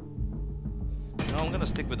 No, I'm gonna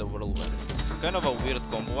stick with the whirlwind. It's kind of a weird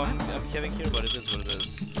combo I'm having here, but it is what it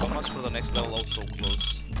is. How much for the next level? Also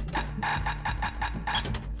close.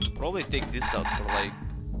 Probably take this out for like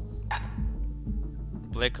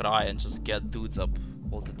Black Eye and just get dudes up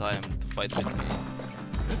all the time to fight with me.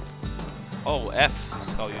 Oh, F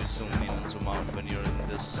is how you zoom in and zoom out when you're in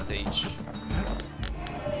this stage.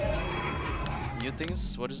 New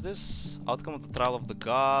things, what is this? Outcome of the Trial of the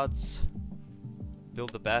Gods.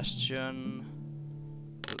 Build the Bastion.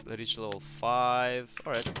 Reach level 5.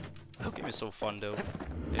 Alright. This game is so fun though.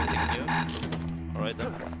 Anything new? Alright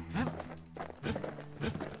then.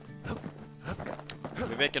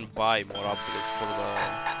 Maybe I can buy more upgrades for the...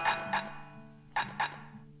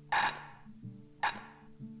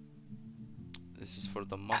 This is for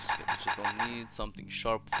the musket, which I don't need. Something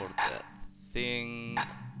sharp for that thing.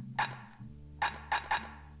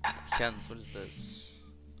 Hand, what is this?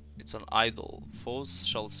 It's an idol. Foes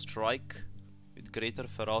shall strike with greater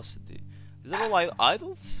ferocity. These are all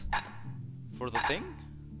idols? For the thing?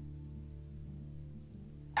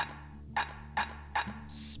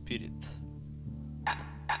 Spirit.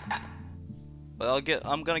 But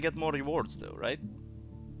I'm gonna get more rewards though, right?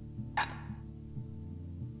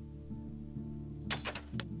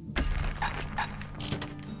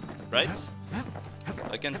 Right?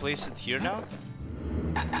 I can place it here now?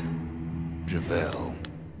 Javel.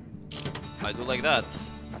 I do like that.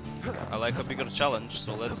 I like a bigger challenge,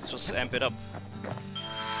 so let's just amp it up.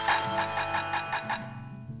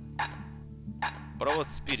 What about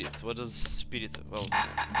spirit? What does spirit? Well,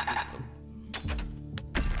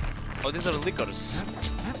 oh, these are liquors.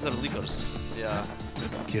 These are liquors. Yeah.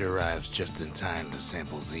 Kid arrives just in time to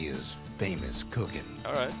sample Zia's famous cooking.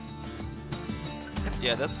 All right.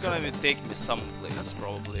 Yeah, that's gonna take me someplace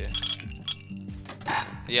probably.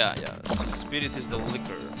 Yeah. So spirit is the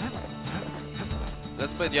liquor.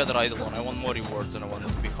 Let's play the other idol one. I want more rewards and I want it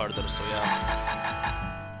to be harder. So yeah.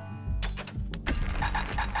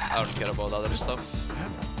 I don't care about other stuff.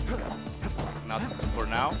 Not for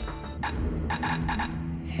now.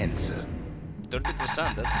 Hensa.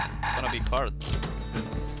 30%, that's gonna be hard.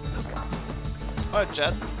 Alright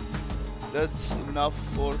chat, that's enough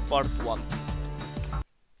for part 1.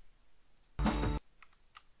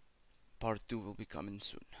 Part 2 will be coming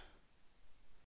soon.